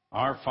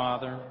 Our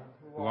Father,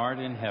 who art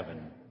in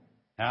heaven,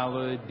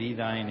 hallowed be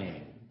thy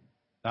name.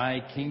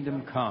 Thy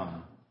kingdom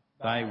come,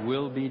 thy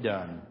will be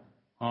done,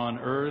 on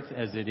earth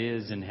as it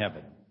is in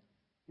heaven.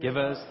 Give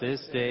us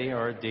this day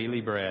our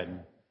daily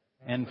bread,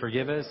 and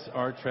forgive us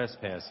our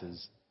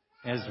trespasses,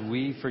 as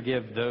we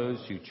forgive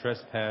those who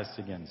trespass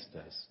against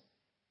us.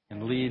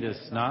 And lead us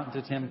not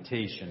into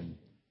temptation,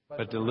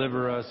 but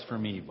deliver us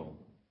from evil.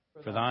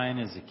 For thine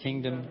is the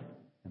kingdom,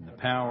 and the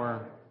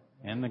power,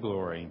 and the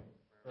glory,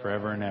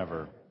 forever and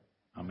ever.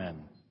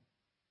 Amen.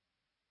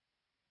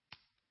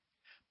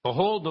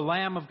 Behold the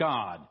Lamb of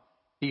God.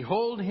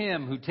 Behold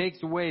him who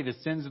takes away the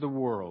sins of the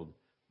world.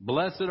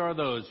 Blessed are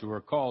those who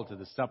are called to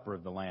the supper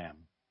of the Lamb.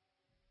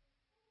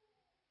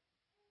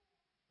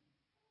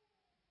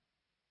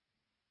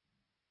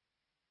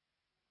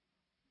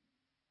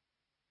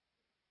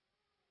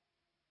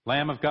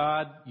 Lamb of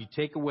God, you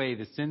take away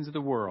the sins of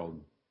the world.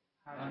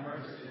 Have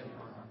mercy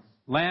upon us.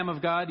 Lamb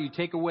of God, you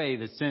take away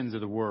the sins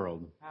of the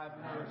world. Have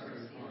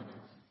mercy upon us.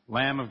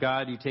 Lamb of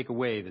God, you take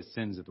away the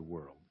sins of the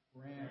world.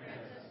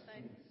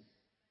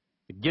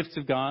 The gifts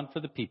of God for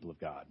the people of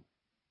God.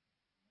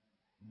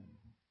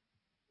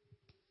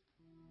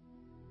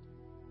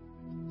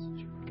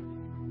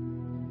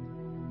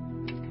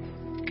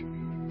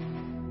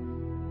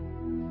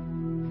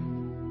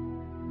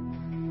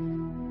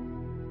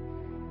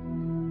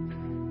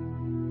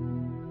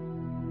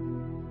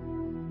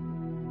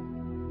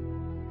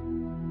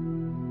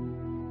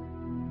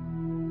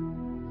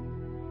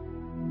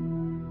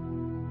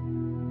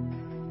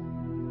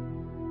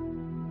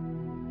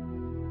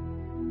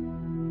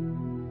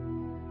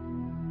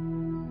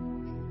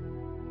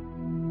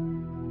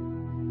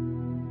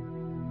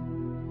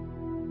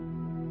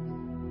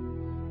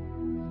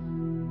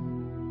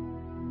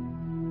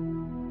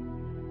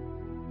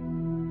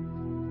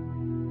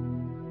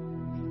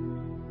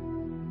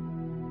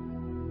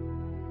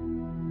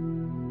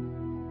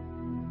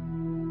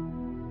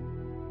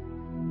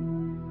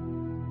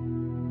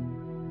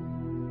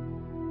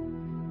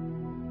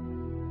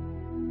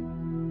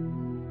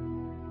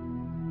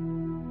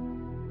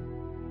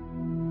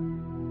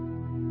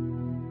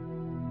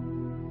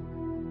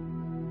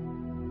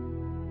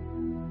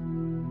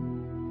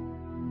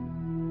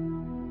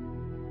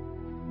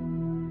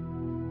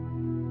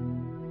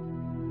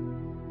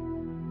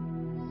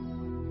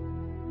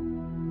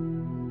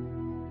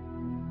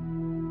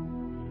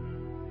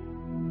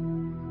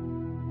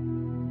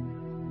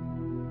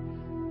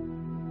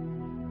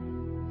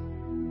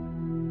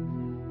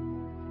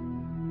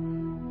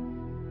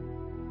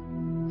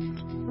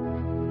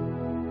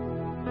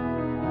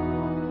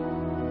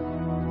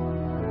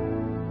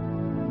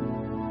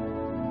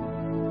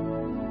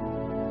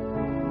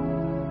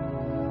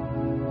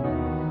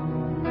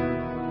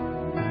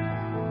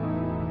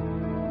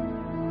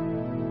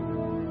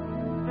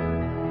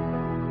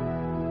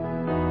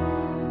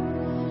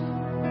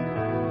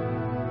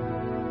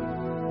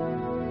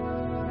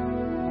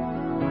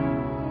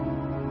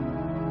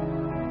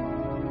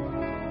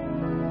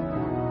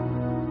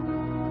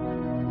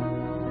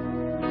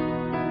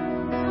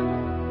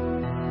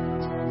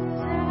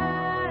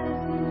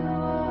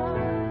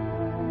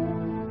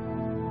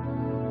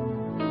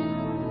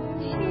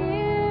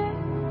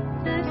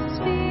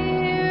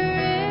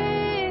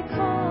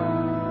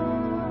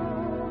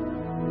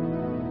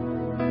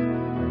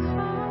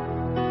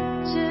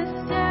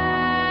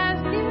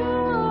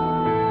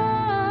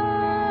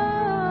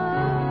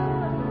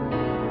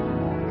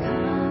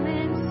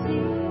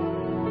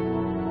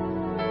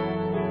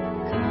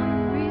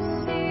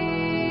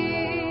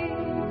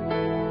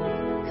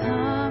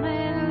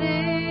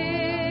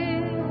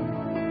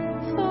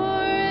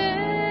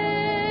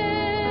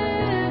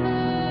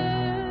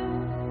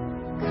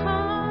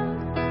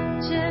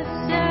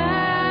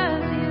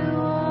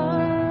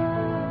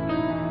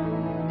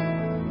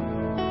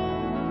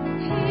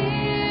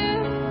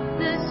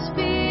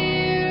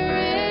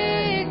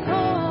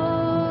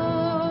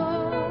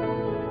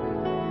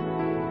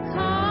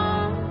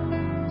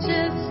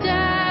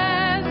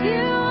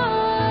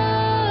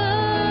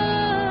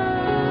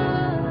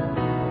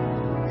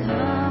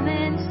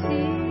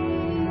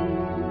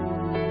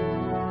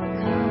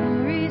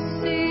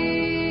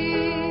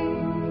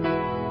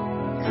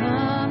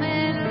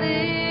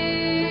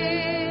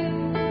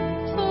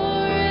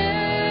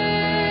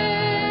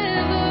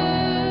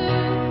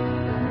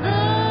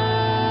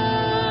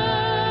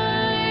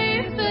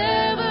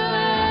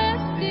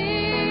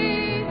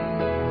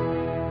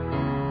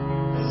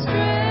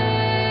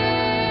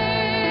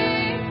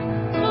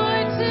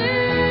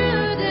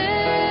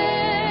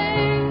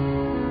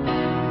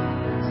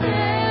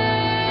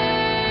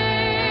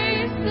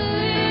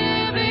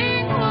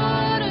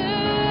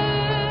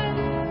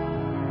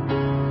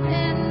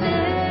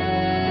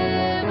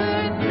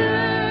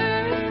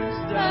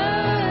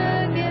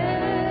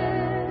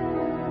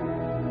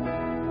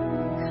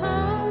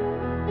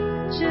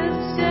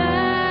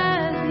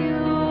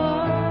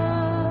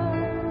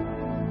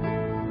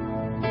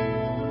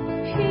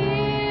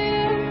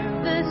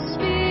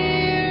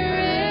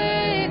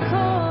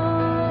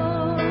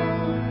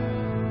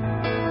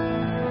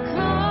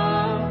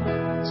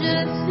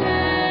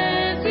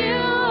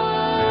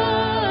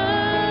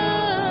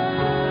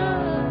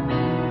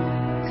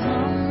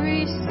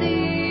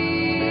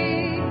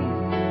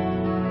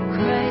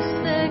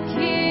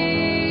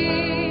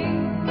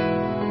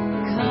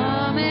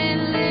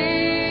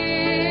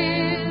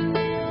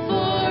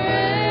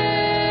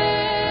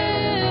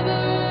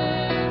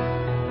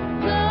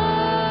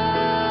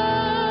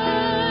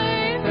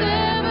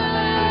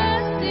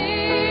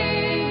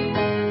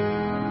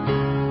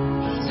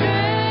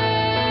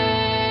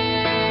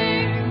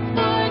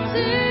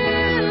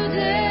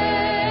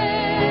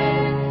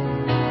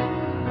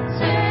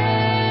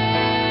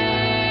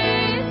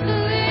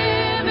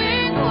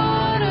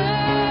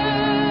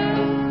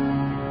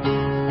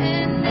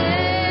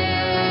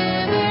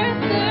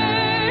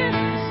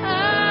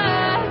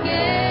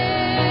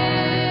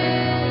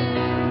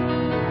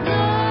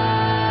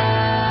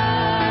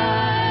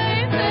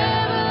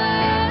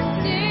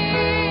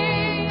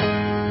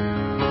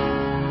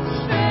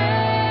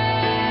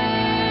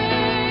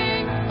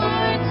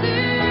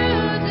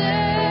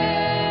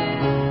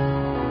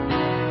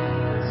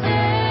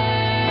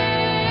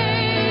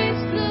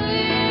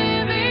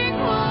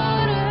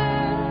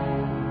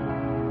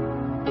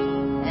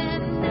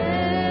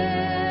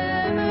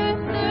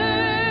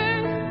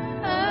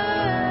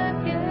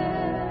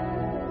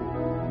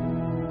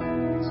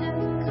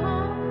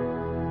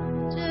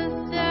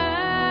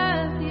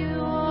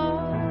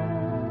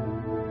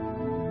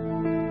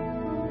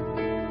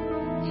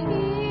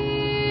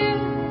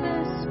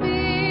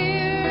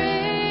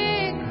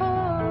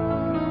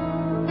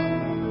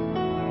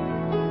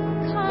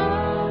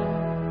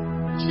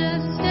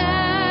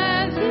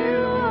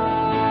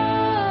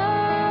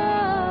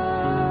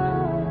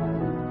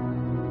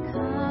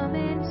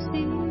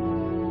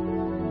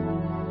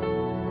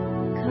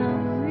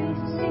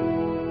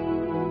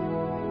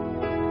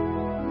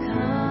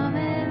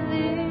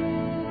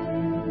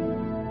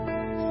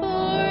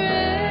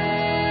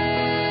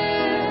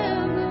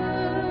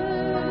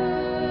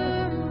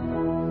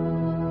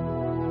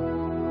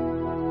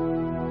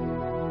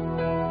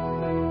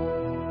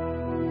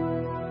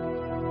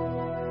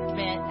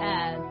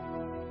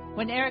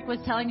 when Eric was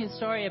telling his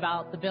story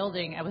about the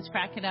building, I was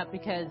cracking up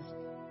because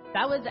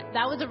that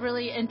was a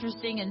really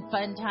interesting and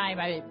fun time.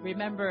 I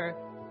remember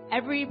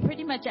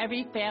pretty much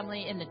every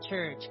family in the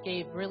church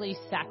gave really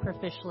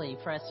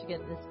sacrificially for us to get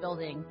this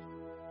building.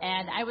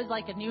 And I was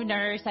like a new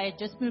nurse. I had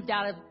just moved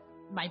out of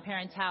my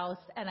parents' house,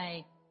 and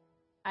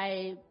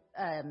I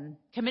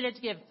committed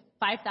to give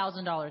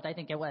 $5,000, I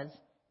think it was.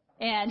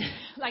 And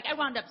like I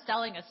wound up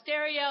selling a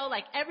stereo.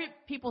 Like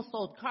people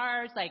sold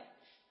cars. Like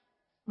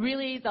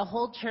really, the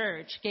whole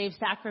church gave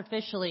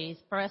sacrificially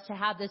for us to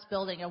have this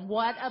building. And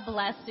what a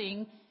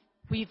blessing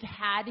we've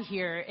had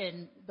here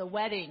in the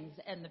weddings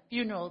and the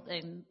funerals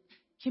and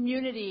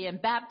community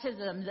and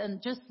baptisms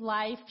and just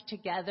life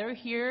together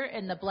here,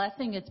 and the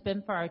blessing it's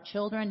been for our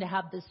children to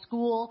have this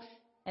school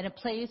and a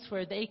place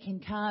where they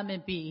can come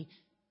and be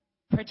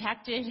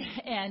protected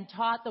and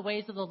taught the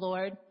ways of the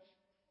Lord.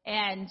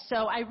 And so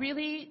I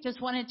really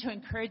just wanted to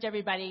encourage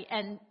everybody.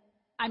 And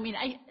I mean,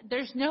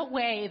 there's no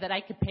way that I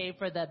could pay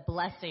for the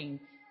blessing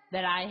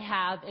that I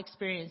have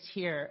experienced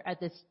here at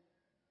this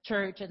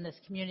church and this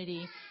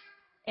community.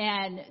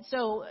 And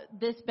so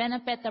this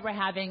benefit that we're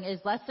having is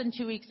less than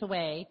 2 weeks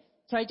away.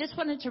 So I just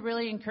wanted to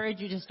really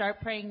encourage you to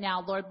start praying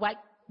now. Lord,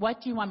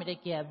 what do you want me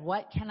to give?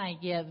 What can I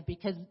give?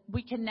 Because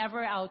we can never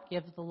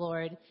outgive the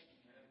Lord.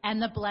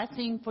 And the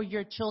blessing for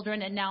your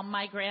children and now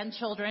my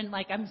grandchildren,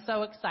 like I'm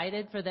so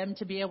excited for them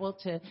to be able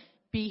to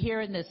be here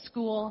in this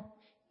school.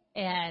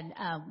 And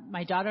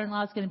my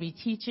daughter-in-law is going to be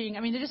teaching. I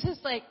mean, it's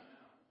just like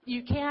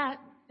you can't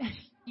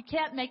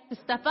make the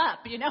stuff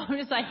up, you know.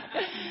 It's like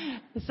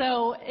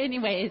so.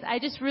 Anyways, I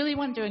just really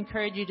wanted to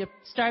encourage you to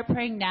start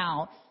praying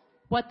now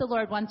what the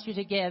Lord wants you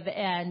to give,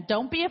 and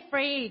don't be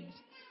afraid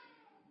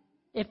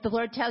if the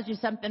Lord tells you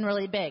something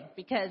really big,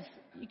 because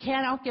you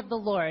can't outgive the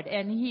Lord,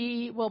 and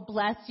He will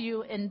bless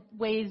you in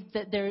ways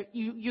that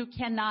you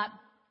cannot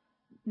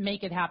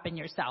make it happen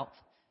yourself.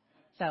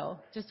 So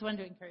just wanted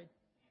to encourage.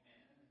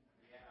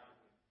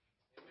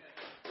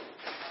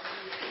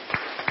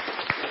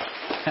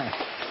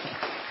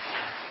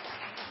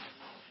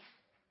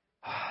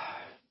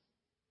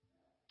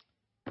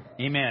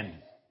 Amen.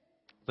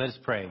 Let us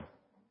pray.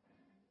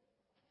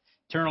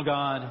 Eternal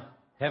God,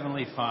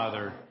 Heavenly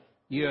Father,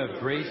 you have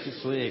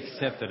graciously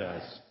accepted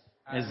us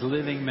as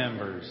living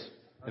members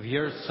of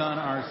your Son,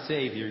 our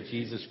Savior,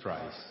 Jesus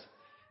Christ.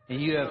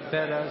 And you have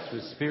fed us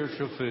with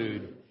spiritual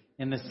food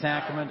in the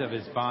sacrament of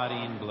His body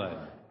and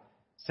blood.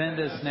 Send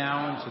us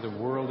now into the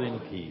world in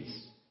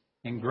peace,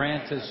 and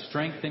grant us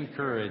strength and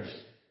courage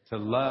to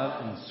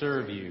love and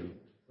serve you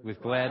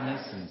with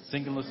gladness and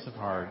singleness of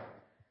heart,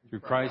 through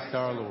Christ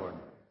our Lord.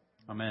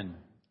 Amen.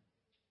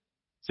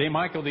 Saint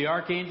Michael, the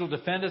archangel,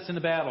 defend us in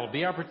the battle.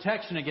 Be our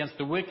protection against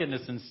the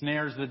wickedness and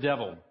snares of the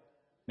devil.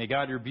 May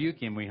God rebuke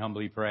him, we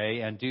humbly pray.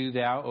 And do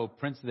thou, O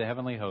Prince of the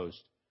heavenly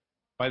host,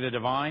 by the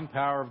divine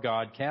power of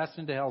God, cast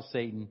into hell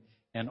Satan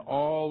and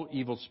all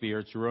evil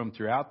spirits who roam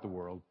throughout the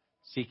world,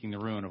 seeking the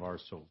ruin of our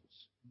souls.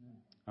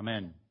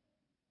 Amen.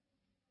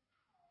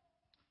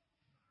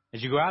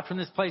 As you go out from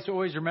this place,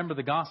 always remember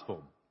the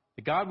gospel.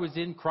 That God was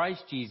in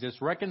Christ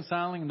Jesus,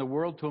 reconciling the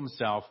world to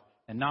himself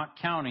and not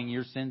counting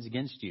your sins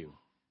against you.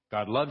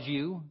 God loves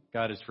you.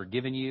 God has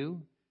forgiven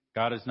you.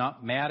 God is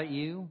not mad at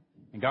you.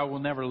 And God will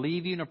never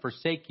leave you nor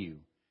forsake you.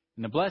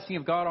 And the blessing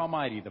of God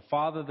Almighty, the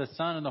Father, the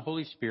Son, and the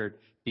Holy Spirit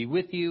be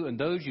with you and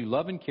those you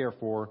love and care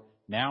for,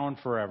 now and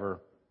forever.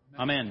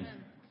 Amen.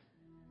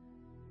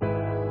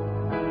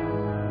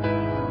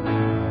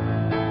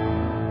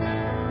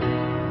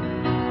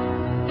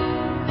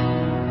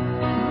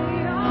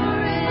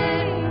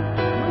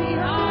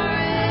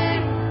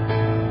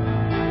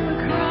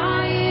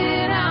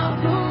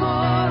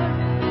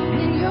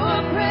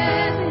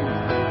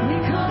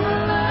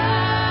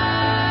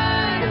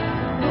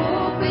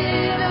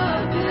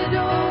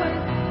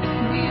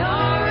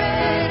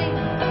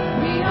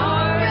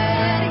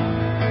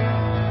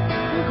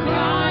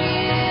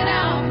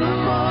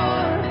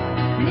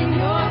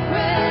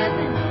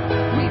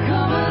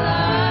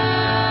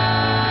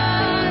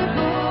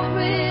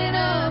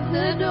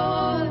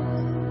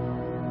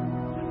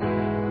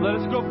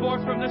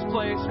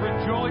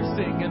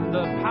 Rejoicing in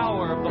the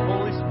power of the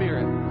Holy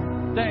Spirit.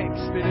 Thanks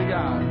be to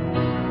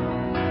God.